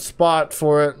open spot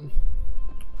for it.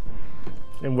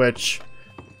 In which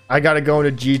I gotta go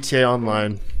into GTA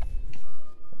Online.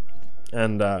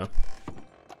 And,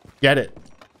 get it.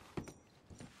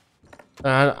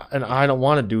 And I don't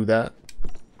want to do that.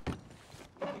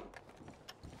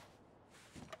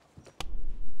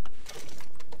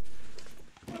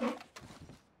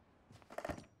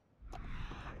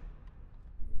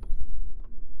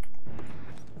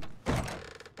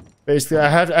 Basically, I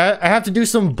have to do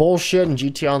some bullshit in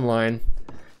GTA Online,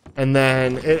 and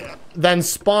then it then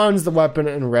spawns the weapon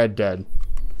in Red Dead.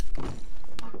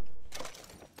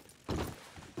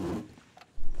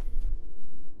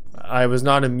 I was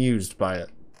not amused by it.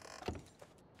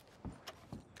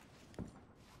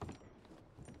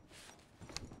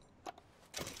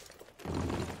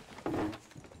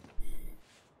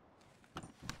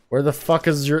 Where the fuck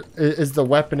is the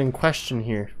weapon in question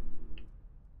here?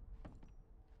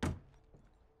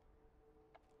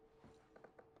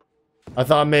 I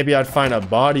thought maybe I'd find a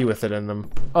body with it in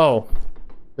them. Oh,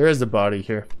 there is a body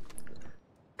here.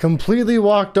 Completely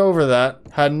walked over that.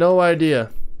 Had no idea.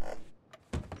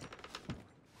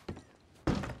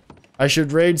 I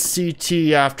should raid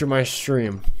CT after my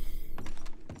stream.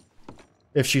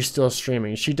 If she's still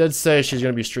streaming. She did say she's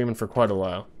going to be streaming for quite a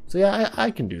while. So yeah,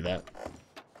 I can do that.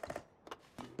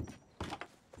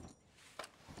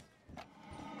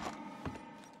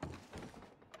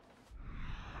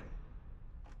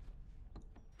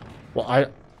 Well,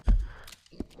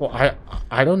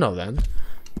 I don't know then.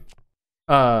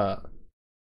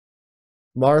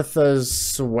 Martha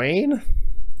Swain?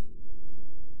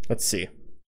 Let's see.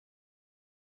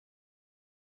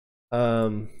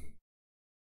 The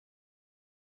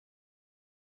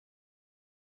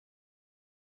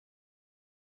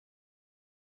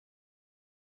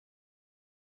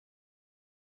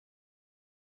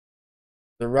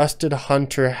Rusted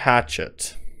Hunter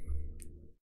Hatchet.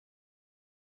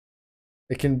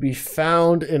 It can be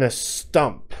found in a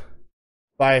stump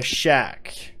by a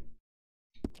shack.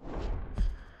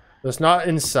 It's not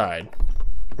inside,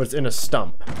 but it's in a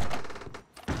stump.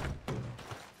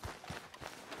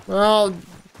 Well,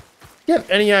 You have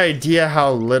any idea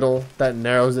how little that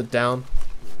narrows it down?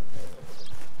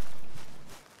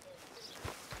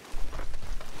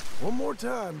 One more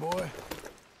time, boy.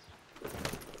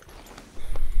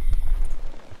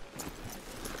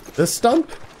 This stump?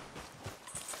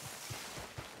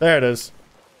 There it is.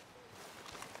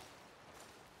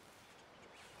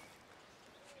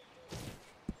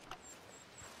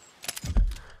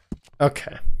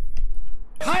 Okay.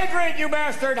 Hydrate, you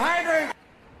bastard! Hydrate!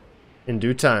 In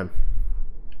due time.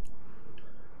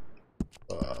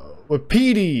 What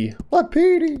Petey? What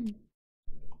Petey?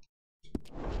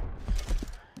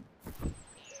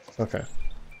 Okay.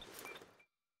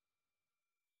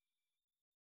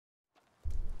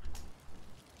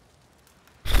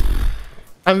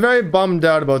 I'm very bummed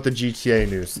out about the GTA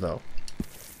news though.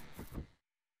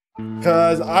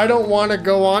 Cause I don't want to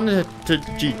go on to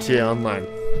GTA Online.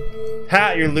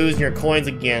 Ha, you're losing your coins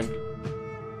again.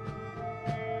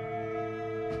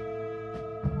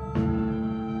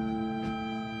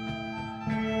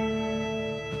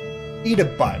 Eat a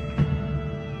butt.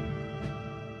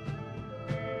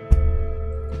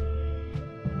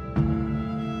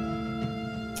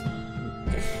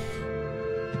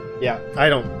 Yeah,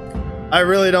 I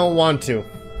really don't want to.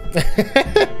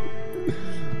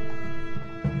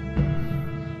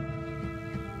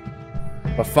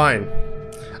 But fine.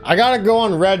 I gotta go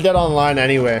on Red Dead Online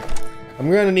anyway.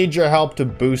 I'm gonna need your help to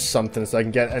boost something so I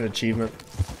can get an achievement.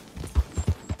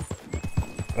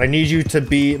 I need you to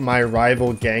be my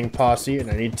rival gang posse,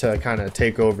 and I need to kind of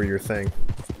take over your thing.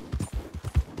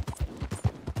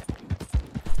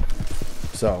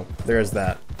 So, there's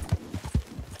that.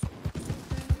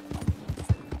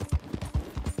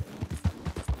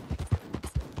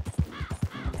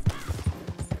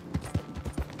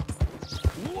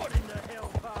 What in the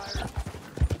hellfire?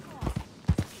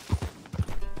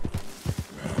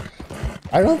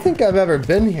 I don't think I've ever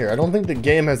been here. I don't think the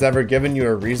game has ever given you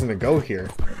a reason to go here.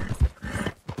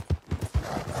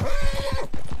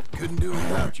 Couldn't do it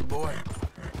without you, boy.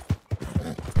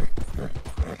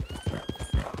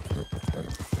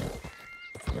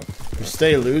 You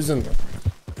stay losing.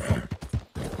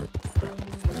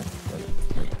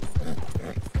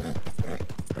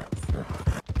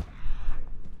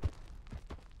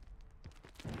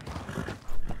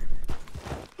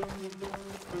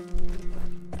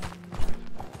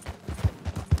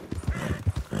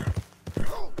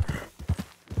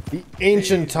 The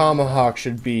ancient tomahawk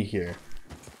should be here.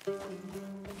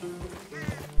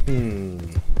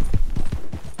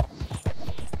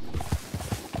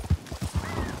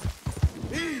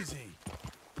 Easy.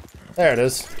 There it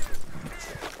is.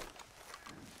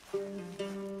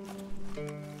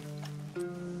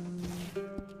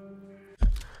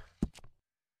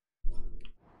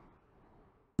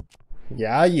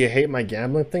 Yeah, you hate my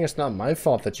gambling thing? It's not my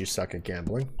fault that you suck at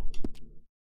gambling.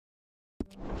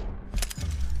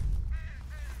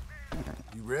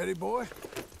 You ready, boy?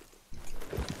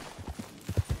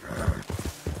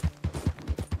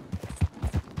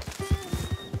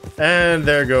 And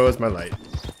there goes my light.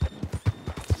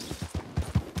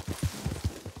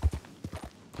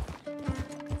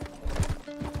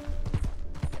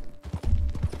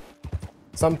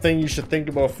 Something you should think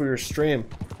about for your stream.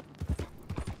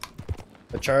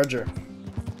 The charger.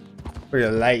 For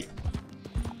your light.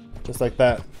 Just like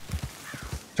that.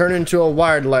 Turn into a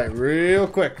wired light real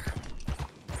quick.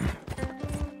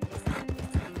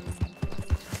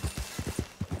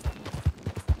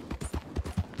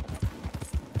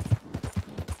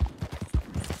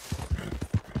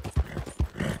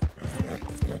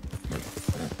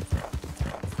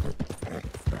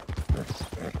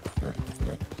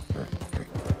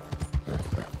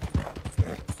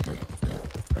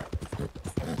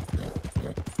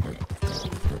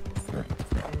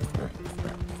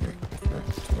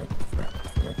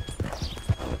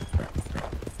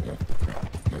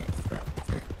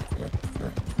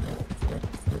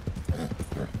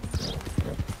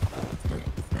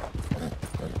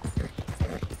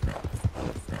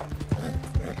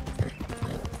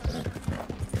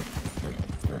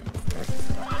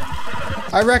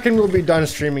 I reckon we'll be done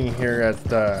streaming here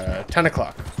at 10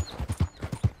 o'clock.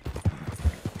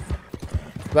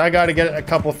 I gotta get a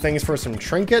couple things for some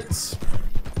trinkets.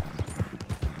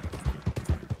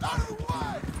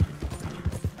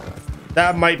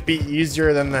 That might be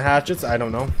easier than the hatchets. I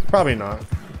don't know. Probably not.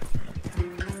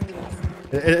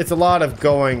 It's a lot of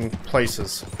going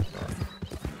places.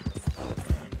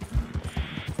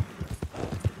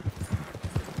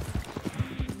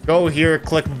 Go here,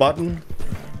 click button.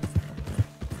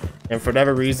 And for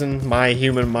whatever reason, my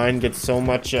human mind gets so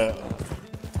much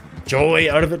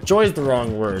joy out of it. Joy is the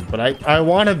wrong word, but I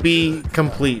want to be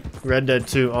complete. Red Dead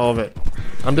 2, all of it.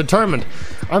 I'm determined.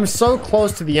 I'm so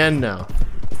close to the end now.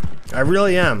 I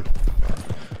really am.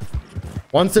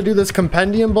 Once I do this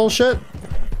compendium bullshit,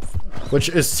 which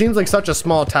seems like such a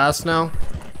small task now,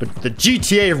 but the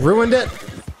GTA ruined it.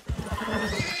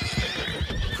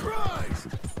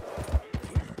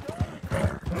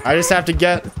 I just have to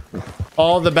get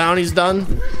all the bounties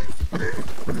done.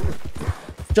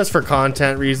 Just for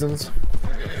content reasons.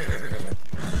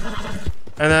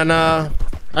 And then, I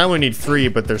only need 3,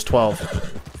 but there's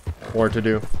 12 more to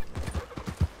do.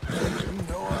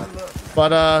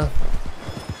 But,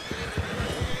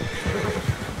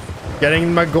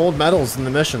 getting my gold medals in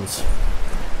the missions.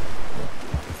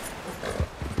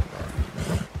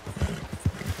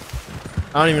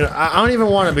 I don't even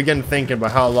want to begin thinking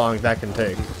about how long that can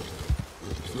take.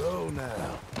 Slow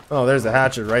now. Oh, there's a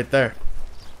hatchet right there.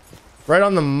 Right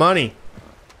on the money.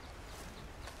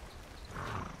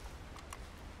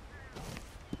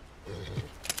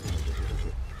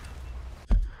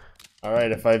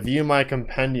 Alright, if I view my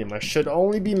compendium, I should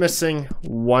only be missing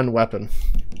 1 weapon.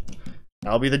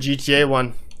 That'll be the GTA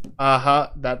one.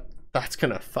 That's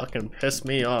gonna fucking piss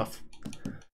me off.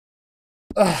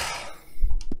 Ugh.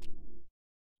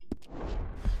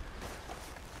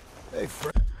 Hey,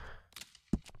 friend.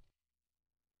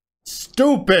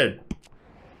 Stupid!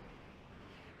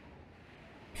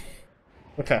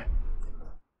 Okay.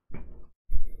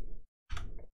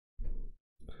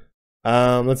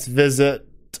 Let's visit,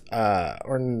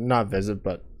 or not visit,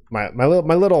 but my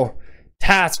little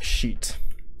task sheet.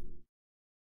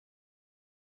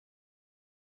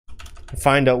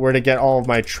 Find out where to get all of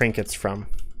my trinkets from.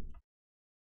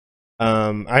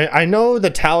 I know the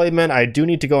talisman. I do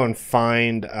need to go and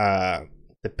find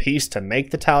the piece to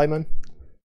make the talisman.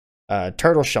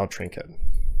 Turtle shell trinket.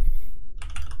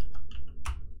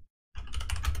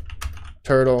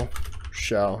 Turtle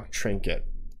shell trinket.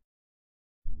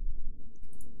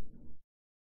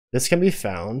 This can be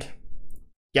found.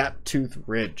 Gap Tooth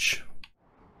Ridge.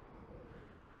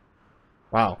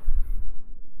 Wow.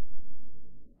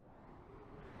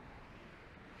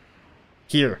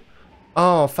 Here.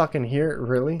 Oh, fucking here?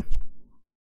 Really?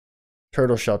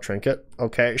 Turtle shell trinket.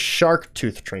 Okay. Shark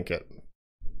tooth trinket.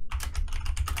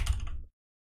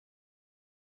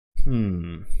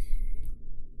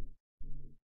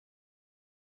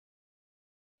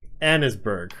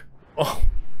 Annisburg. Oh.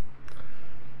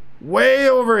 Way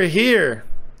over here.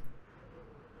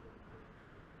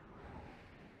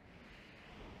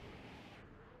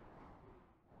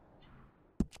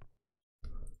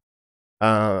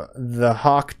 The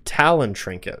Hawk Talon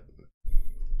trinket.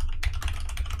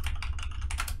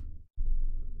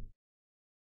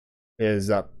 Is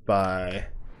up by...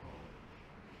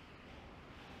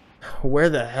 Where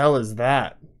the hell is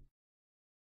that?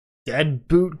 Dead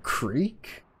Boot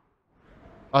Creek?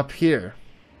 Up here.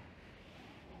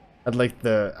 I'd like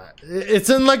the... It's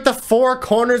in like the 4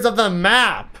 corners of the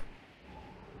map.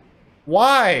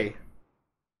 Why?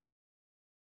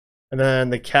 And then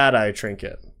the Cat Eye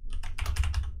trinket.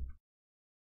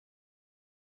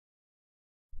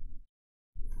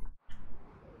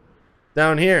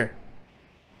 Down here.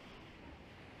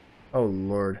 Oh,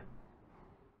 Lord.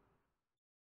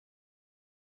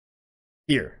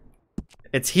 Here.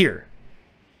 It's here.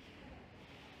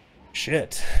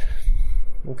 Shit.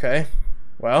 Okay.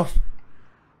 Well.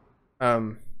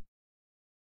 I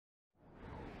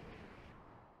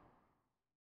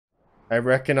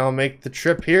reckon I'll make the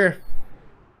trip here.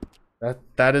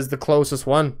 That is the closest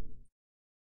one.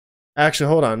 Actually,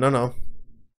 hold on. No.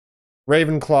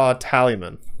 Ravenclaw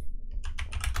Talisman.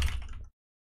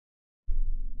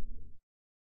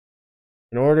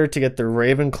 In order to get the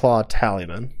Ravenclaw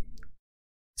Talisman,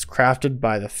 it's crafted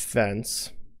by the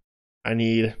fence. I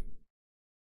need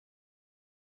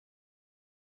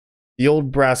the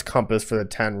old brass compass for the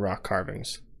 10 rock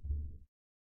carvings.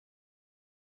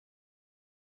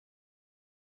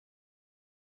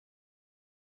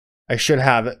 I should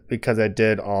have it because I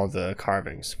did all the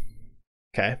carvings.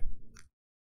 Okay.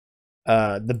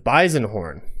 The bison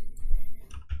horn.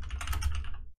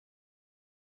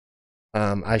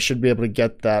 I should be able to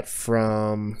get that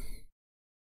from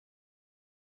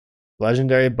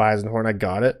legendary bison horn. I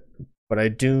got it, but I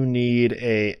do need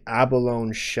a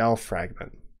abalone shell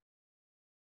fragment,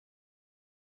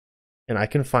 and I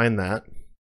can find that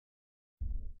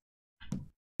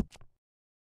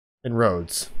in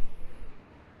Rhodes.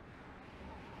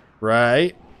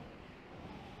 Right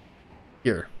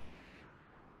here.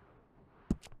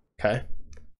 Okay.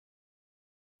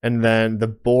 And then the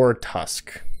boar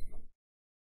tusk.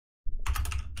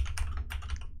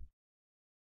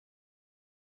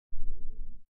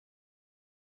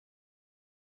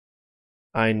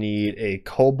 I need a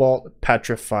cobalt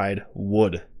petrified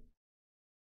wood.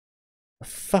 The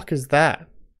fuck is that?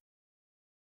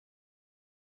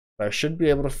 I should be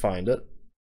able to find it.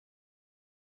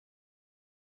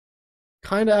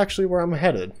 Kinda actually where I'm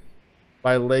headed.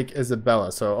 By Lake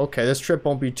Isabella. So, okay, this trip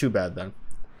won't be too bad then.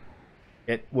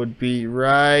 It would be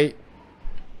right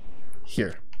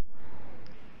here.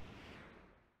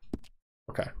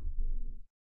 Okay.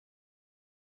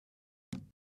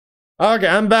 Okay,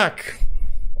 I'm back.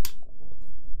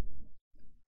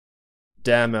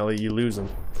 Damn, Ellie, you losing.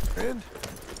 And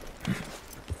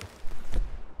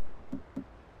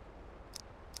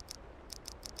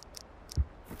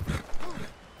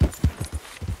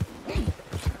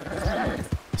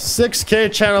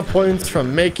 6K channel points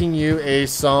from making you a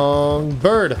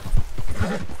songbird.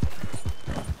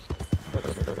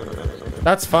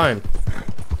 That's fine.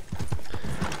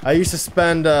 I used to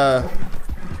spend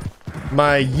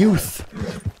my youth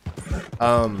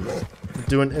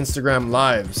doing Instagram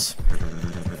lives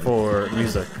for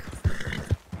music.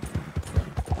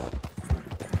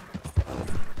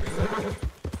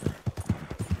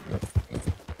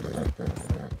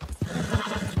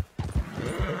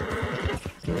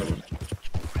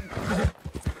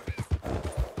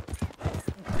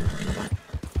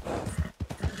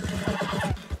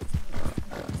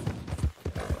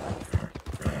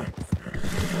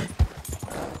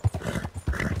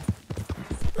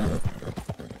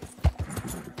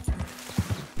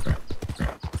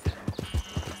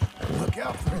 look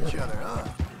out for each other, huh?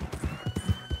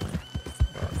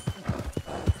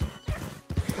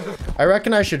 I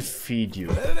reckon I should feed you.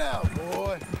 Let it out,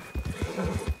 boy.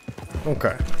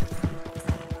 Okay.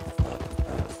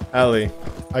 Ellie,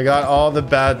 I got all the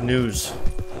bad news.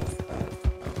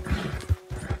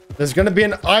 There's gonna be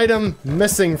an item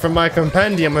missing from my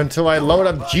compendium until I load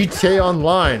up GTA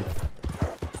Online.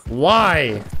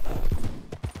 Why?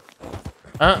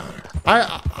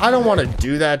 I don't want to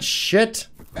do that shit.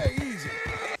 Hey, easy.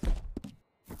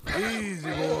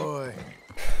 Easy, boy.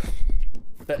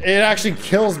 It actually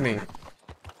kills me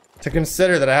to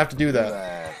consider that I have to do that.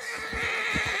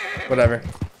 Relax. Whatever.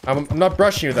 I'm not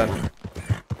brushing you then.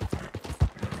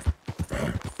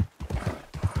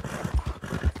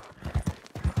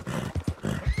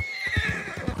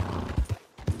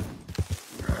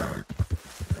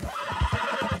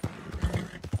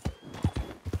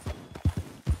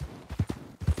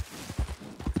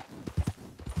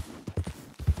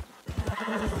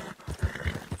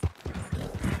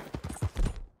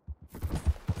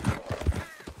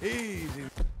 Easy.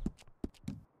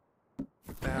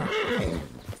 Now.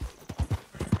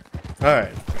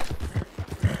 Alright.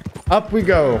 Up we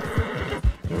go.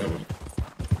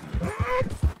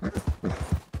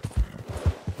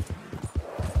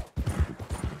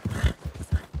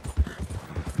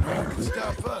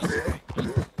 Stop us, eh?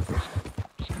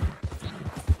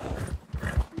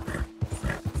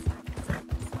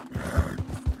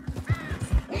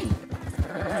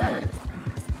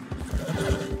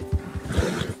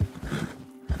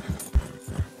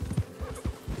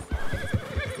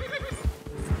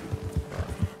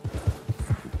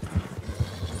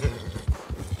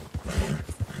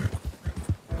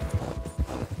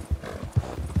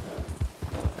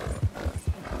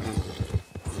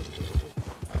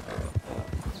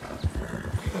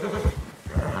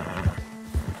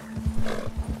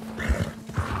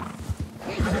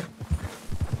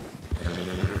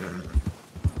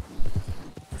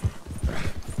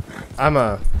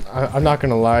 I'm not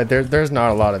gonna lie, there's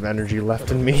not a lot of energy left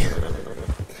in me.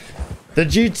 The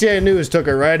GTA news took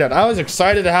it right out. I was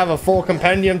excited to have a full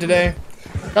compendium today.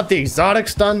 Got the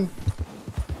exotics done.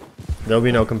 There'll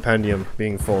be no compendium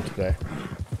being full today.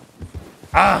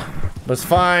 But it's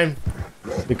fine,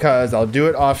 because I'll do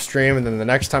it off stream, and then the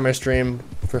next time I stream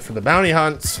for the bounty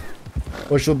hunts,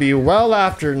 which will be well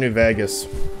after New Vegas.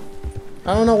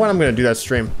 I don't know when I'm gonna do that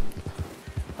stream.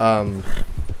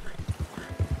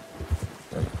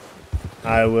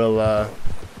 I will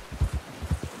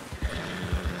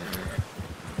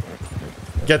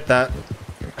get that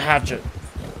hatchet.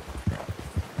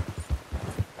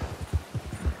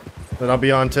 Then I'll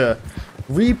be on to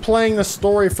replaying the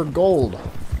story for gold.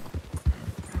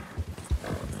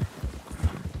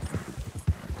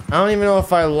 I don't even know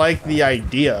if I like the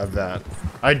idea of that.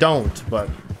 I don't, but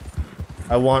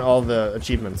I want all the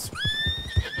achievements.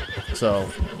 So,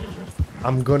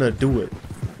 I'm gonna do it.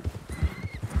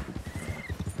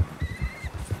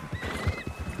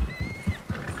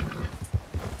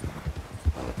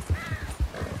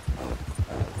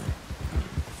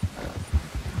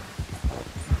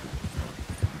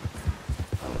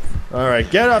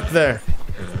 Alright, get up there.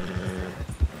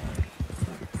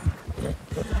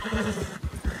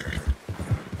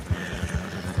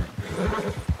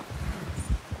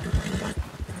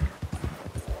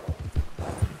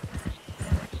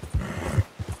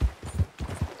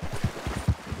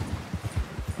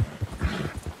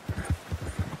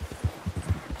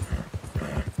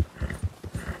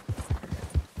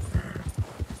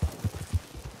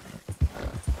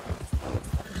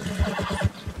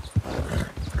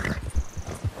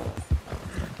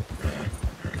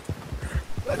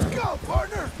 Let's go,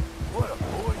 partner. What a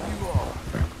boy you are.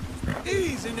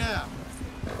 Easy now.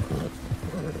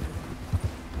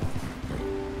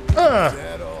 Is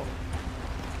that all?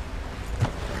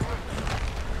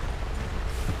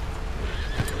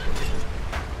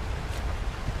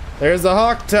 There's the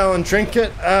hawktail and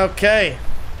trinket. Okay.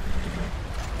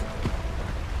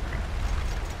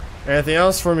 Anything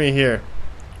else for me here?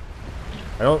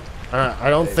 I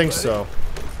don't think so.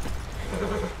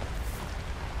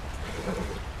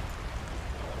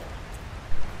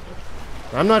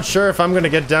 I'm not sure if I'm gonna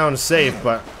get down safe,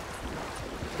 but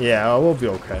yeah, we'll be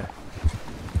okay.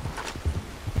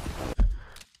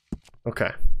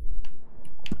 Okay.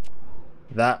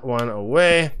 That one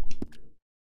away.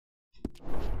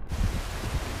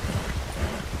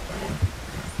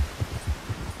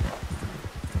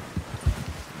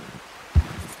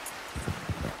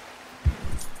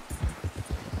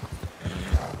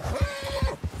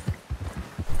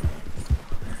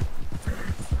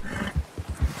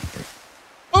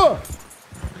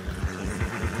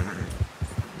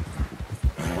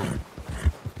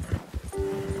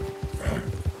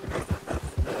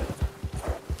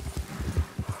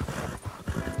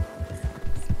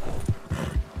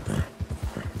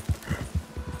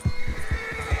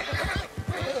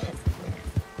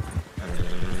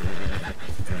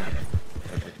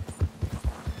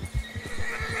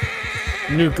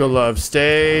 Nuka Love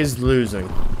stays losing.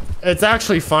 It's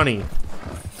actually funny.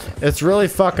 It's really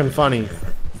fucking funny.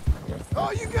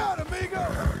 Oh, you got it,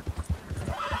 amigo.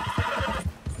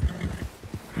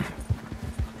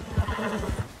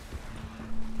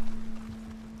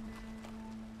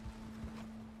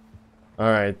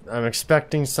 Alright, I'm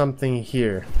expecting something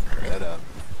here Head up.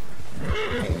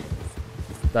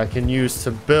 that I can use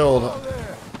to build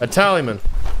a talisman.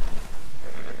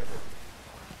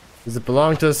 Does it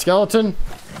belong to the skeleton?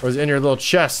 Or is it in your little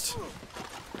chest?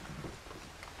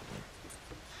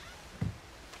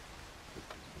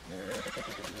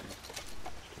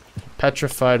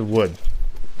 Petrified wood.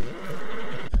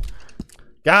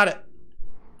 Got it.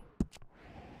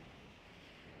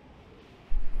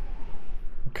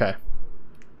 Okay.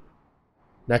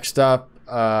 Next up,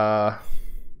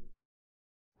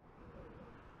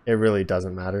 it really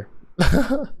doesn't matter.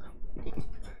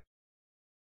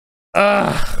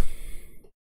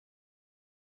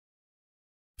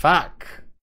 Fuck.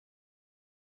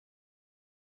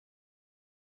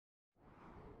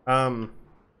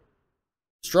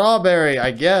 Strawberry,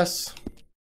 I guess.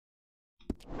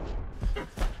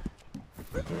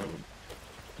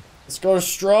 Let's go to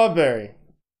strawberry.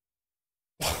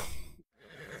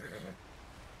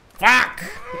 Fuck!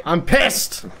 I'm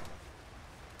pissed!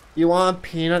 You want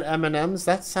peanut M&Ms?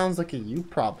 That sounds like a you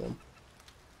problem.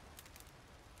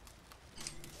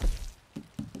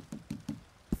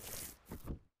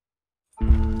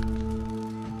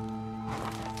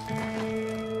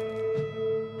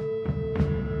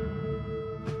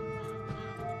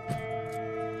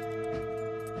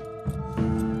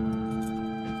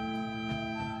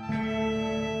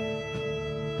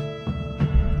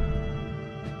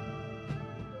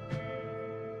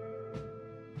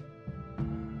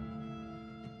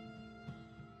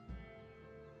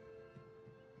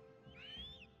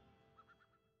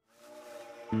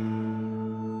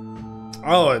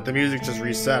 Oh, the music just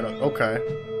reset. Okay.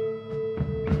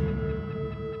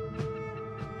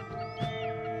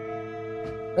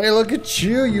 Hey, look at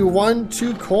you. You won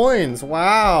 2 coins.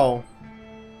 Wow.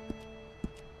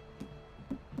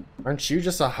 Aren't you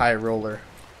just a high roller?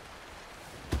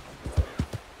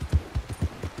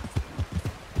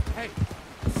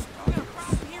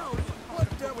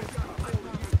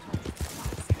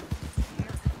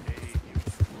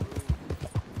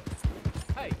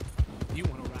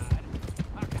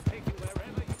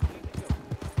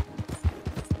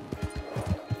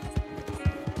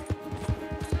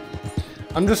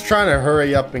 I'm just trying to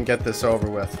hurry up and get this over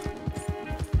with.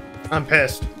 I'm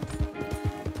pissed.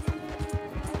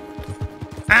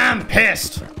 I'm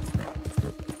pissed.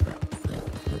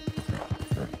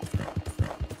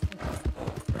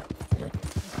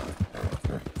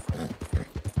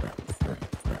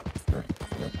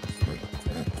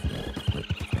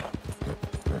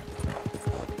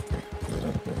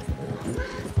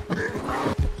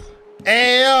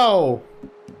 Ayo!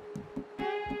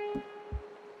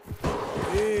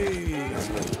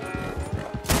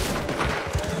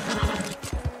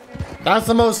 That's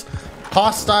the most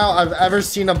hostile I've ever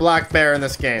seen a black bear in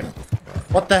this game.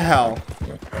 What the hell?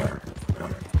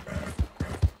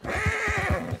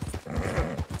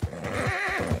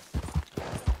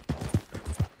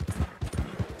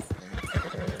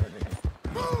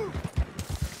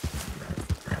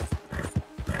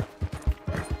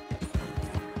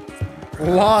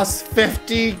 Lost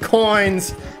 50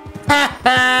 coins. Ha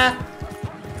ha.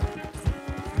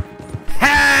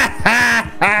 Ha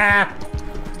ha ha.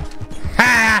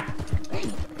 Ha.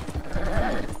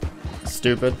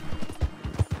 Stupid.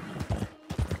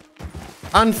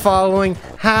 Unfollowing.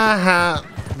 Ha ha.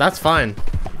 That's fine.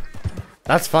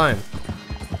 That's fine.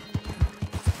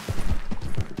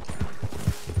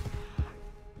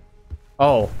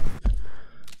 Oh.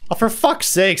 Oh, for fuck's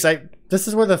sakes, this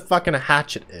is where the fucking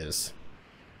hatchet is.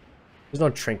 There's no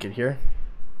trinket here.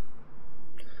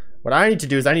 What I need to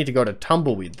do is I need to go to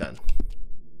Tumbleweed then.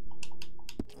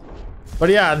 But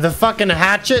yeah, the fucking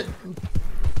hatchet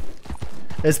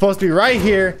is supposed to be right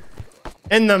here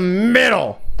in the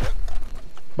middle.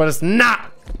 But it's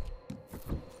not.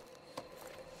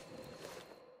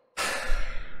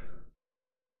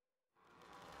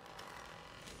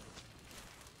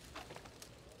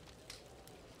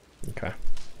 Okay.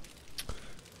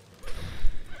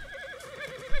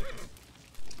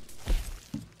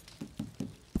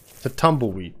 The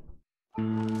Tumbleweed.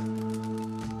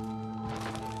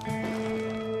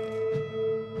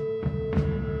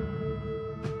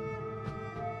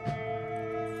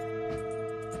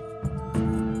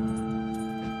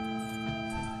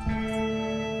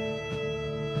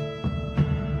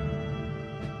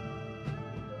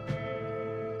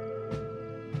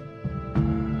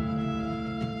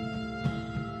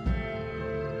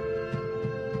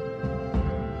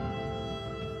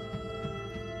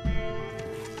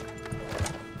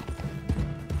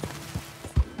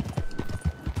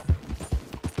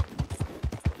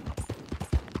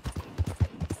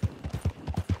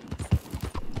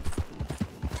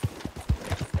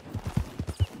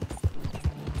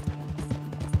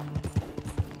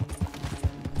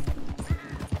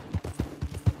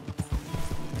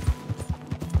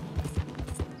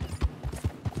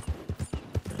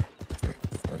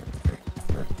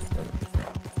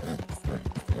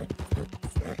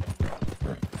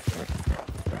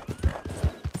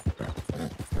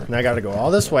 And I gotta go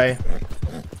all this way.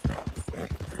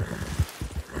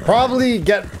 Probably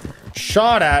get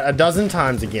shot at a dozen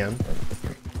times again.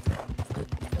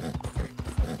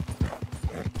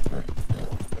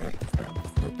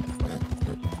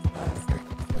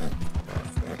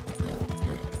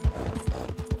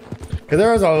 Cause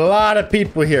there's a lot of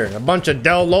people here. A bunch of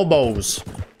Del Lobos.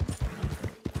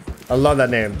 I love that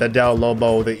name. The Del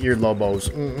Lobo, the Ear Lobos.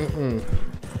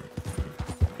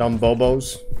 Dumb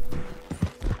Bobos.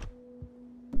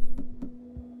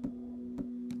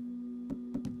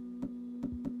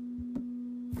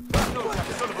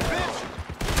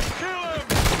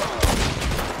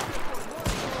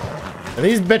 And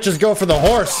these bitches go for the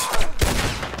horse.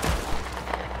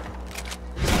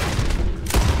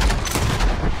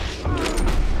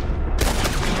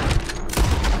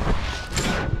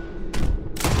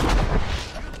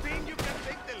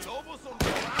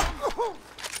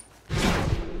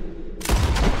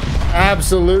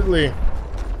 Absolutely.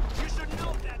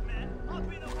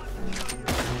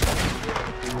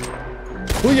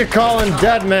 Who you calling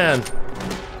dead man?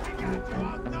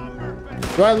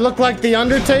 Do I look like the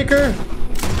Undertaker?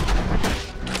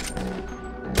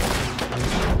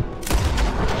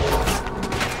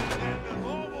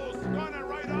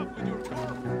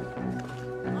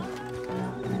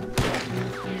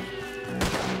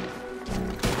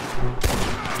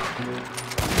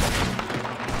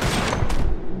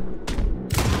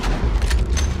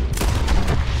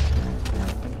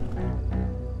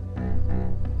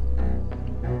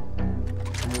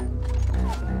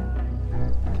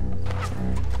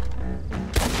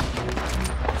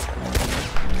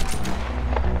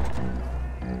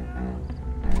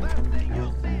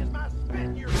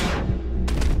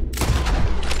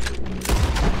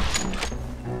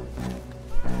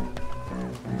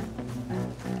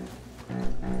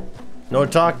 No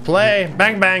talk, play.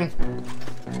 Bang, bang.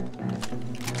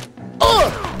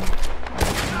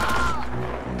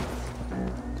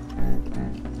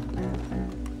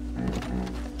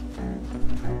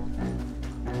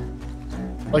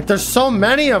 Like, there's so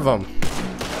many of them.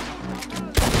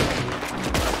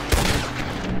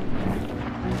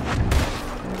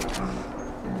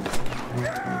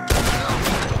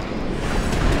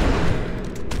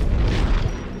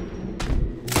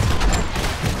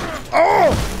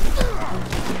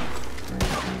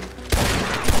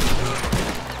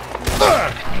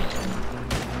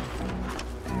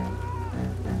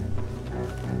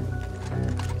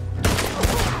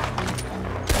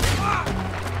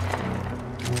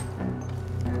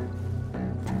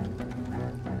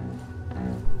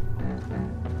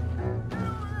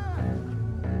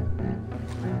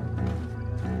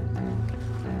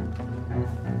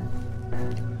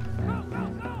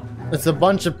 It's a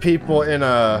bunch of people in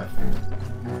a...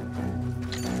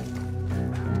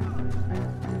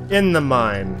 in the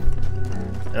mine.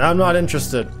 And I'm not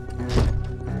interested.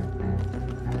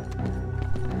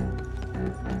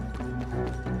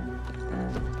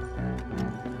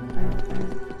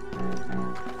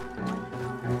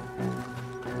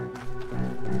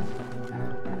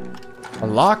 A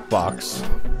lockbox.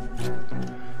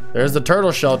 There's the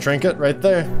turtle shell trinket right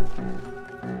there.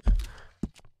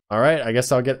 Alright, I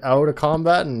guess I'll get out of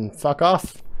combat and fuck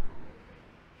off.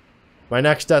 My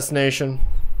next destination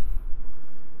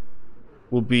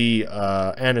will be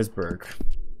Annesburg.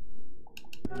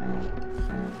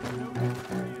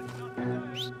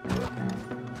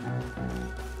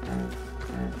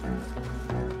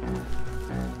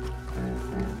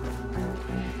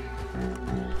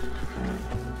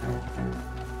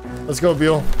 Let's go,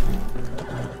 Buell.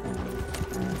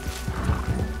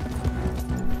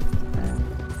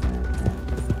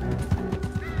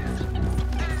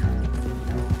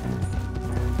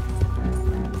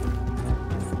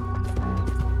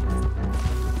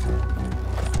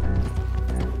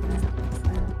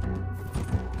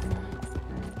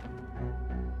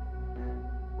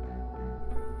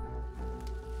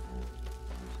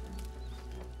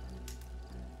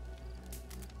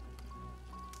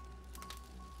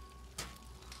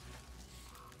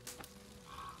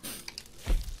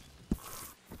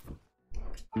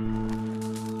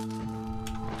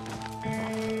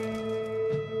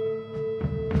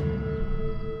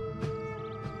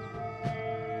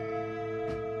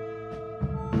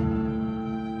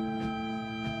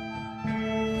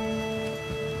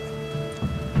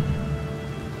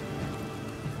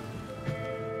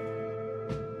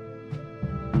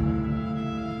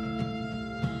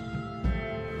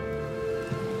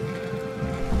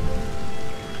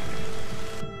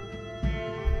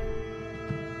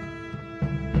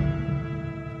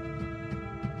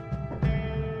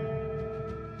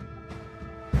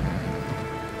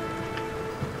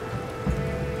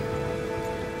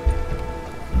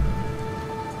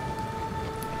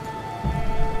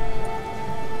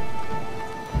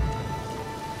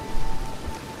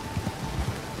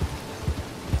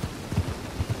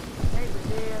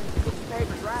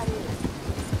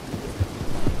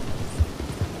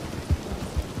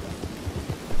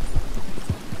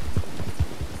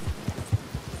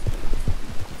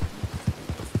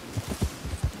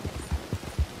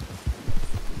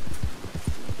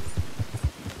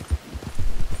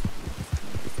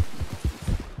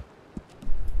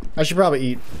 I should probably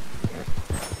eat.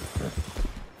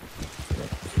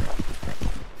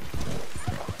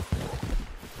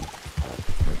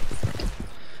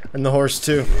 And the horse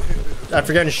too.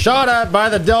 After getting shot at by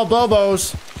the Del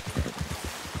Bobos.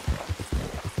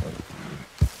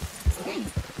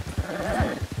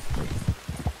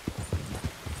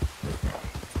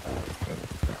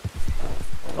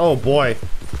 Oh boy.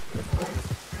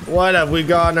 What have we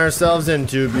gotten ourselves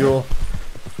into, Buell?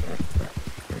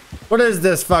 What is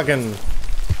this fucking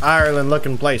Ireland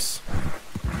looking place?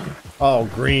 All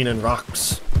green and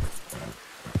rocks.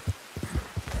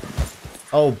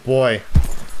 Oh boy.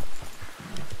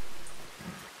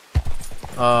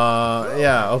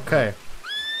 Yeah, okay.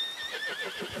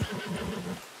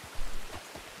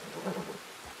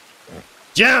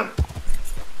 Jump!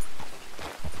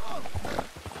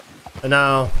 And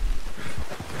now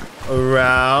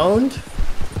around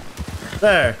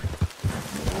there.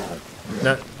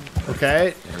 No,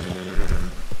 okay.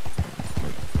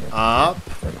 Up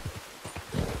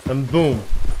and boom.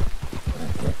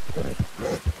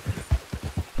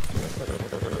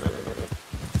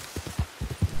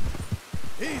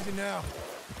 Easy now.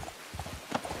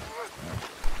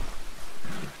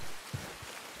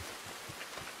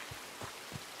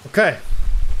 Okay.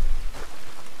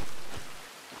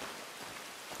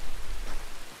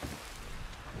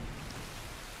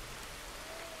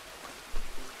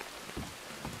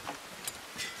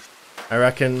 I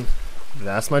reckon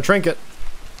that's my trinket.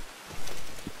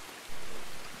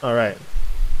 All right.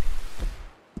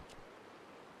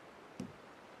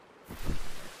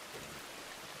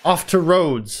 Off to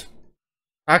Rhodes.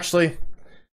 Actually,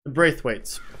 the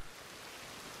Braithwaites.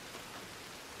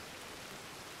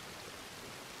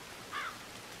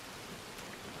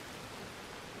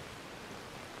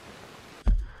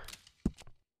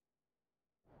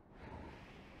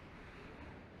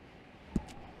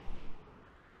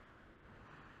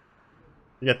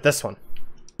 You get this one.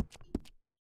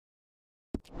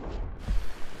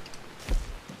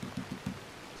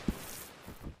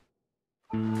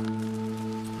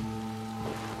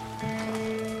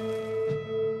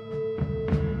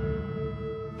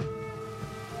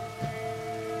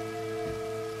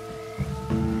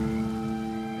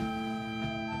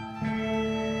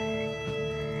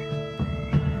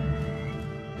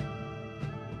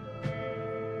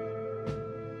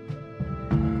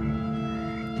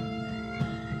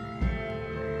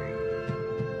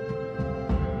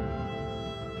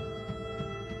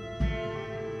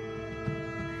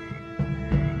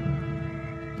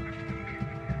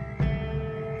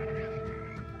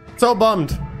 So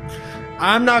bummed.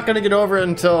 I'm not gonna get over it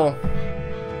until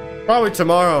probably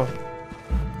tomorrow.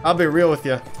 I'll be real with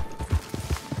you. All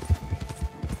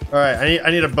right,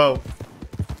 I need a boat.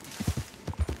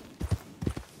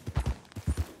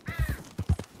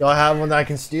 Y'all have one that I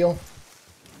can steal?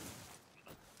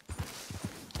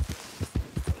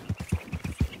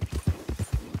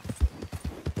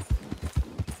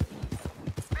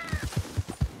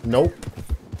 Nope.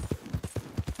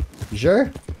 You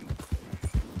sure?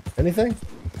 Anything?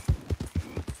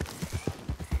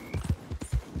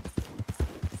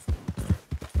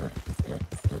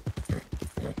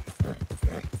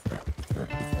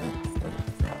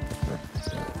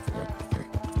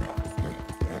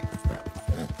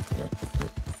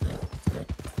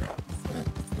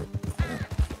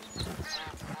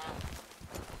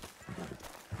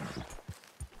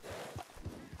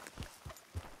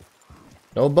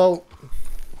 No boat.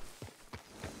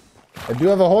 I do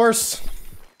have a horse.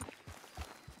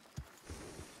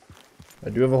 I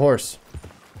do have a horse.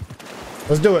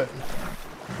 Let's do it.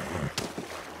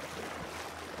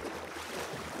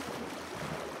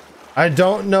 I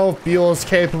don't know if Buell is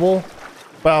capable,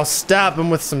 but I'll stab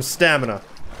him with some stamina.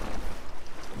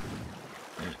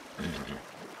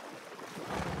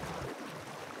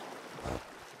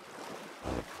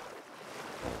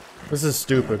 This is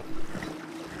stupid.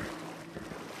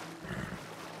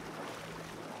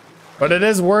 But it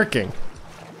is working.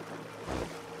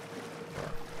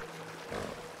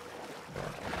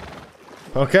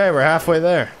 Okay, we're halfway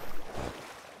there.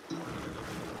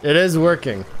 It is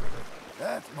working.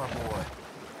 That's my boy.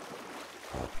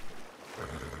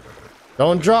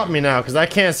 Don't drop me now, because I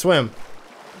can't swim.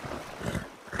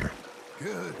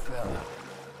 Good fella.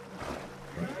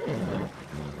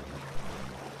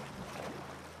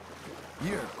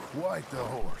 You're quite the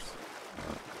horse.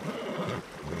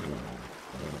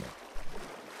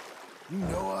 You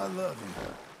know I love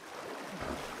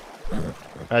you.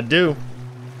 I do.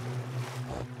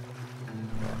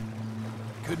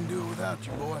 Couldn't do it without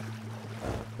you, boy.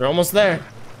 We're almost there.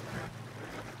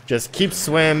 Just keep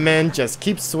swimming, just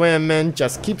keep swimming,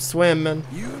 just keep swimming.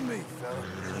 You and me,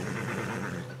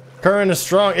 fella. Current is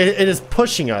strong. It is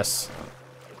pushing us.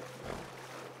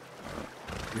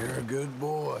 You're a good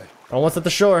boy. Almost at the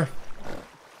shore.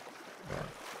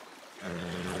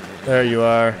 There you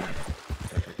are.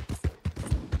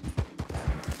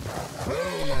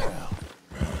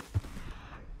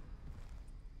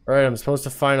 Alright, I'm supposed to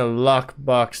find a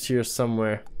lockbox here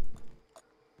somewhere.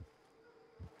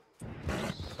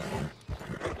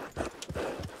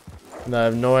 And I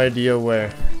have no idea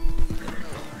where.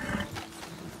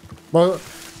 Well,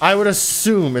 I would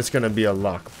assume it's gonna be a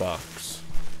lockbox.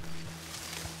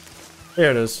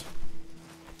 There it is.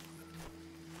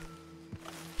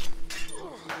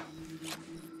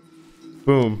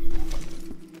 Boom.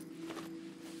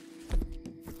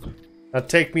 Now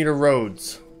take me to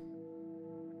Rhodes.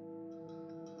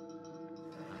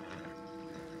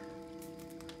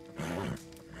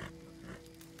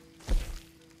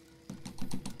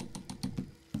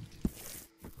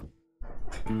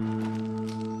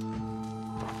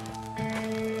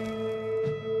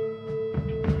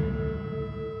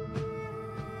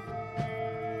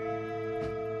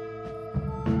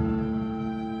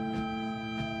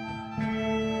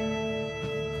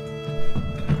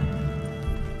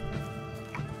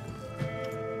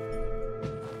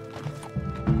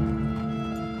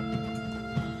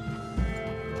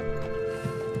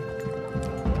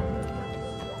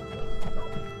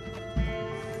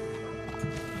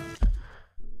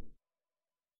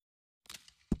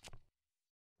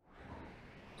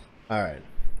 Alright,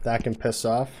 that can piss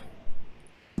off.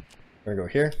 We're gonna go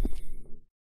here.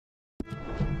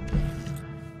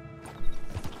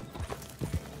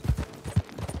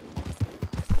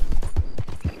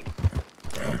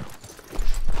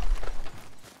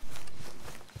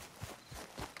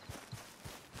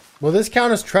 Will this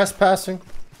count as trespassing?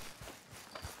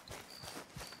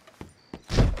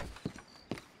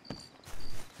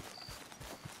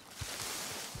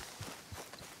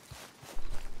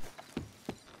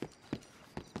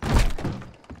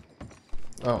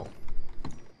 Oh.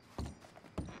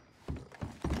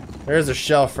 There's a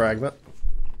shell fragment.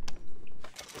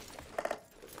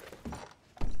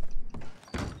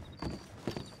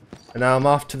 And now I'm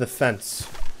off to the fence.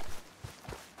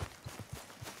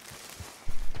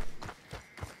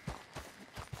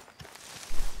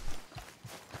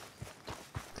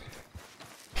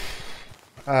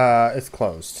 It's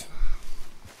closed.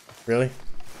 Really?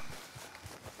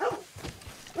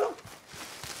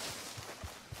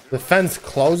 The fence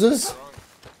closes?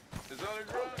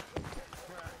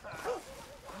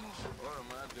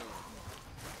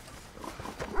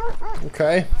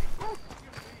 Okay.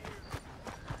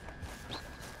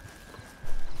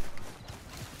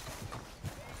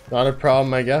 Not a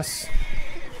problem, I guess.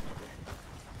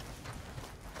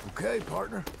 Okay,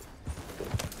 partner.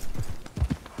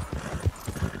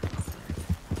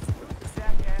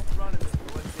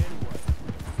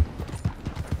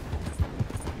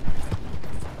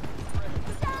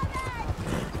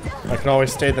 I can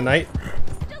always stay the night.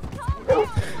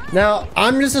 Now,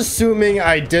 I'm just assuming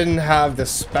I didn't have the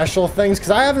special things,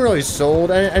 because I haven't really sold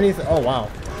anything. Oh,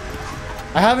 wow.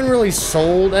 I haven't really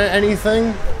sold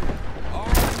anything.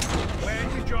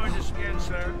 Glad you joined us again,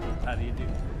 sir. How do you do?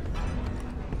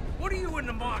 What are you in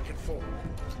the market for?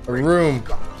 A room.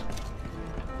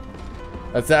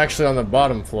 That's actually on the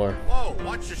bottom floor. Whoa,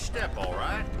 watch your step, all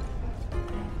right?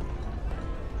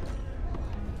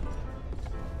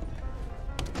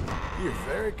 You're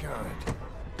very kind.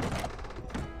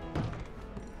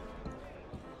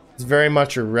 It's very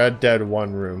much a Red Dead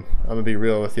 1 room. I'm gonna be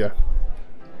real with you.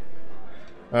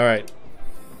 Alright.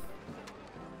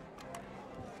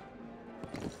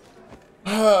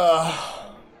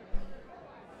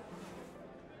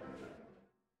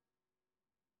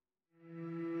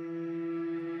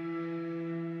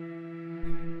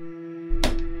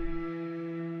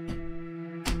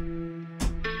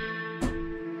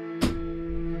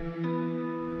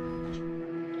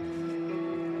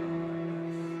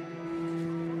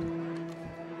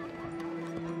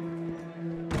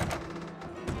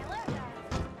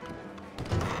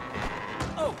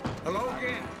 Hello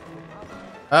again.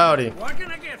 Howdy. What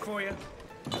can I get for you?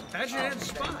 How's your head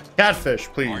spot? Catfish,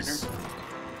 please.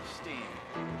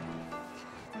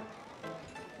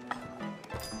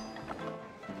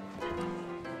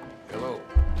 Hello.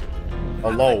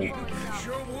 Hello.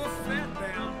 Sure wolf that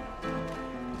down.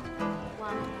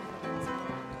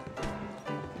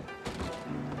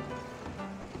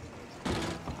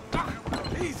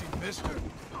 Easy, mister.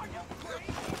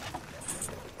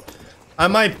 I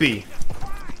might be.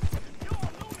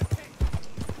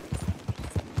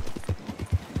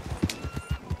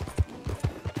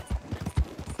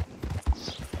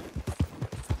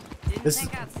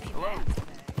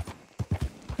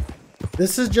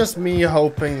 This is just me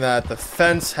hoping that the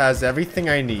fence has everything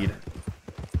I need.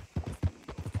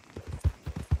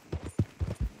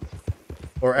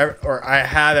 Or I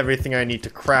have everything I need to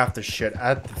craft the shit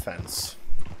at the fence.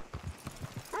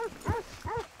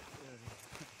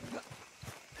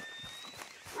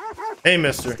 Hey,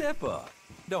 mister. Step up.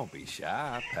 Don't be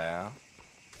shy, pal.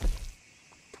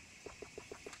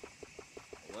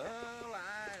 Well,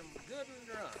 I'm good and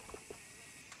drunk.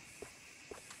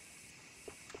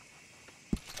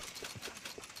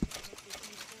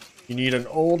 You need an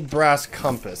old brass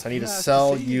compass. I need to Nice to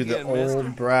sell see you you the again, mister.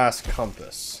 old brass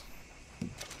compass.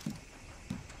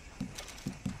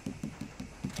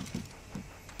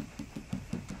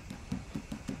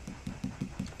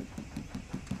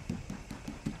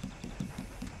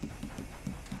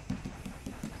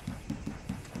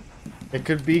 It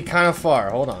could be kind of far.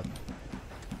 Hold on.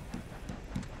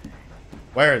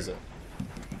 Where is it?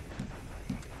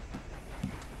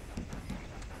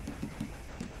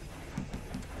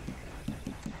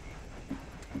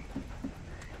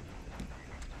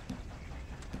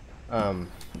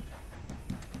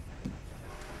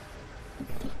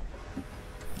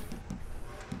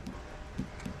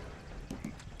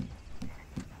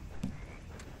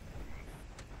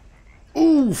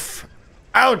 Oof!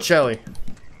 Ouch, Ellie.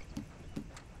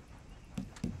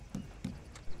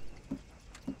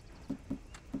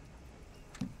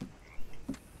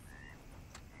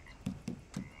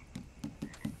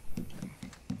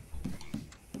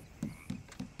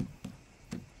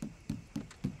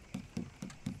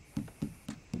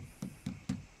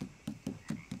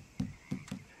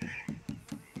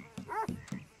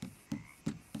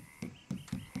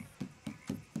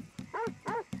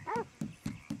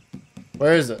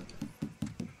 Where is it?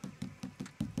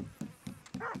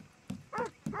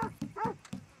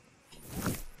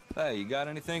 Hey, you got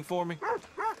anything for me?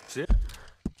 Shit.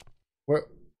 Where?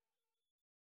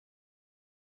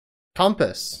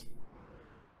 Compass.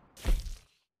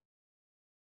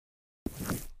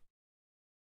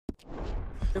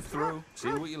 If through, see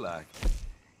what you like.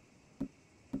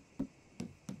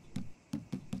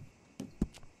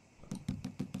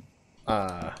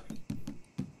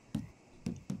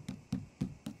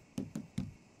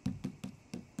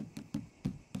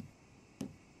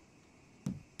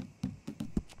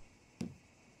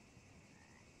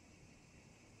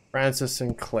 Francis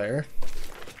Sinclair.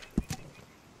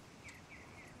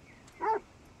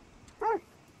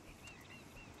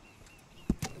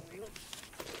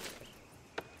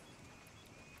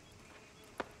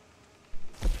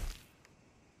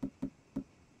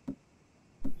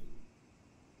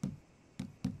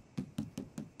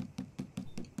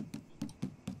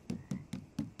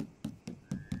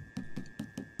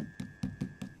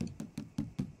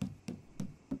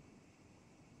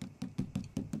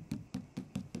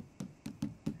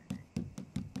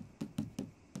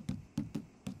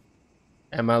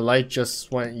 And my light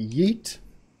just went yeet.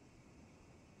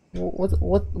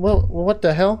 What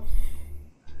the hell?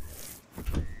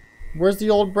 Where's the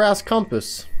old brass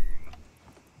compass?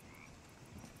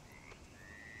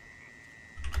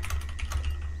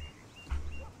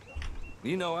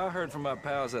 You know, I heard from my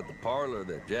pals at the parlor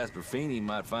that Jasper Feeney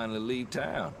might finally leave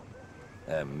town.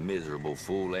 That miserable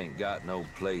fool ain't got no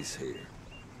place here.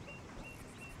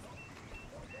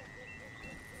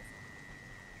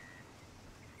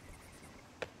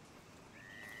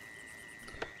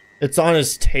 It's on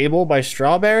his table by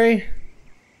Strawberry?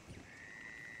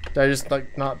 Did I just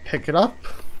like not pick it up?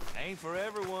 Ain't for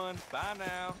everyone. Bye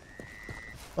now.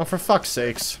 Oh, for fuck's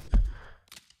sakes.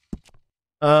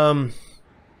 I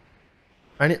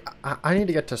need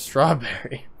to get to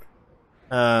Strawberry.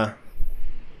 To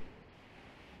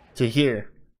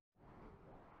here.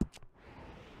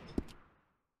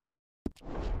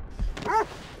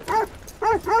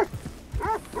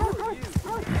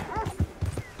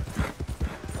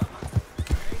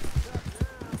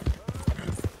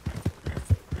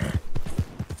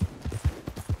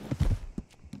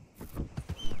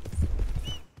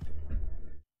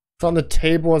 It's on the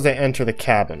table as I enter the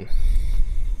cabin.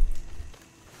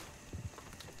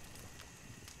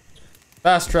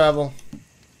 Fast travel.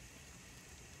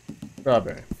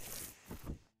 Strawberry.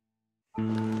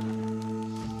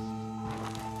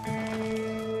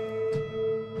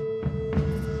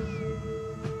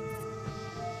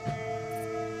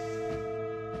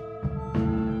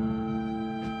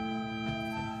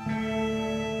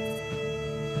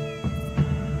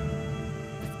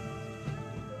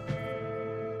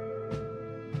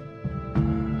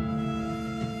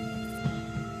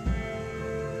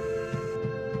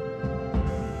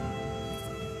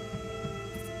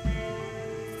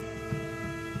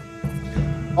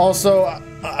 Also,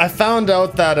 I found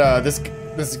out that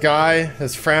this guy,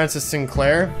 this Francis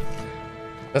Sinclair,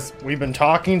 that we've been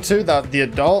talking to, that the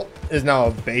adult is now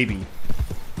a baby.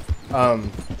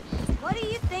 What do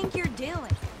you think you're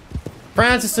doing?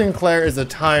 Francis Sinclair is a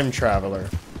time traveler,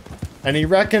 and he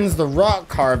reckons the rock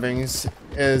carvings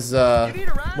is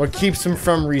what keeps him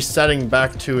from resetting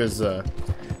back to his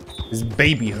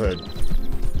babyhood.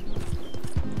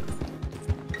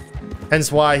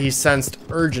 Hence why he sensed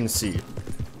urgency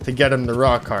to get him the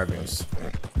rock carvings.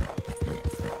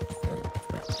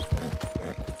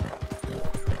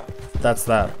 That's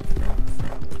that.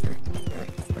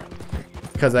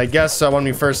 Because I guess when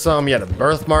we first saw him, he had a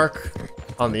birthmark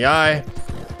on the eye,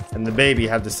 and the baby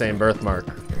had the same birthmark.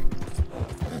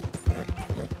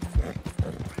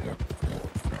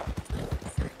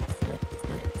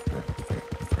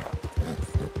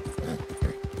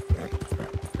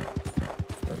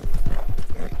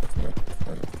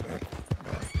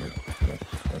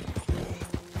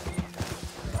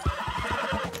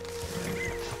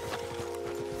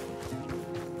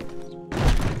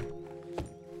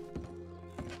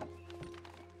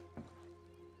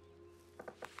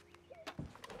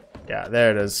 Yeah,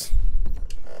 there it is.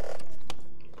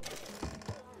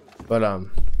 But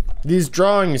these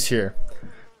drawings here,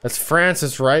 that's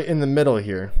Francis right in the middle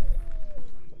here.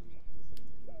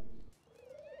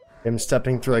 Him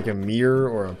stepping through like a mirror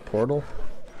or a portal.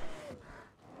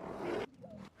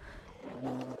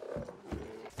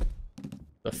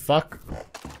 The fuck?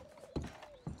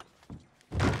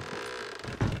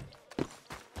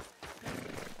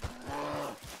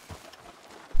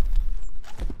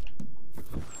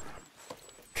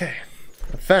 Okay,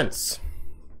 a fence.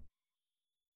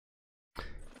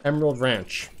 Emerald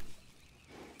Ranch.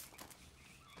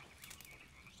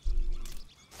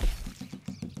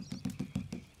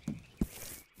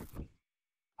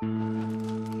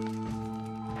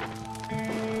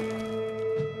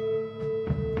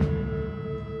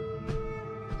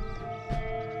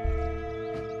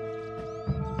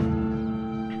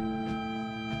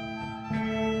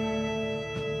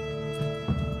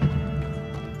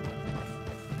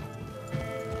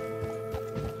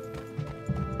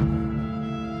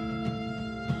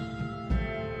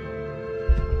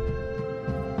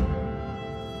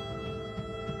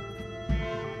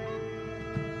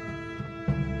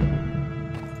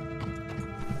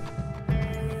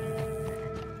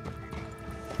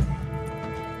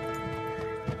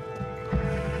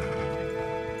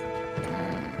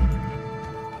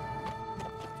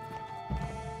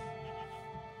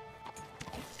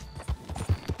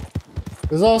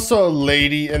 There's also a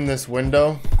lady in this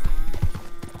window.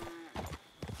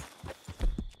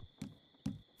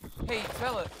 Hey,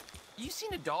 fella, you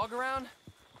seen a dog around?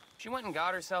 She went and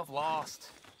got herself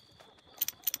lost.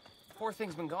 Poor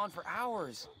thing's been gone for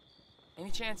hours.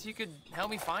 Any chance you could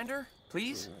help me find her,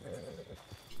 please?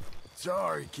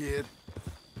 Sorry, kid.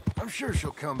 I'm sure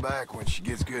she'll come back when she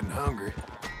gets good and hungry.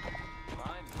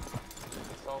 Fine.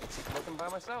 So I'll keep looking by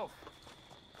myself.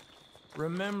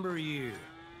 Remember you.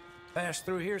 Passed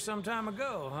through here some time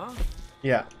ago, huh?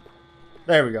 Yeah.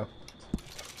 There we go.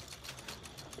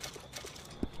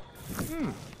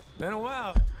 Been a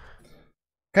while.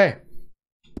 Okay.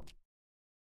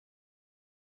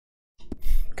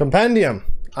 Compendium.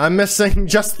 I'm missing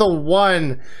just the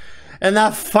one. And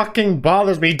that fucking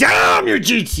bothers me. Damn you,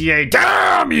 GTA!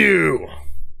 Damn you!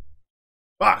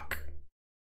 Fuck.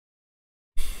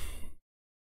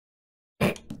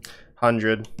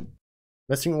 100.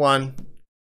 Missing one.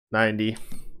 90.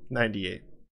 98.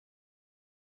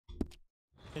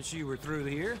 Since you were through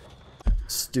here?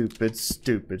 Stupid,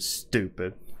 stupid,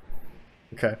 stupid.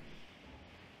 Okay.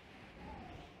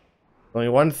 Only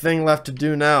one thing left to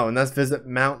do now, and that's visit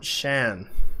Mount Shan.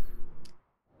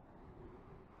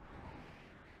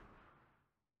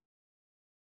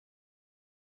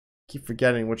 Keep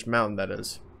forgetting which mountain that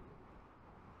is.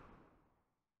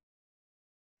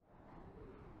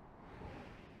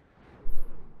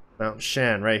 Mount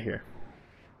Shan, right here.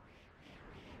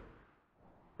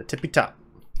 The tippy top.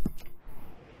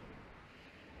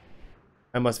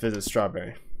 I must visit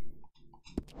Strawberry.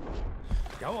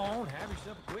 Go on, have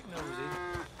yourself a quick nosy.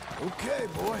 Okay,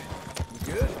 boy.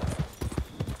 You good?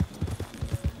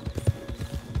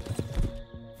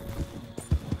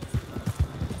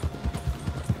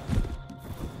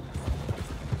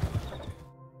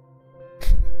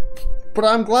 But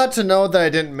I'm glad to know that I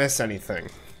didn't miss anything.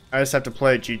 I just have to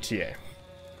play GTA.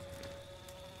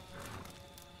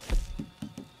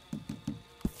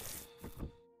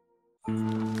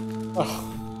 Oh.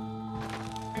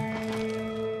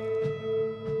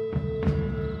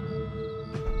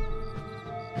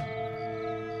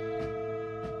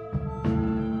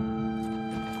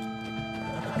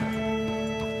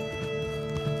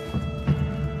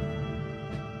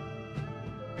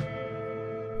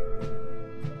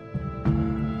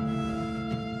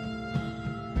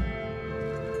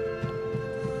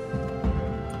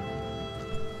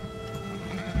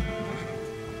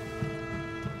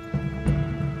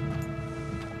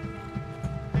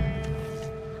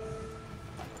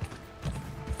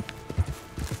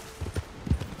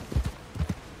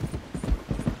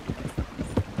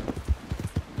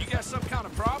 Some kind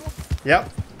of problem?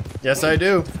 Yep. Yes, I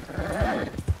do.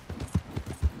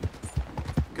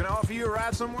 Can I offer you a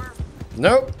ride somewhere?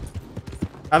 Nope.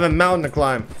 I have a mountain to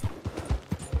climb.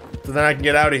 So then I can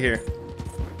get out of here.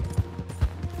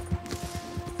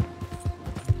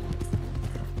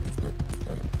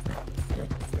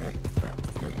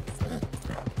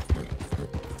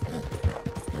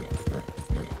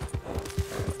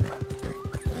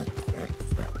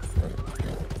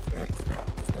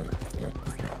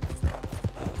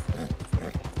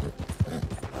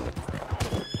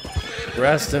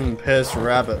 Rest in piss,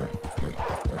 rabbit.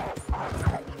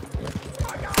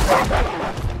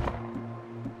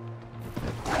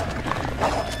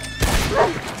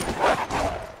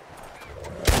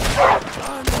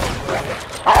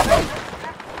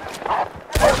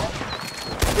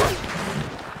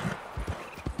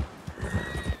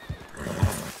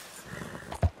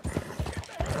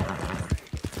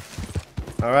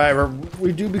 All right,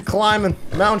 we do be climbing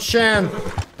Mount Shan.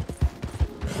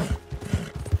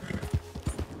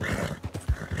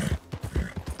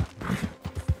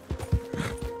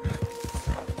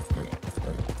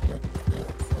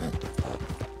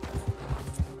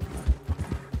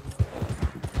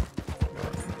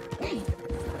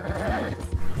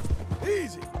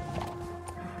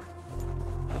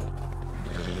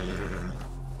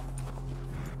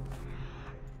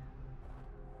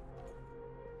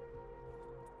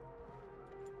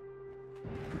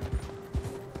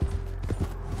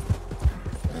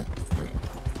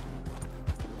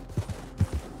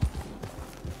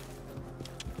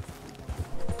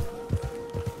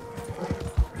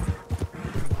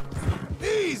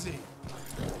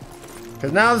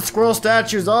 Because now the squirrel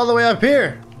statue is all the way up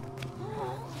here.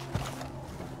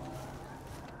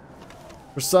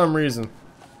 For some reason.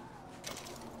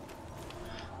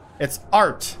 It's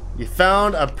art. You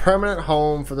found a permanent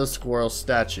home for the squirrel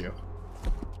statue.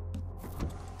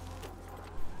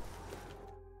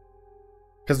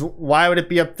 Because why would it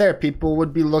be up there? People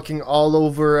would be looking all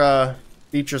over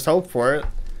Beecher's Hope for it.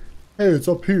 Hey, it's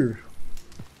up here.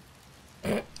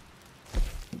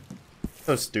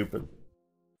 So stupid.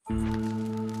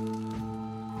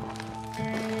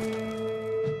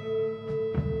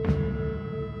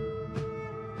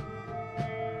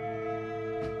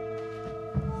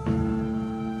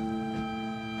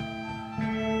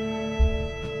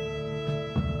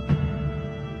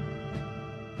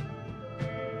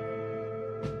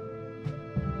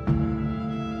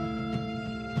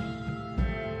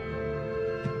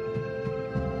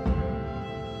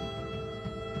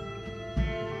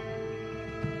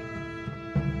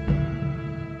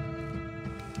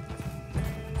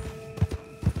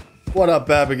 What up,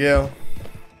 Abigail?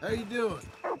 How you doing?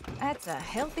 That's a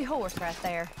healthy horse right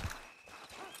there.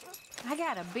 I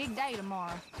got a big day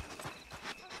tomorrow.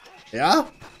 Yeah?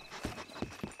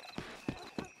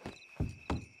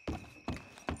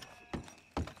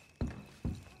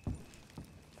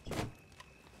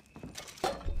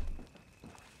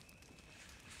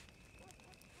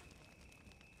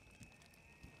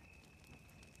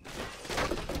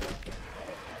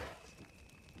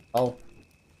 Oh.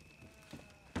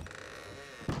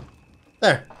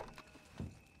 There.